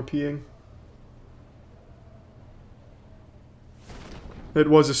cause more peeing. It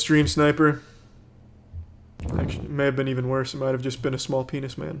was a stream sniper. Actually, it may have been even worse. It might have just been a small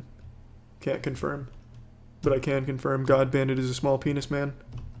penis man. Can't confirm. But I can confirm God Bandit is a small penis man.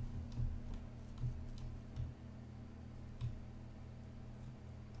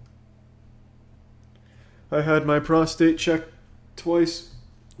 I had my prostate checked twice,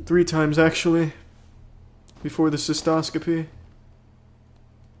 3 times actually, before the cystoscopy.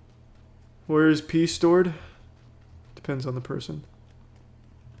 Where is pee stored? Depends on the person.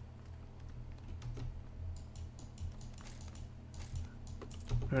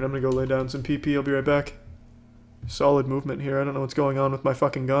 Alright, I'm gonna go lay down some PP. I'll be right back. Solid movement here. I don't know what's going on with my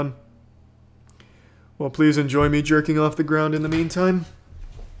fucking gun. Well, please enjoy me jerking off the ground in the meantime.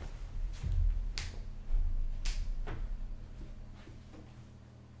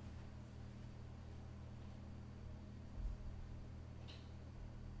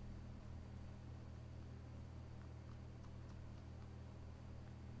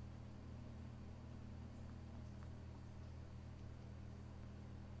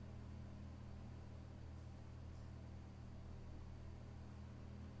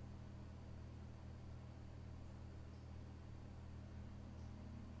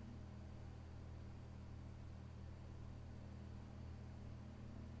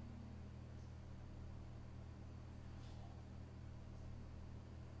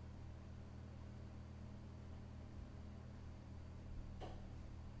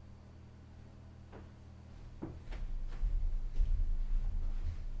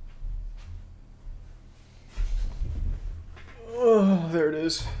 Oh, there it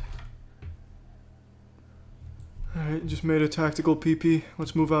is. Alright, just made a tactical PP.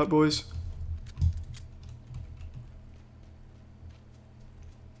 Let's move out, boys.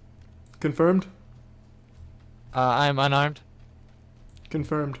 Confirmed? I'm unarmed.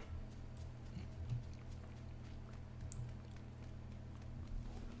 Confirmed.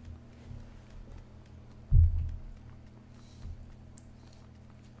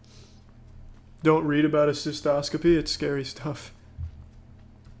 Don't read about a cystoscopy, it's scary stuff.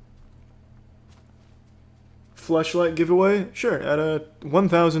 Fleshlight giveaway? Sure, at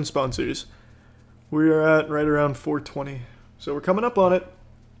 1,000 sponsors. We are at right around 420. So we're coming up on it.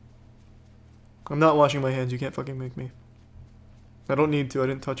 I'm not washing my hands, you can't fucking make me. I don't need to, I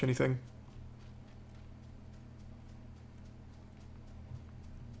didn't touch anything.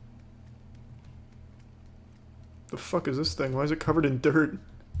 The fuck is this thing? Why is it covered in dirt?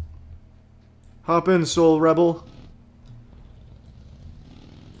 Hop in, Soul Rebel.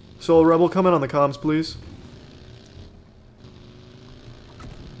 Soul Rebel, come in on the comms, please.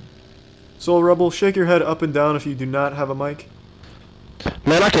 Soul Rebel, shake your head up and down if you do not have a mic.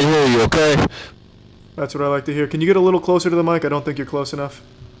 Man, I can hear you, okay? That's what I like to hear. Can you get a little closer to the mic? I don't think you're close enough.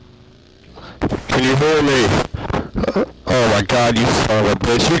 Can you hear me? Oh my god, you son of a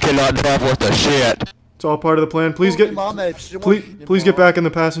bitch. You cannot drive worth a shit. It's all part of the plan. Please get please get back in the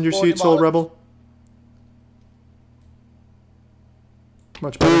passenger seat, Soul Rebel.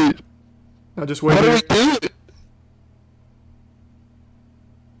 Much better. Now just wait here.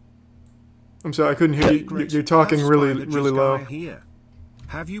 I'm sorry, I couldn't hear you. You're talking really low.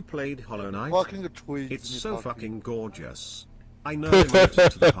 Have you played Hollow Knight? Fucking tweets. It's so fucking gorgeous. I know I'm late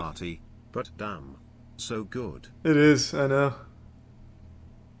to the party, but damn, so good. It is, I know.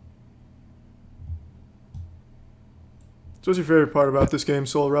 So what's your favorite part about this game,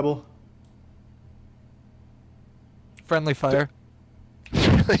 Soul Rebel? Friendly fire.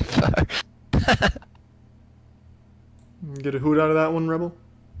 Friendly fire. Get a hoot out of that one, Rebel?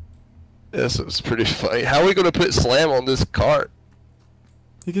 This was pretty funny. How are we gonna put slam on this cart?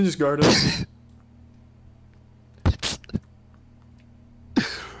 You can just guard it. I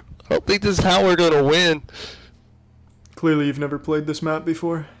don't think this is how we're gonna win. Clearly you've never played this map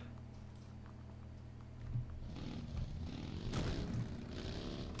before.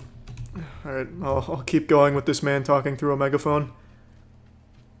 Alright, I'll keep going with this man talking through a megaphone.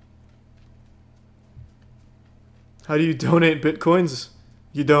 How do you donate bitcoins?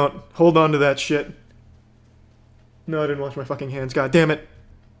 You don't. Hold on to that shit. No, I didn't wash my fucking hands. God damn it.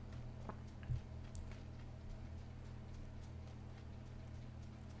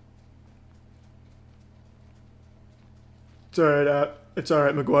 It's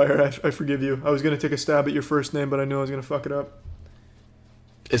alright, McGuire. I forgive you. I was gonna take a stab at your first name, but I knew I was gonna fuck it up.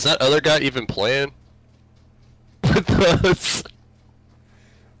 Is that other guy even playing with us?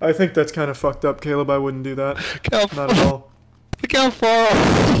 I think that's kind of fucked up, Caleb. I wouldn't do that. Not at all. Look how far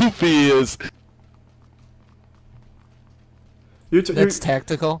off he is. That's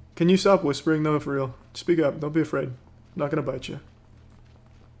tactical. Can you stop whispering, though, for real? Speak up. Don't be afraid. I'm not gonna bite you.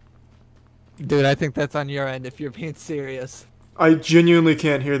 Dude, I think that's on your end if you're being serious. I genuinely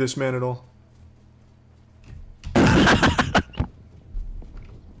can't hear this man at all.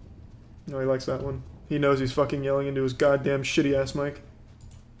 No, he likes that one. He knows he's fucking yelling into his goddamn shitty-ass mic.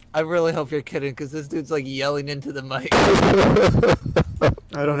 I really hope you're kidding, because this dude's like yelling into the mic.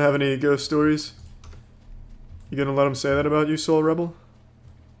 I don't have any ghost stories. You gonna let him say that about you, Soul Rebel?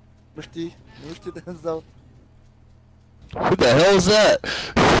 Who the hell is that?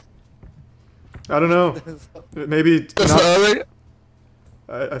 I don't know. Maybe not.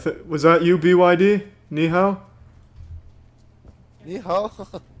 Was that you, BYD? Ni hao? 你好，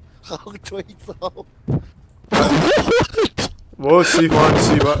好推走。 Whoa,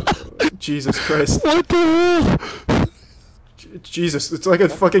 C1. Jesus Christ. What the hell? Jesus, it's like a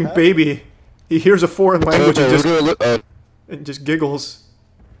fucking baby. He hears a foreign language and just giggles.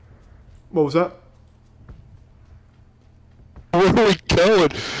 What was that? Where are we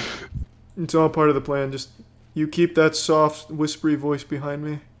going? It's all part of the plan. Just you keep that soft, whispery voice behind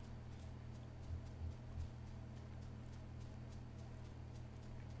me.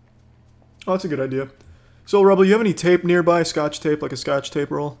 Oh, that's a good idea. So, Rebel, you have any tape nearby? Scotch tape, like a scotch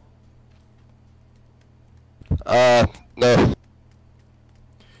tape roll? No.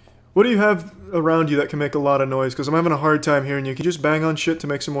 What do you have around you that can make a lot of noise? Because I'm having a hard time hearing you. Can you just bang on shit to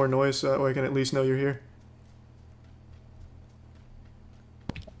make some more noise so that way I can at least know you're here?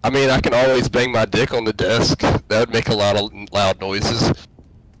 I mean, I can always bang my dick on the desk. That would make a lot of loud noises.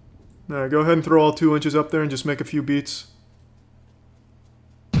 Alright, go ahead and throw all 2 inches up there and just make a few beats.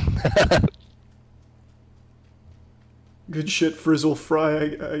 Good shit, Frizzle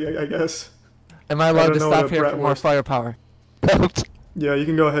Fry, I guess. Am I allowed to stop here for more firepower? Yeah, you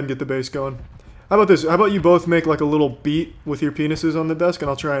can go ahead and get the bass going. How about this? How about you both make like a little beat with your penises on the desk and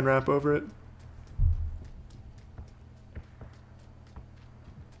I'll try and rap over it.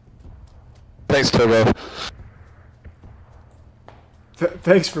 Thanks, Turbo.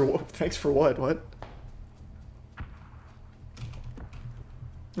 Thanks for what? What?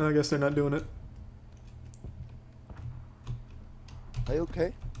 I guess they're not doing it. Are you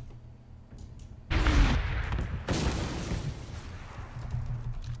okay?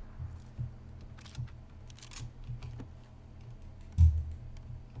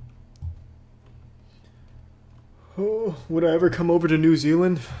 Oh, would I ever come over to New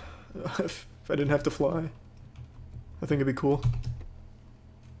Zealand if I didn't have to fly? I think it'd be cool.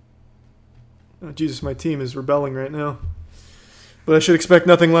 Oh, Jesus, my team is rebelling right now. But I should expect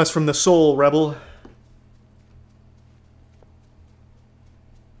nothing less from the Soul Rebel.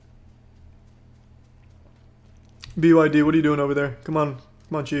 BYD, what are you doing over there? Come on,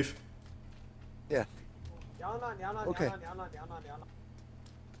 Chief. Yeah. Okay.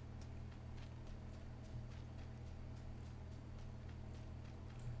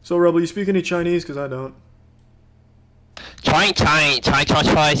 So, Rebel, you speak any Chinese? Because I don't. Chai. It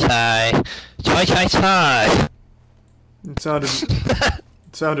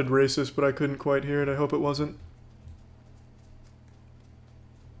sounded racist, but I couldn't quite hear it. I hope it wasn't.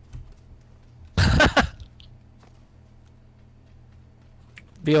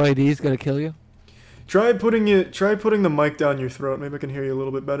 BYD is gonna kill you. Try putting the mic down your throat. Maybe I can hear you a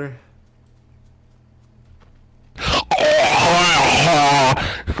little bit better.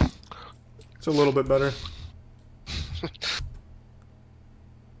 It's a little bit better.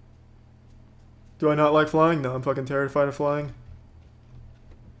 Do I not like flying? No, I'm fucking terrified of flying.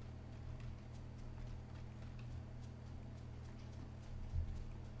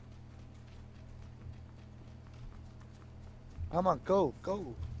 Come on, go.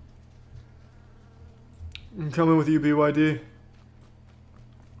 I'm coming with you, BYD.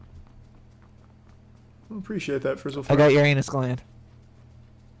 I appreciate that, Frizzle. I got your anus gland.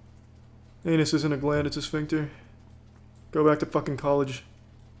 Anus isn't a gland, it's a sphincter. Go back to fucking college.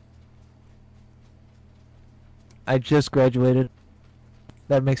 I just graduated.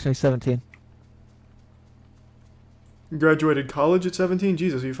 That makes me 17. You graduated college at 17?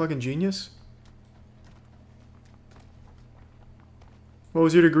 Jesus, are you a fucking genius? What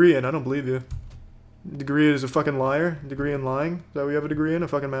was your degree in? I don't believe you. Degree is a fucking liar? Degree in lying? Is that what you have a degree in? A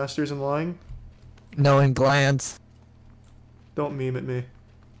fucking master's in lying? No, in glands. Don't meme at me.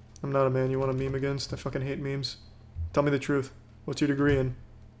 I'm not a man you want to meme against. I fucking hate memes. Tell me the truth. What's your degree in?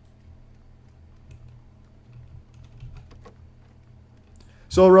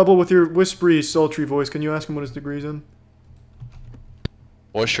 So, Rebel, with your whispery, sultry voice, can you ask him what his degree's in?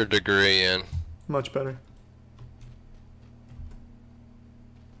 What's your degree in? Much better.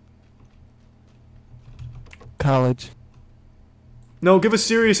 College. No, give a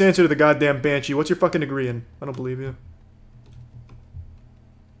serious answer to the goddamn Banshee. What's your fucking degree in? I don't believe you.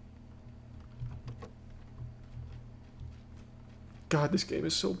 God, this game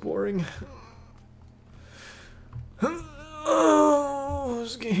is so boring. Oh,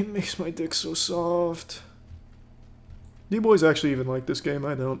 this game makes my dick so soft. Do you boys actually even like this game?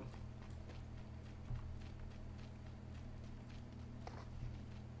 I don't.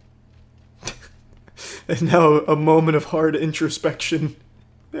 And now a moment of hard introspection.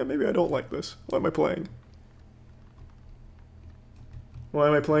 Yeah, maybe I don't like this. Why am I playing? Why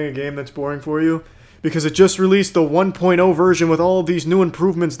am I playing a game that's boring for you? because it just released the 1.0 version with all of these new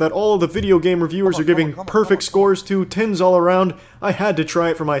improvements that all of the video game reviewers are giving perfect scores to, 10s all around. I had to try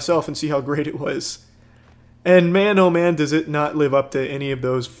it for myself and see how great it was. And man, oh man, does it not live up to any of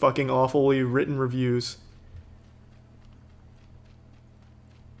those fucking awfully written reviews.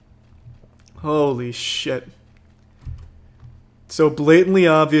 Holy shit. So blatantly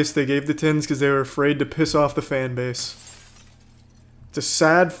obvious they gave the 10s because they were afraid to piss off the fan base. It's a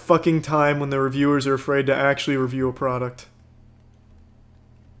sad fucking time when the reviewers are afraid to actually review a product.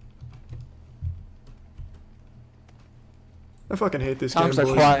 I fucking hate this game.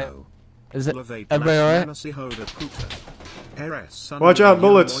 So quiet. Is it everybody alright? Watch out,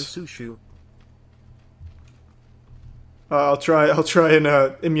 bullets! I'll try and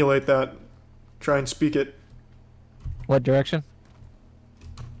emulate that. Try and speak it. What direction?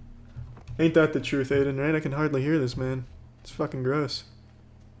 Ain't that the truth, Aiden, right? I can hardly hear this, man. It's fucking gross.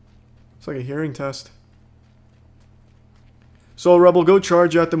 It's like a hearing test. Soul Rebel, go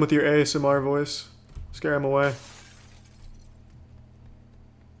charge at them with your ASMR voice. Scare them away.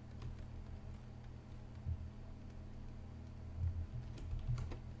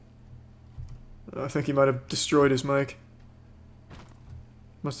 I think he might have destroyed his mic.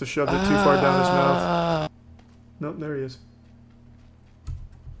 Must have shoved it too far down his mouth. Nope, there he is.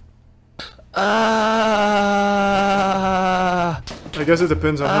 I guess it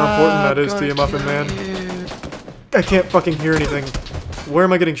depends on how important that is to you, Muffin Man. I can't fucking hear anything. Where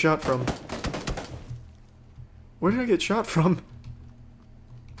am I getting shot from? Where did I get shot from?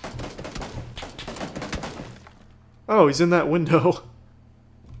 Oh, he's in that window.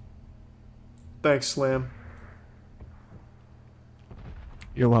 Thanks, Slam.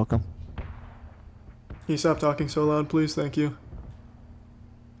 You're welcome. Can you stop talking so loud, please? Thank you.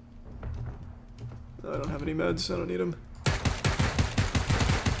 I don't have any meds. I don't need them.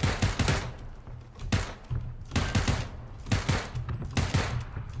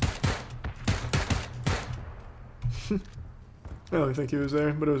 I don't think he was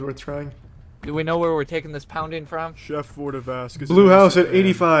there, but it was worth trying. Do we know where we're taking this pounding from? Chef Vortavask. Blue House at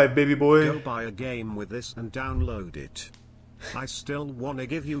 85, baby boy. Go buy a game with this and download it. I still wanna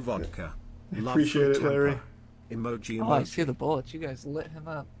give you vodka. Appreciate it, Larry. Emoji. Oh, I see the bullets. You guys lit him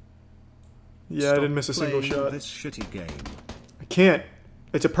up. Yeah, I didn't miss a single shot. This shitty game. I can't.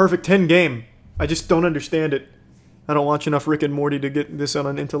 It's a perfect 10 game. I just don't understand it. I don't watch enough Rick and Morty to get this on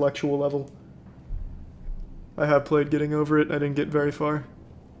an intellectual level. I have played Getting Over It. I didn't get very far.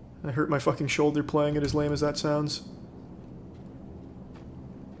 I hurt my fucking shoulder playing it, as lame as that sounds.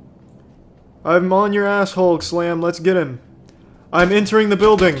 I'm on your asshole, Slam. Let's get him. I'm entering the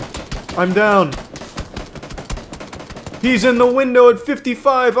building. I'm down. He's in the window at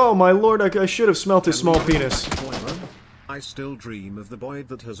 55. Oh my lord, I should have smelt his small penis. I still dream of the boy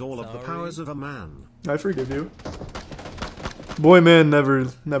that has all of the powers of a man. I forgive you. Boy man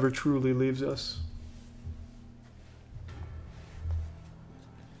never truly leaves us.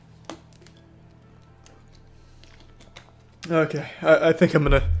 Okay, I think I'm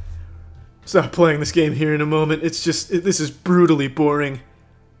gonna stop playing this game here in a moment. It's just, this is brutally boring.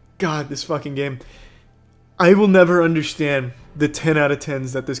 God, this fucking game. I will never understand the 10 out of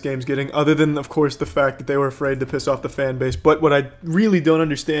 10s that this game's getting, other than, of course, the fact that they were afraid to piss off the fan base. But what I really don't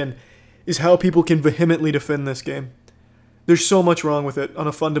understand is how people can vehemently defend this game. There's so much wrong with it on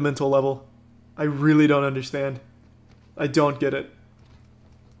a fundamental level. I really don't understand. I don't get it.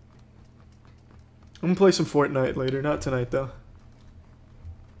 I'm gonna play some Fortnite later, not tonight though.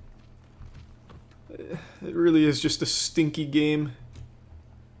 It really is just a stinky game.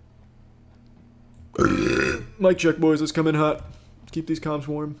 Mic check, boys, let's come in hot. Keep these comms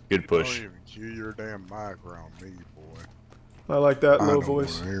warm. Good push. Don't even cue your damn mic around me, boy. I like that low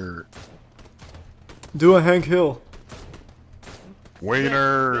voice. Do a Hank Hill.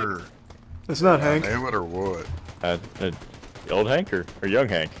 Wiener. That's not Hank. Damn it or what? Old Hank or young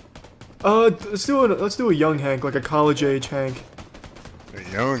Hank? Let's do a young Hank, like a college age Hank. A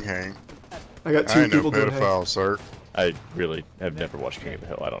young Hank. I got two people doing Hank. I ain't no pedophile, sir. I really have never watched King of the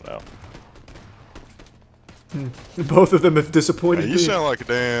Hill. I don't know. Both of them have disappointed me. You sound like a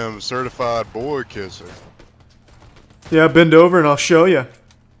damn certified boy kisser. Yeah, bend over and I'll show you.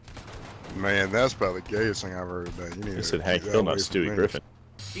 Man, that's probably the gayest thing I've heard today. You need to said Hank Hill, not Stewie Griffin.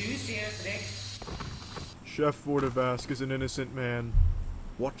 Do you seriously? Chef Vortavask is an innocent man.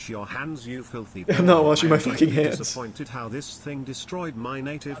 Watch your hands, you filthy. I'm not washing my fucking hands. Disappointed how this thing destroyed my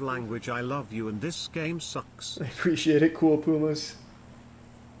native language. I love you, and this game sucks. I appreciate it, Cool Pumas.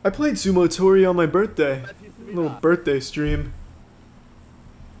 I played Sumo Tori on my birthday. A little birthday stream.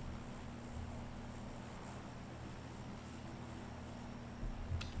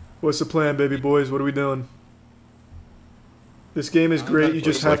 What's the plan, baby boys? What are we doing? This game is great, you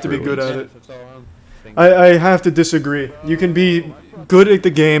just have to be good at it. I have to disagree. You can be good at the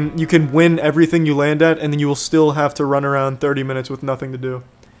game, you can win everything you land at, and then you will still have to run around 30 minutes with nothing to do.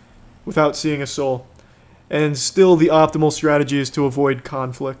 Without seeing a soul. And still the optimal strategy is to avoid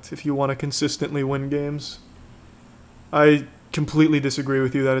conflict if you want to consistently win games. I completely disagree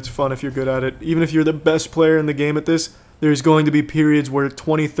with you that it's fun if you're good at it. Even if you're the best player in the game at this, there's going to be periods where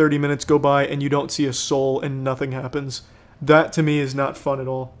 20-30 minutes go by and you don't see a soul and nothing happens. That to me is not fun at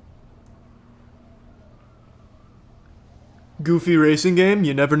all. Goofy racing game?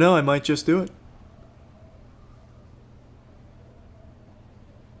 You never know, I might just do it.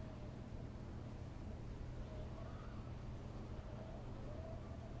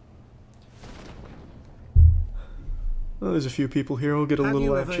 Well, there's a few people here. We'll get a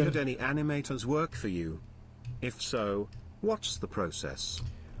little action. Have you ever had any animators work for you? If so, what's the process?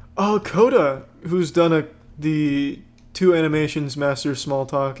 Oh, Coda, who's done the 2 animations, Master Small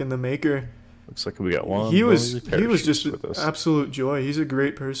Talk and The Maker. Looks like we got one. He was just an absolute joy. He's a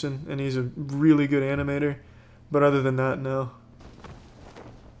great person, and he's a really good animator. But other than that, no.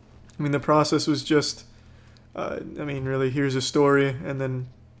 I mean, the process was just, I mean, really, here's a story, and then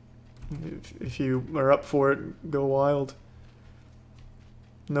if you are up for it, go wild.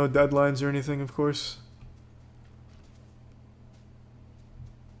 No deadlines or anything, of course.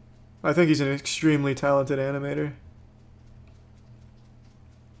 I think he's an extremely talented animator.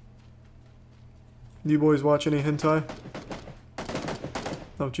 Do you boys watch any hentai?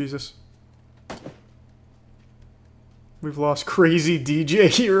 Oh, Jesus. We've lost Crazy DJ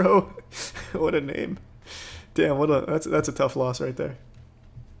Hero. What a name. Damn, that's a tough loss right there.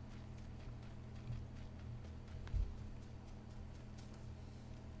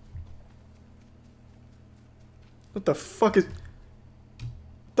 What the fuck is...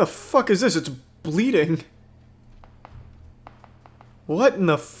 What the fuck is this? It's bleeding. What in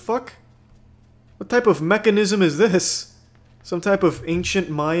the fuck? What type of mechanism is this? Some type of ancient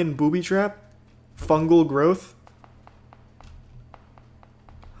Mayan booby trap? Fungal growth?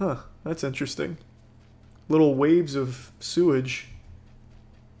 Huh, that's interesting. Little waves of sewage.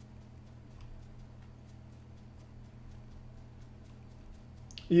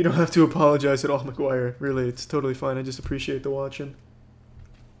 You don't have to apologize at all, McGuire. Really, it's totally fine. I just appreciate the watching.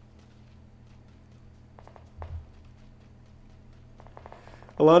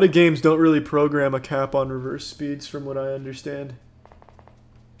 A lot of games don't really program a cap on reverse speeds, from what I understand.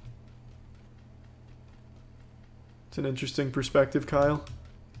 It's an interesting perspective, Kyle.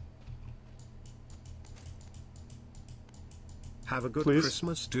 Have a good Please?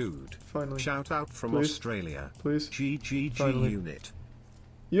 Christmas, dude. Finally. Shout out from Please? Australia. Please? GGG Finally. unit.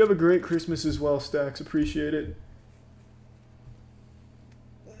 You have a great Christmas as well, Stacks. Appreciate it.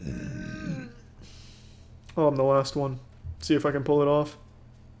 Oh, I'm the last one. See if I can pull it off.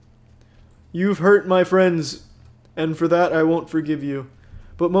 You've hurt my friends, and for that I won't forgive you.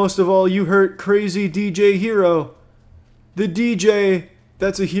 But most of all, you hurt Crazy DJ Hero. The DJ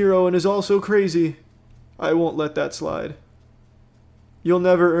that's a hero and is also crazy. I won't let that slide. You'll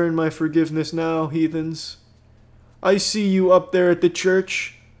never earn my forgiveness now, heathens. I see you up there at the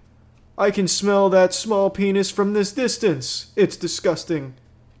church. I can smell that small penis from this distance. It's disgusting.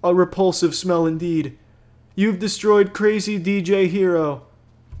 A repulsive smell indeed. You've destroyed Crazy DJ Hero,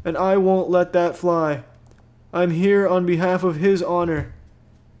 and I won't let that fly. I'm here on behalf of his honor.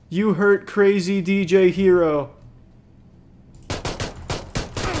 You hurt Crazy DJ Hero.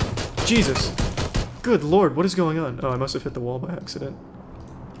 Jesus. Good lord, what is going on? Oh, I must have hit the wall by accident.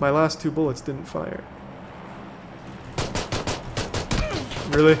 My last 2 bullets didn't fire.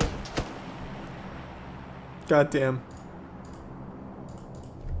 Really? God damn.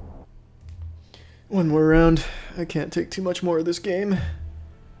 One more round. I can't take too much more of this game.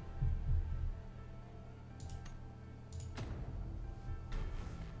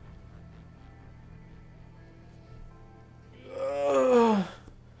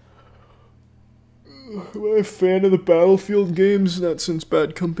 Am I a fan of the Battlefield games? Not since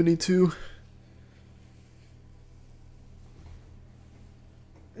Bad Company 2.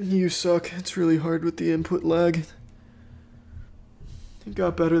 You suck. It's really hard with the input lag. It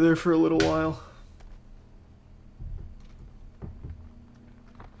got better there for a little while.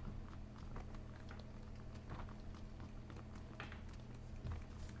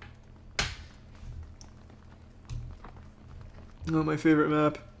 Oh, my favorite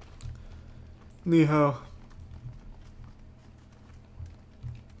map. Ni hao.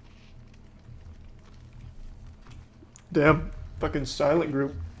 Damn. Fucking silent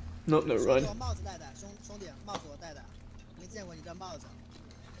group. Nope, never mind.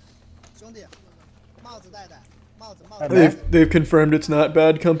 They've confirmed it's not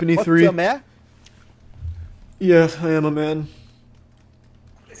Bad Company 3. What's man? Yeah, I am a man.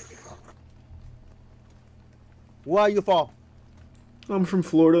 Where are you from? I'm from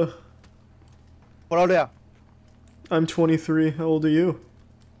Florida. Florida. I'm 23. How old are you?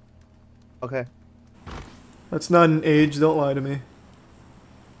 Okay. That's not an age, don't lie to me.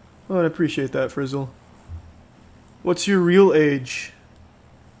 Oh, I appreciate that, Frizzle. What's your real age?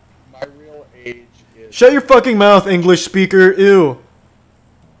 My real age is... Shut your fucking mouth, English speaker. Ew.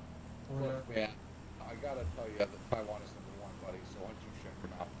 Look, man, I gotta tell you that Taiwan is #1, buddy, so why don't you shut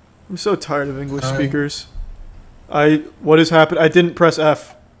your mouth? I'm so tired of English speakers. What has happened? I didn't press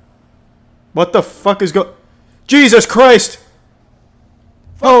F. What the fuck is Jesus Christ!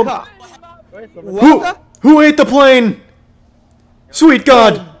 Oh! Who ate the plane? Sweet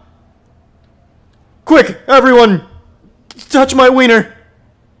God! Quick, everyone! Touch my wiener!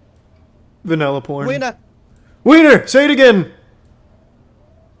 Vanilla porn. Wiener! Wiener! Say it again!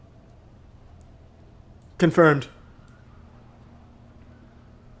 Confirmed.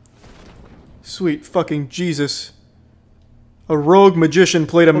 Sweet fucking Jesus. A rogue magician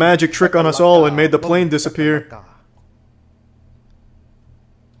played a magic trick on us all and made the plane disappear.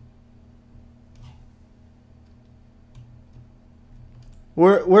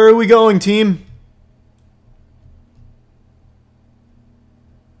 Where are we going, team?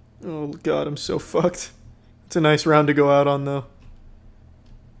 Oh god, I'm so fucked. It's a nice round to go out on, though.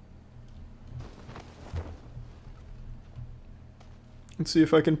 Let's see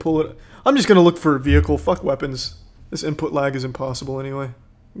if I can pull it. I'm just gonna look for a vehicle. Fuck weapons. This input lag is impossible anyway.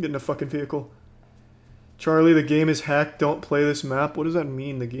 I'm getting a fucking vehicle. Charlie, the game is hacked. Don't play this map. What does that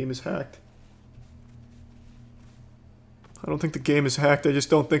mean, the game is hacked? I don't think the game is hacked. I just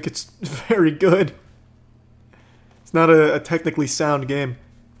don't think it's very good. It's not a technically sound game.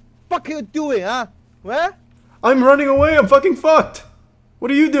 What are you doing, huh? Where? I'm running away. I'm fucking fucked. What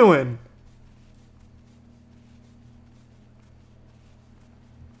are you doing?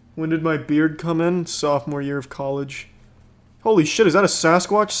 When did my beard come in? Sophomore year of college. Holy shit, is that a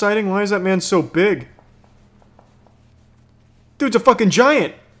Sasquatch sighting? Why is that man so big? Dude's a fucking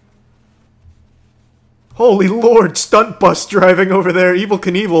giant! Holy lord, stunt bus driving over there, Evel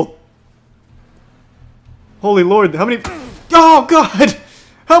Knievel. Holy lord, how many... Oh god!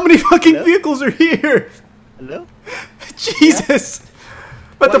 How many fucking vehicles are here? Hello? Jesus!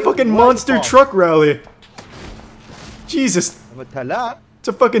 At the fucking monster truck rally. Jesus. It's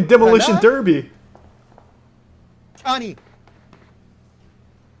a fucking demolition derby. China.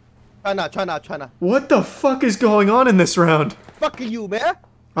 China. What the fuck is going on in this round? Fuck you, man.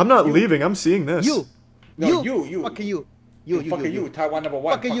 I'm not leaving. I'm seeing this. You. No, you. Fuck you. Fuck you. Taiwan #1.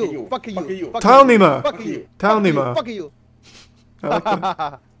 Fuck you. Fuck you. Taonima. Fuck you. Taonima. Fuck you. I like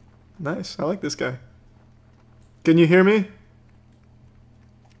that. Nice. I like this guy. Can you hear me?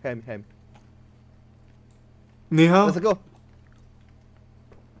 Ham. Ni hao? Let's go.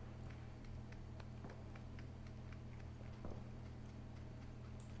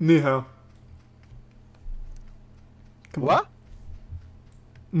 Ni hao. Come what? On.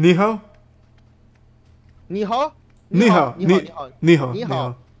 Ni hao? Ni hao? Ni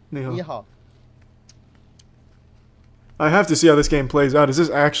hao. Ni hao. I have to see how this game plays out. Is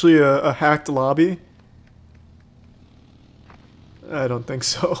this actually a hacked lobby? I don't think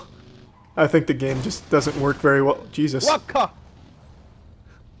so. I think the game just doesn't work very well. Jesus.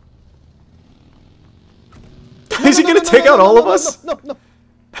 Is he gonna take out all of us? No.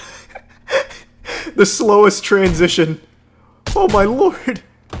 The slowest transition. Oh my lord.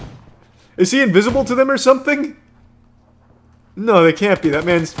 Is he invisible to them or something? No, they can't be. That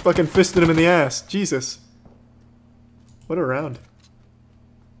man's fucking fisting him in the ass. Jesus. What a round.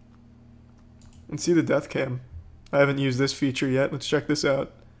 Let's see the death cam. I haven't used this feature yet. Let's check this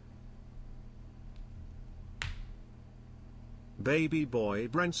out. Baby boy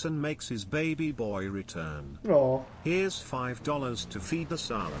Brenson makes his baby boy return. Aww. Here's $5 to feed the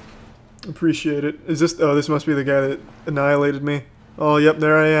salad. Appreciate it. Is this... Oh, this must be the guy that annihilated me. Oh, yep,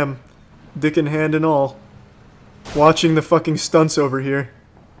 there I am. Dick in hand and all. Watching the fucking stunts over here.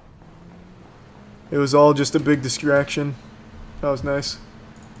 It was all just a big distraction. That was nice.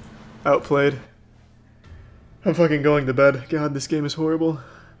 Outplayed. I'm fucking going to bed. God, this game is horrible.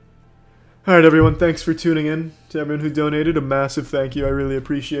 Alright everyone, thanks for tuning in. To everyone who donated, a massive thank you. I really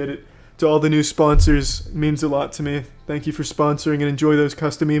appreciate it. To all the new sponsors, it means a lot to me. Thank you for sponsoring and enjoy those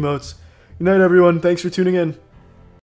custom emotes. Good night everyone, thanks for tuning in.